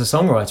abilities as a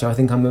songwriter. I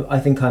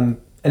think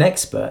I'm an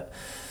expert,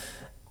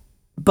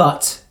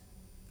 but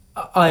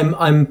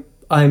I'm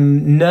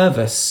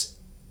nervous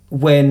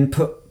when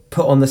put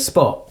on the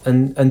spot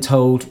and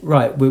told,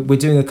 right, we're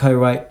doing a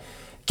co-write.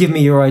 Give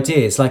me your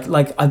ideas. I'm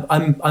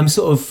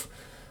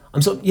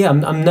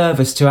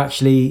nervous to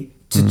actually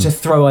to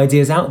throw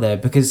ideas out there,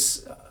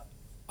 because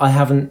I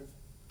haven't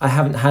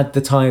had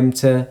the time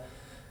to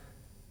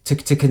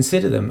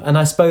consider them. And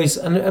I suppose,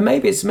 and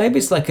maybe it's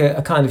like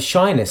a kind of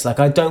shyness, like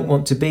I don't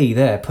want to be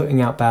there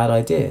putting out bad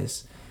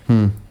ideas.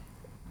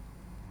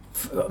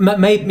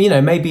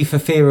 Maybe for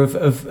fear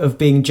of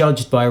being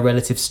judged by a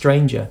relative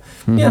stranger.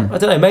 Yeah, I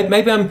don't know.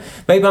 Maybe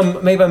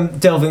I'm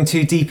delving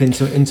too deep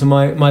into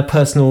my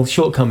personal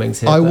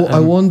shortcomings here. I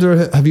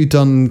wonder, have you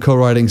done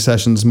co-writing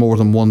sessions more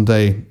than one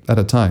day at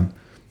a time?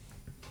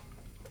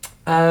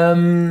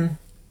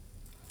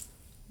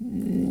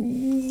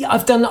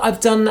 I've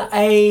done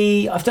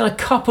a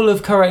couple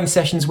of co-writing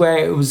sessions where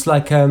it was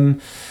like go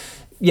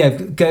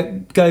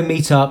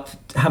meet up,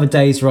 have a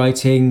day's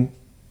writing,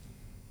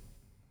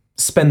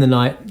 spend the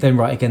night, then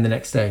write again the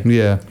next day.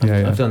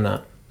 I've done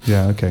that.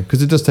 Yeah, okay.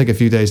 Because it does take a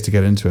few days to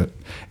get into it.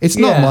 It's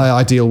not my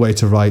ideal way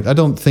to write. I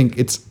don't think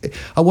it's...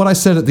 What I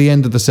said at the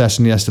end of the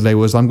session yesterday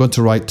was I'm going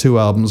to write 2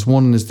 albums.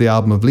 One is the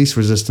album of least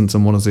resistance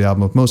and one is the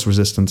album of most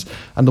resistance.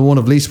 And the one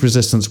of least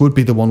resistance would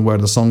be the one where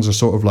the songs are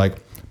sort of like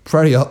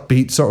pretty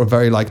upbeat, sort of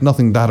very like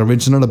nothing that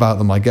original about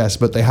them, I guess,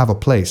 but they have a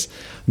place.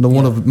 And the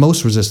one of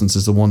most resistance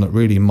is the one that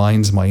really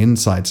mines my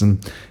insights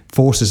and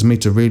forces me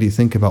to really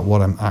think about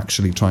what I'm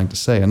actually trying to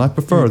say. And I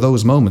prefer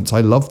those moments.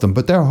 I love them,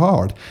 but they're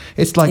hard.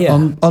 It's like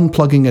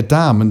unplugging a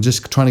dam and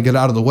just trying to get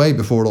out of the way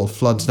before it all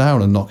floods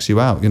down and knocks you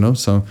out,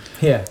 So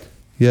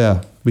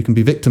yeah, we can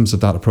be victims of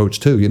that approach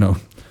too,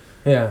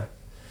 Yeah.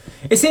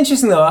 It's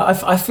interesting though.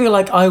 I feel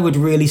like I would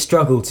really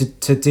struggle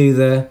to do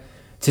the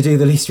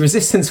least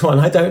resistance one.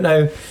 I don't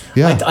know.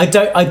 Yeah. I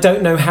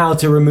don't know how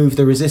to remove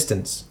the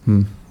resistance.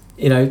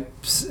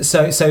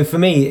 So for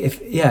me,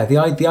 the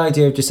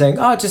idea of just saying,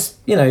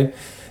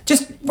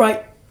 just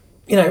write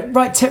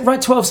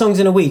 12 songs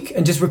in a week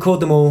and just record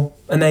them all,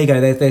 and there you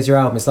go. There's your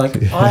album. It's like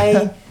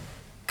I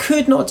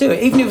could not do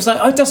it, even if it was like,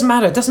 it doesn't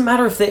matter. It doesn't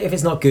matter if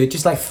it's not good.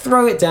 Just like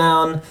throw it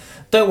down.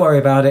 Don't worry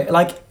about it.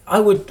 Like I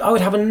would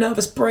have a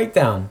nervous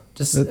breakdown.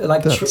 Just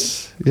like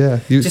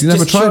you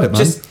never tried it,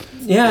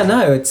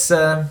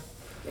 man.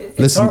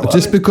 Listen, horrible.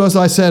 just because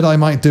I said I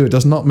might do it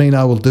does not mean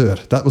I will do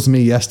it. That was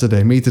me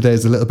yesterday. Me today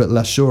is a little bit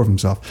less sure of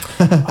himself.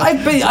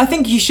 I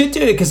think you should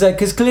do it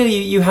because clearly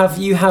you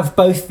have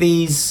both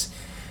these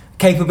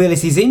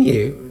capabilities in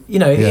you. You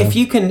know, if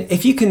you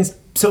can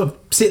sort of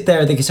sit there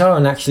at the guitar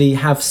and actually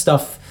have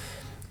stuff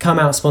come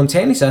out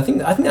spontaneously, I think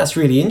that's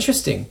really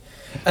interesting.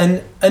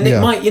 And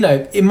it might, you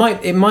know, it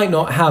might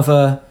not have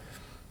a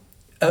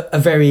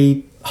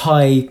very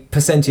high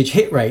percentage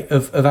hit rate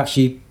of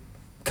actually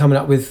coming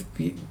up with,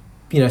 you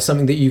know,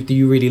 something that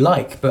you really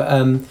like.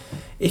 But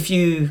if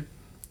you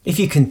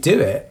can do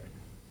it,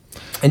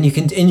 and you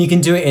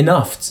can do it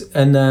enough,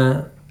 and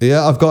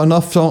I've got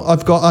enough.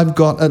 I've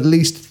got at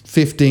least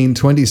 15,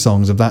 20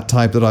 songs of that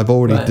type that I've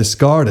already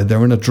discarded.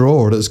 They're in a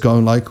drawer that's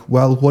going like,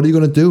 well, what are you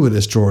going to do with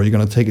this drawer? Are you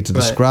going to take it to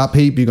the scrap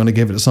heap? You're going to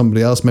give it to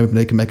somebody else? Maybe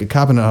they can make a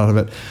cabinet out of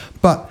it.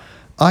 But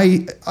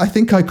I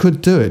think I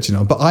could do it, you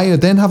know. But I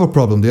then have a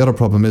problem. The other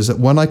problem is that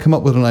when I come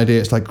up with an idea,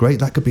 it's like, great,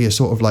 that could be a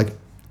sort of like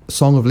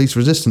song of least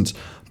resistance.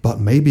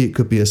 But maybe it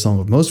could be a song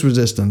of most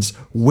resistance.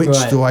 Which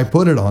do I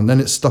put it on? Then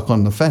it's stuck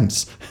on the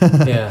fence.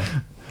 Yeah.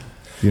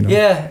 You know?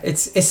 Yeah,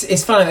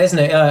 it's fun, isn't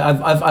it?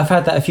 I've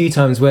had that a few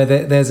times where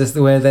there's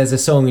a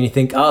song and you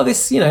think, oh,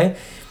 this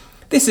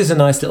is a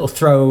nice little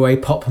throwaway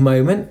pop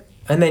moment,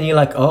 and then you're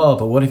like, oh,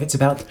 but what if it's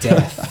about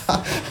death?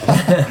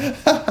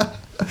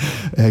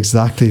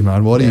 Exactly,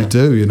 man. What do you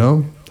do? You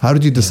know, how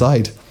did you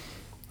decide?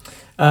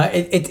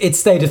 It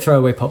stayed a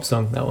throwaway pop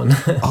song, that one.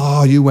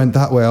 Oh, you went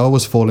that way. I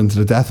always fall into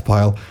the death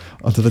pile,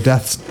 onto the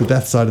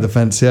death side of the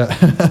fence. Yeah.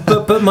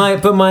 but my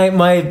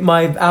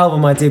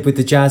album I did with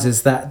the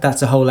Jazzers,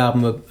 that's a whole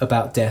album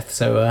about death.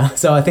 So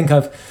I think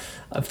I've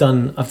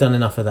done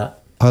enough of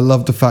that. I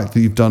love the fact that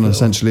you've done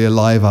essentially a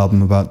live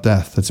album about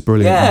death. That's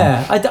brilliant.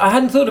 Yeah, I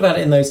hadn't thought about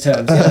it in those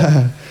terms.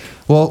 Yeah.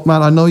 Well,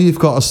 man, I know you've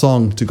got a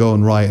song to go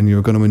and write, and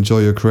you're going to enjoy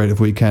your creative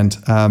weekend.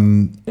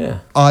 Yeah.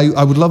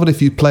 I would love it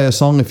if you play a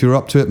song, if you're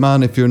up to it,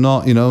 man. If you're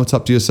not, you know, it's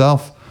up to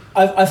yourself.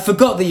 I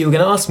forgot that you were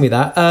going to ask me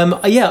that.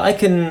 Yeah, I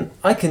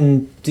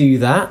can do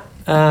that.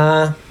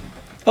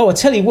 I'll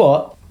tell you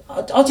what.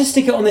 I'll just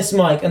stick it on this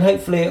mic, and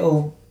hopefully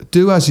it'll...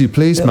 Do as you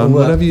please, man.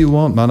 Work. Whatever you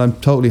want, man. I'm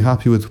totally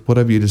happy with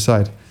whatever you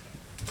decide.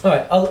 All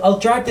right, I'll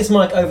drag this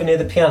mic over near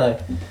the piano.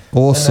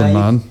 Awesome,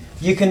 man.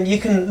 You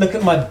can look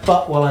at my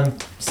butt while I'm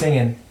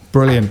singing.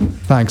 Brilliant.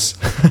 Thanks.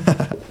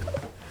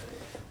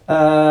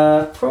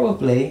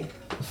 Probably,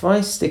 if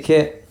I stick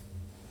it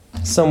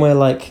somewhere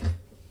like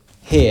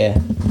here,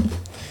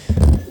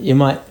 it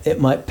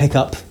might pick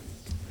up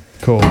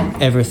Cool.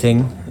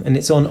 everything, and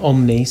it's on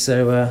Omni,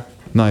 so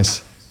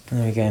Nice.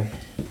 there we go.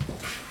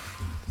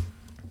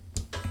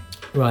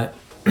 Right.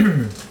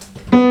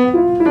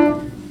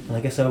 I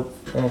guess I'll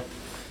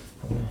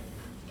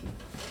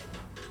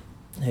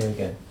here we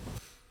go.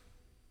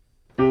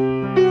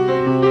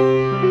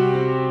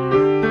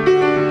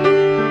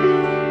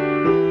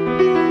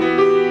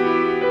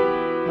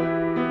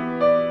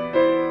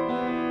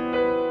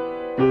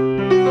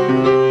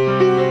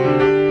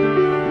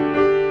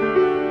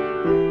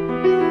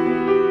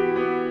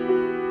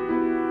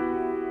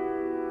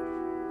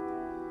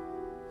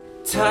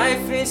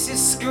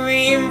 Faces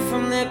scream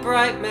from their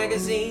bright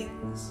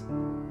magazines.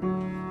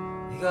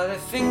 They got their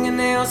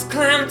fingernails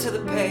clamped to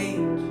the page,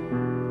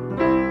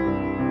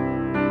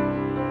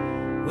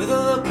 with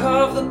a look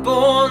of the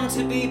born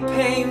to be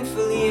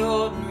painfully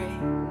ordinary,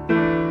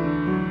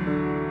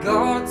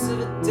 gods of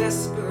a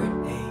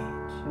desperate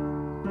age.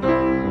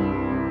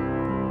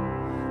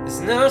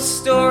 There's no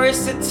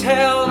stories to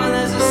tell when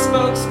there's a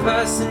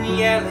spokesperson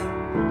yelling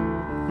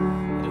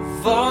at a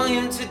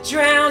volume to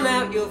drown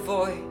out your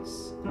voice,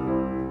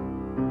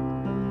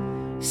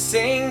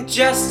 saying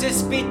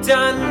justice be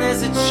done,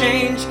 there's a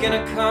change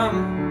gonna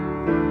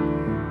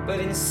come, but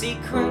in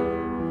secret,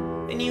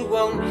 and you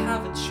won't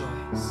have a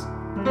choice.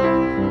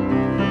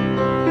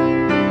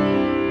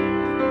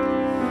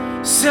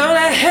 So to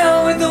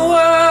hell with the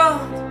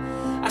world,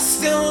 I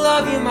still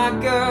love you, my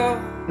girl.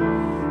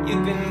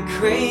 You've been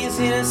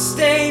crazy to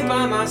stay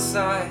by my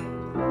side.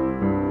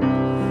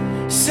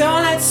 So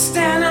let's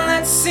stand and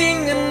let's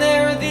sing, and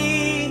there are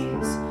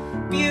these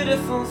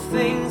beautiful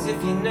things,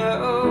 if you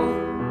know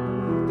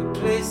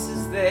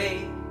places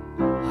they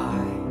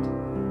hide.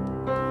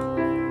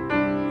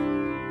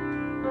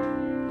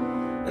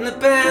 And the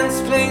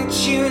band's playing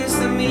tunes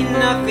that mean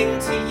nothing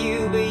to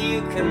you, but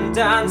you can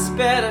dance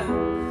better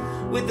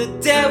with the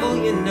devil,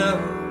 you know.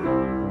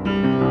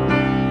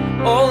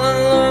 All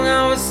along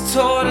I was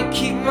taught to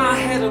keep my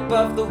head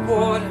above the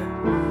water,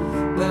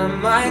 but I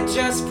might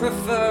just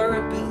prefer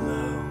it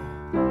below.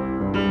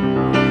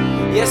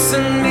 Yes,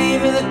 and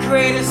maybe the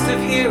greatest of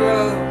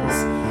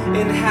heroes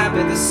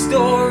inhabit the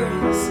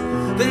stories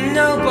that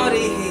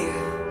nobody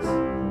hears.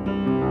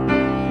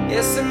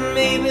 Yes, and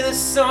maybe the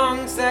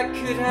songs that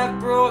could have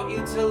brought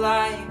you to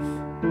life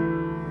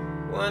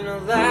weren't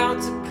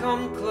allowed to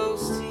come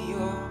close to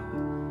your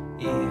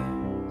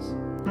ears.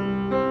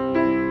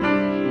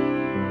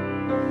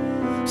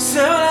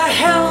 So to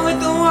hell with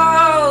the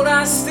world,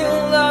 I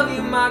still love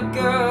you, my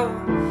girl.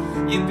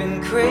 You've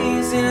been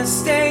crazy to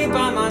stay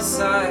by my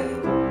side.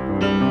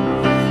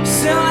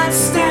 So let's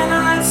stand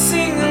and let's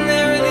sing, and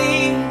there are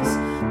these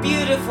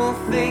beautiful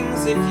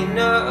things, if you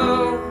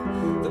know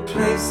the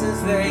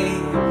places they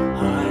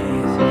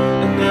hide.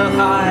 And they'll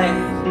hide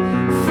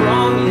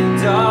from you,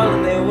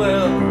 darling, they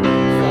will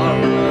far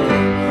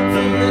away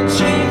from the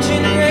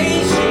changing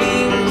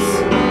regimes.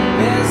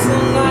 There's a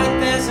light,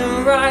 there's a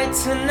right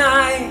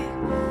tonight,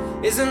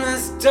 isn't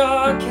as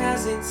dark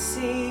as it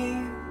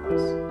seems.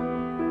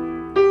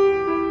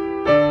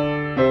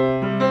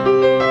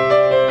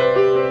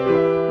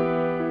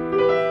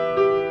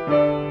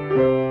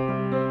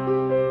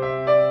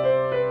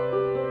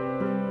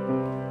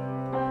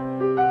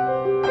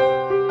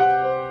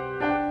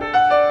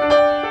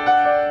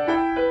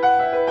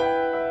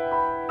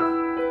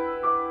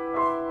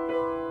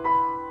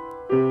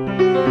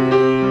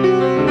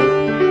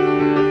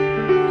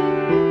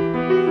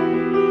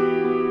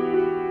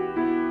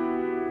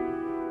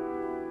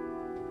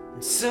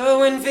 So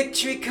when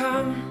victory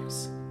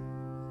comes,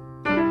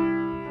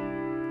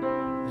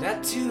 but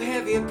at too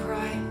heavy a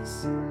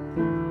price,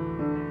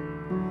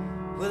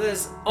 well,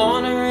 there's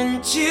honor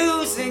in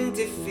choosing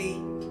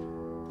defeat.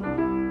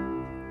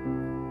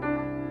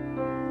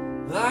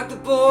 Like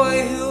the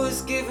boy who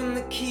was given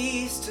the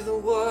keys to the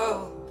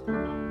world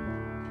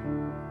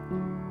and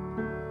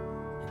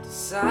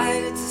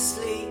decided to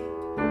sleep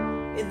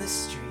in the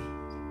street.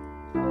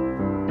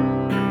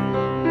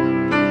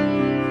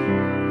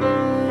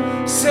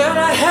 So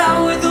to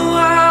hell with the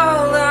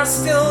world, I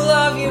still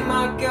love you,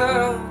 my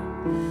girl.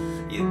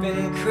 You've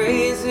been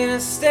crazy to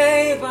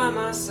stay by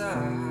my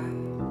side.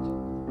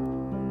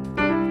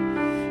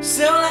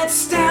 So let's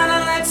stand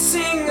and let's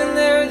sing, and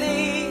there are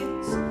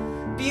these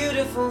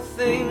beautiful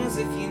things,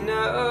 if you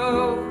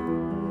know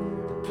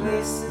the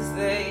places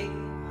they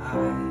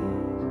hide.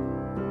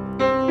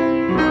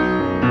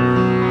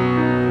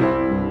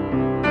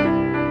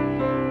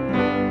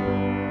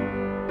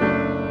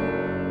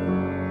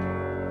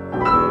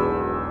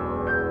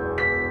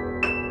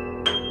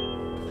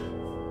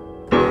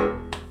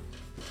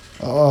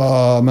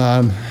 Oh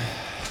man,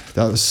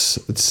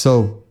 it's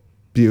so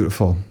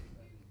beautiful,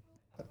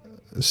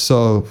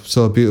 so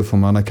beautiful,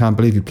 man. I can't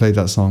believe you played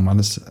that song, man.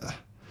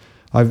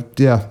 I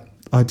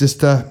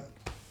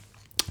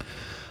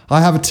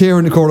have a tear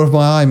in the corner of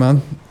my eye,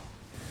 man.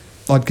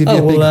 I'd give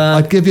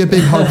you a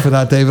big hug for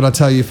that, David. I'd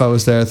tell you if I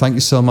was there. Thank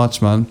you so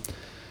much, man.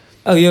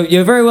 Oh,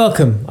 you're very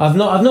welcome. I've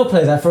not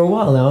played that for a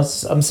while now.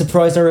 I'm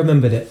surprised I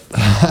remembered it.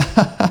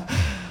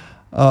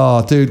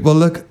 Oh, dude. Well,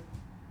 look.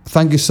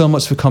 Thank you so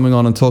much for coming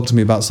on and talking to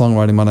me about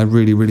songwriting, man. I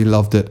really, really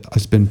loved it.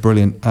 It's been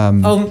brilliant.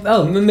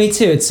 Me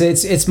too.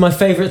 It's my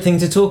favourite thing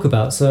to talk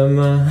about. So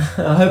I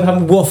hope I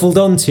haven't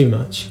waffled on too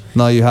much.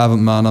 No, you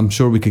haven't, man. I'm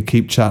sure we could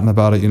keep chatting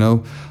about it. You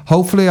know.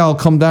 Hopefully, I'll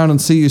come down and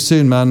see you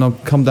soon, man. I'll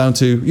come down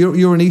to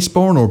you're in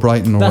Eastbourne or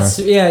Brighton or where?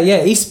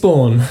 Yeah,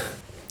 Eastbourne.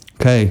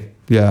 Okay,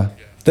 yeah.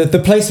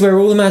 The place where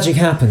all the magic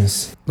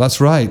happens.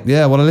 That's right.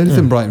 Yeah. Well, I lived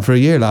in Brighton for a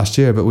year last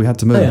year, but we had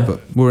to move. Yeah. But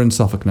we're in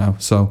Suffolk now,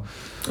 so.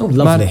 Oh,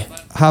 lovely. Man,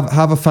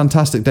 have a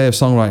fantastic day of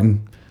songwriting.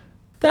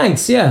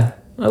 Thanks, yeah.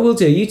 I will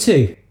do. You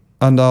too.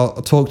 And I'll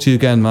talk to you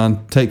again,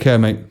 man. Take care,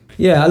 mate.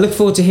 Yeah, I look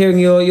forward to hearing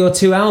your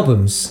 2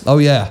 albums. Oh,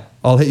 yeah.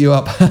 I'll hit you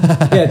up.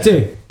 Yeah,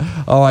 do.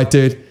 All right,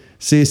 dude.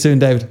 See you soon,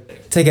 David.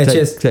 Take care.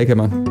 Cheers. Take care,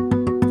 man.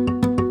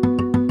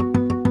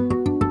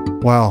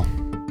 Wow.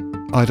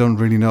 I don't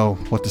really know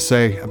what to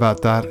say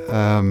about that.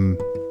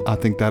 I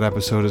think that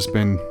episode has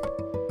been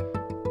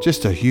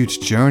just a huge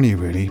journey,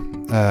 really.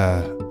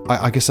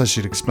 I guess I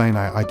should explain.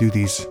 I do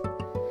these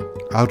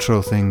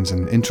outro things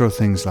and intro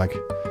things like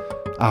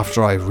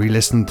after I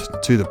re-listened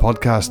to the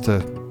podcast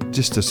to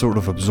sort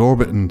of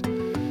absorb it and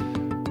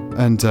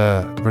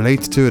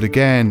relate to it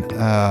again.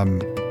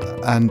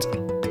 And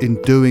in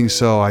doing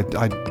so, I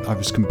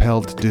was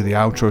compelled to do the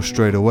outro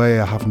straight away.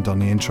 I haven't done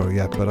the intro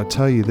yet, but I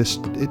tell you,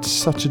 it's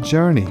such a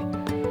journey.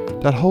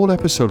 That whole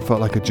episode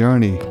felt like a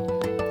journey,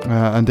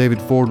 and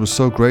David Ford was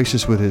so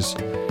gracious with his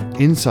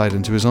insight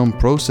into his own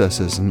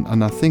processes,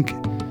 and I think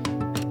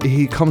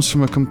he comes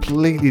from a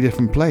completely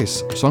different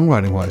place,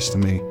 songwriting wise, to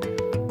me.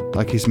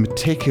 Like, he's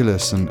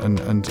meticulous and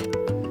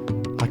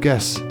I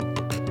guess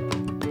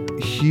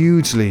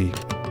hugely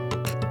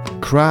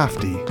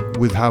crafty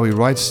with how he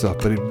writes stuff,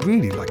 but it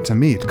really, like, to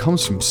me, it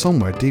comes from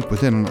somewhere deep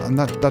within, and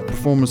that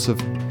performance of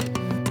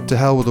To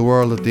Hell With The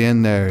World at the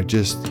end there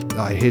just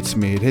it hits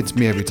me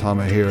every time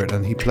I hear it,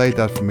 and he played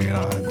that for me, and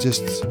I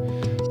just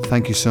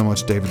thank you so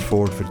much, David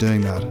Ford, for doing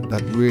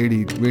that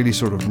really, really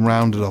sort of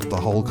rounded off the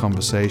whole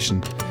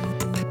conversation.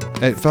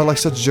 It felt like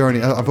such a journey.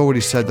 I've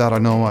already said that. I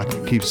know I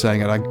keep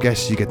saying it. I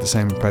guess you get the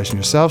same impression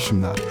yourselves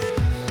from that.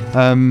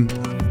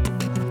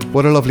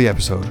 What a lovely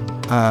episode.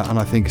 And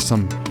I think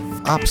some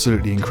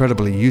absolutely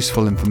incredibly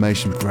useful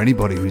information for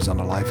anybody who's on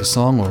a life of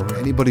song or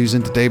anybody who's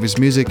into David's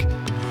music.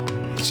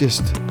 It's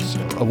just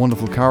a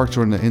wonderful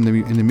character in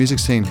the music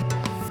scene.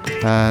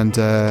 And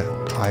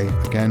I,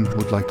 again,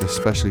 would like to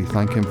especially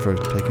thank him for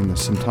taking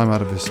some time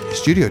out of his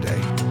studio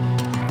day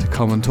to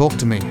come and talk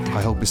to me.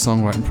 I hope his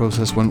songwriting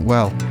process went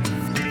well.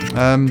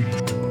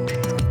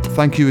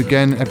 Thank you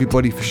again,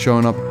 everybody, for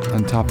showing up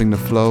and tapping the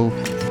flow.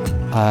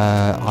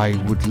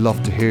 I would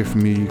love to hear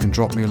from you. You can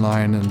drop me a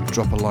line and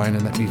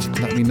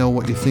let me know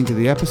what you think of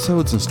the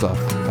episodes and stuff.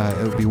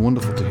 It would be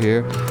wonderful to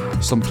hear.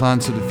 Some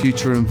plans for the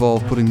future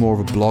involve putting more of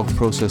a blog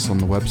process on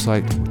the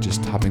website, which is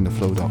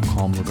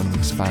tappingtheflow.com. We're going to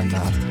expand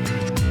that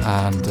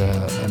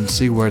and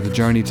see where the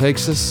journey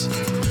takes us.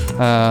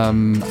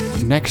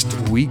 Next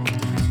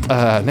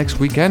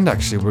weekend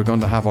actually, we're going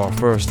to have our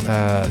first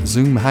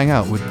Zoom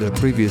hangout with the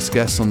previous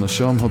guests on the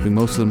show. I'm hoping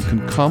most of them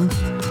can come,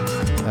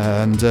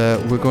 and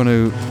we're going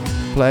to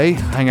play,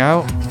 hang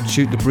out,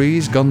 shoot the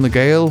breeze, gun the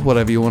gale,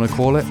 whatever you want to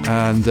call it,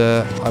 and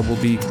I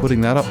will be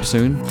putting that up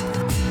soon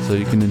so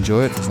you can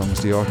enjoy it as long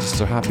as the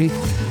artists are happy.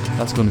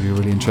 That's going to be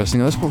really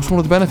interesting. And that's one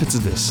of the benefits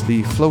of this,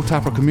 the Flow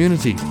Tapper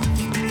community,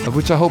 of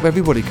which I hope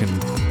everybody can,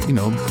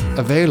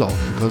 avail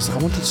of, because I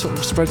want to sort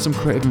of spread some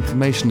creative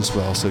information as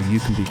well, so you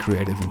can be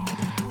creative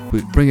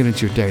and bring it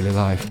into your daily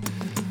life.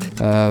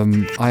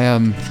 I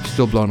am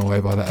still blown away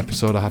by that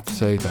episode, I have to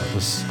say. That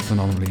was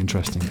phenomenally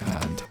interesting,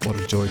 and what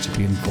a joy to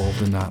be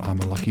involved in that. I'm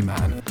a lucky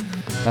man.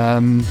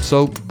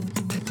 So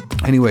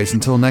anyways,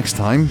 until next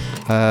time,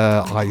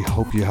 I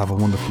hope you have a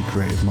wonderfully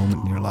creative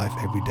moment in your life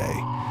every day,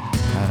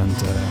 and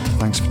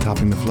thanks for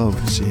tapping the flow.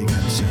 See you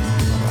again soon.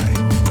 Bye bye.